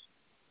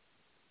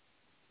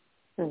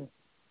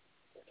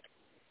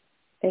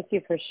 Thank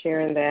you for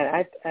sharing that.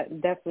 I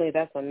definitely,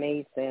 that's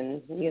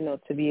amazing,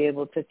 to be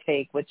able to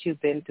take what you've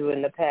been through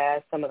in the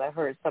past, some of the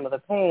hurt, some of the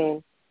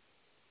pain,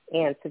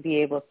 and to be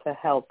able to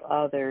help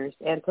others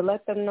and to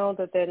let them know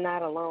that they're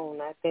not alone.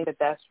 I think that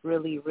that's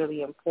really,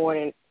 really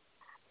important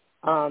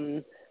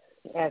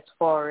as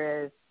far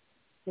as,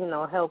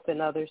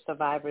 helping other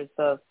survivors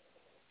of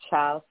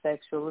child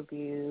sexual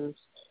abuse,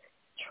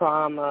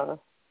 trauma,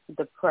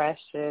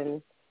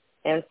 depression,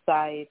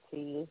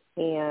 anxiety,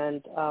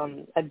 and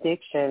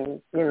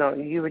addiction.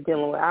 You were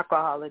dealing with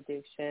alcohol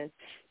addiction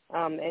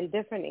and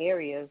different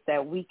areas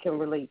that we can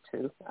relate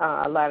to.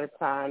 A lot of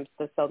times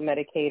the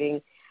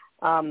self-medicating.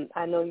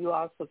 I know you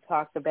also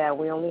talked about,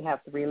 we only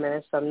have 3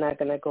 minutes, so I'm not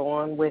going to go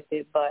on with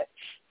it, but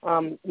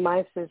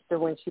my sister,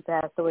 when she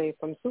passed away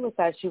from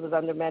suicide, she was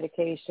under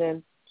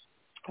medication.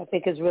 I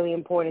think it's really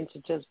important to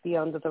just be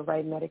under the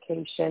right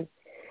medication.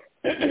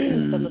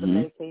 Some of the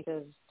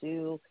medications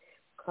do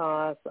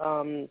cause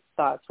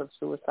thoughts of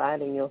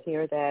suicide, and you'll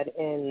hear that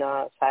in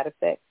side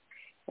effects.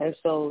 And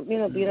so,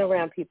 being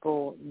around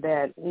people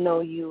that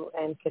know you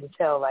and can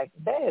tell, like,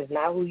 that is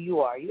not who you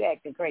are. You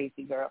acting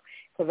crazy, girl.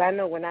 Because I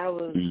know when I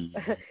was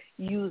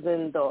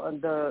using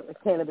the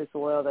cannabis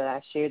oil that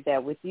I shared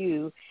that with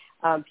you,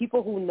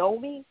 people who know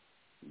me,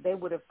 they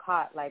would have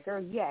caught, like,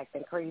 girl, you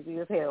acting crazy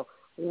as hell.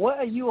 What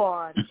are you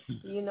on?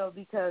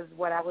 Because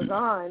what I was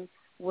on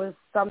was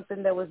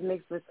something that was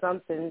mixed with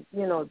something,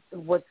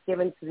 what's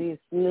given to this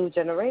new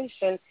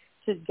generation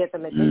to get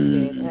them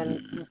addicted.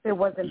 And it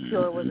wasn't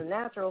pure, it wasn't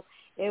natural.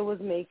 It was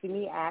making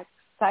me act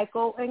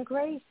psycho and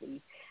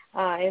crazy.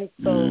 And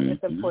so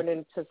it's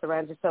important to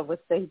surround yourself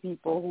with safe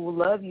people who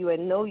love you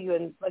and know you.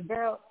 And,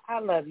 girl, I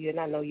love you and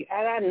I know you.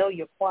 And I know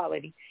your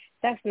quality.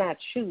 That's not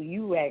you.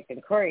 You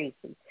acting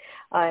crazy.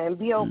 And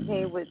be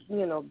okay with,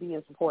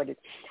 being supported.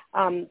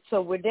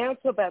 So we're down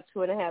to about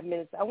 2.5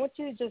 minutes. I want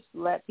you to just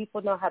let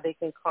people know how they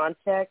can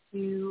contact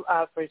you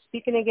for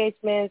speaking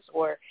engagements,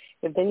 or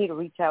if they need to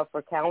reach out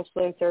for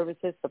counseling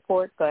services,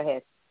 support. Go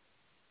ahead.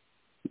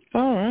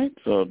 All right.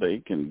 So they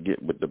can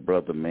get with the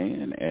brother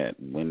man at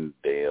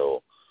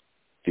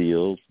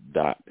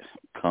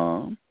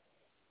WendellFields.com.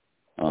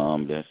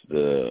 That's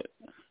the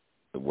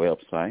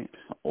website.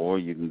 Or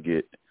you can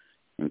get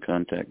in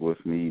contact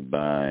with me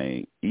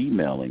by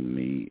emailing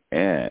me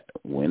at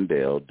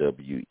Wendell, WENDELL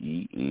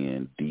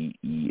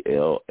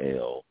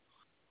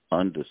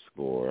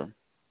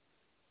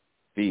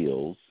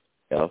 _Fields,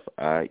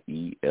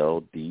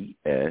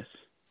 FIELDS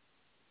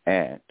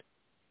at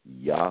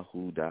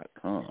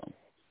yahoo.com.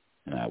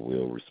 And I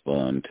will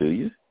respond to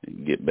you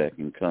and get back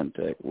in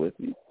contact with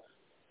me.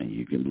 And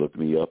you can look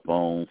me up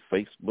on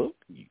Facebook.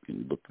 You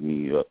can look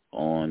me up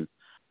on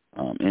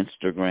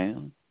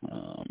Instagram.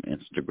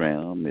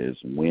 Instagram is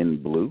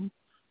WinBlue,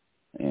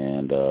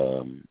 and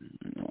on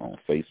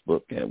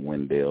Facebook at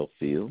Wendell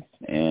Fields.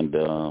 And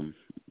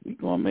we're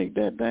going to make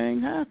that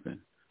thing happen.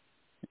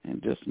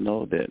 And just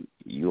know that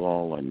you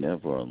all are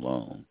never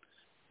alone.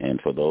 And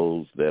for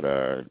those that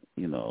are,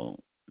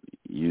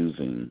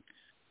 using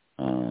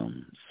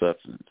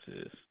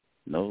substances,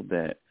 know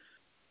that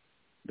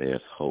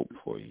there's hope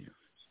for you.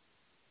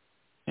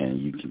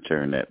 And you can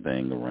turn that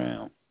thing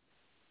around.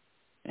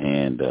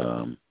 And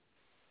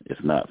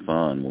it's not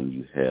fun when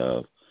you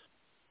have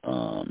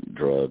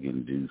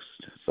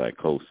drug-induced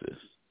psychosis.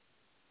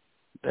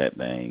 That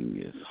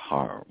thing is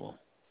horrible.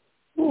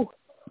 Ooh,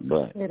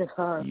 but it is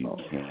horrible. You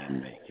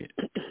can make it.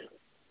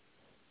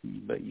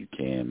 But you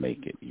can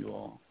make it, you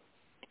all.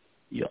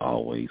 You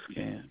always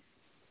can.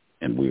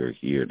 And we're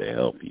here to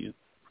help you.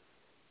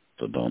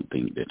 So don't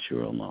think that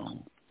you're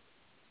alone.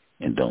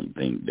 And don't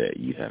think that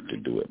you have to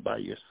do it by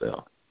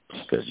yourself,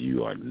 because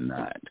you are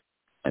not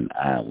an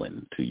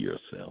island to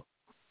yourself.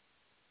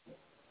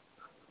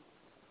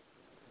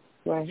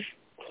 Right.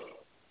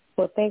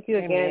 Well, thank you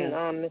again,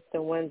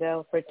 Mr.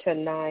 Wendell, for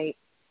tonight.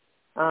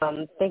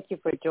 Thank you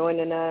for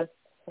joining us,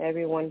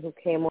 everyone who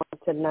came on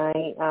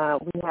tonight.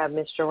 We have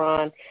Ms.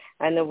 Sharon.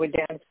 I know we're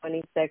down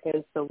 20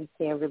 seconds, so we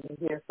can't really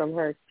hear from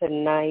her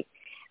tonight.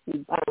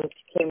 She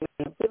came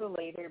in a little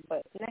later,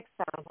 but next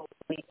time,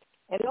 hopefully.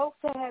 And hope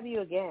to have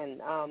you again,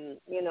 and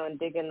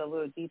digging a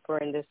little deeper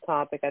in this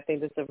topic. I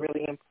think this is a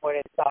really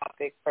important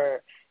topic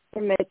for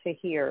men to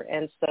hear.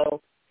 And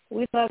so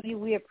we love you.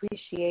 We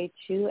appreciate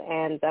you.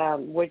 And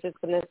we're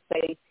just going to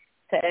say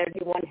to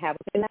everyone, have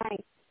a good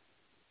night.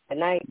 Good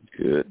night.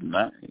 Good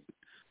night.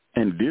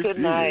 And this good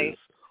night. is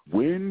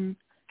Wendell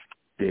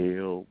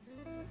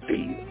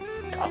Fields.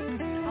 I'll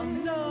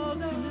know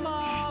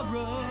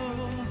tomorrow,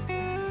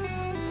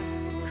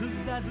 'cause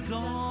that's gonna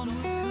come.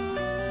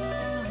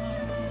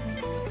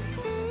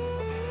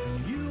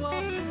 You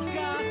are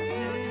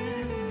forgotten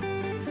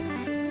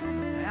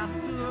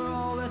after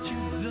all that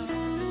you've done.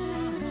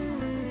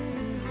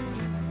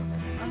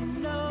 I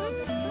know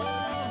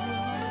tomorrow,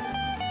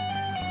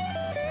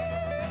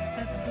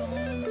 that's gonna come.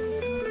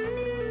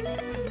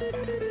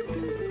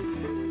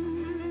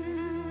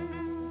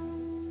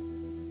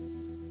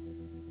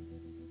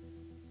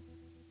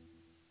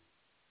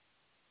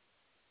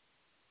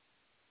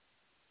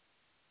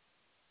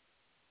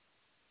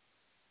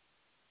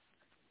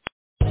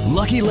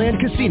 Lucky Land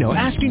Casino,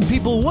 asking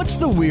people, what's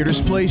the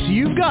weirdest place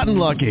you've gotten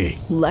lucky?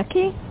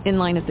 Lucky? In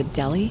line at the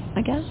deli,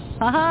 I guess?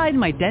 Aha, in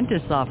my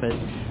dentist's office.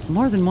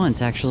 More than once,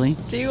 actually.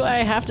 Do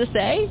I have to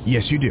say?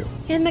 Yes, you do.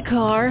 In the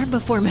car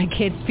before my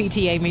kids'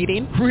 PTA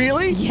meeting.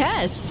 Really?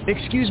 Yes.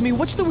 Excuse me,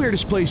 what's the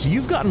weirdest place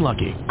you've gotten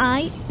lucky?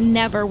 I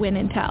never win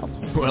and tell.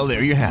 Well,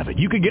 there you have it.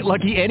 You can get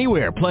lucky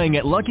anywhere, playing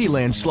at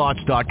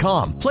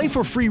LuckyLandSlots.com. Play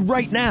for free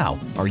right now.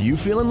 Are you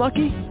feeling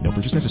lucky? No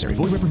purchase necessary.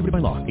 Void where prohibited by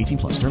law.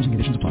 18+. Terms and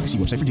conditions apply. See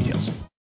website for details.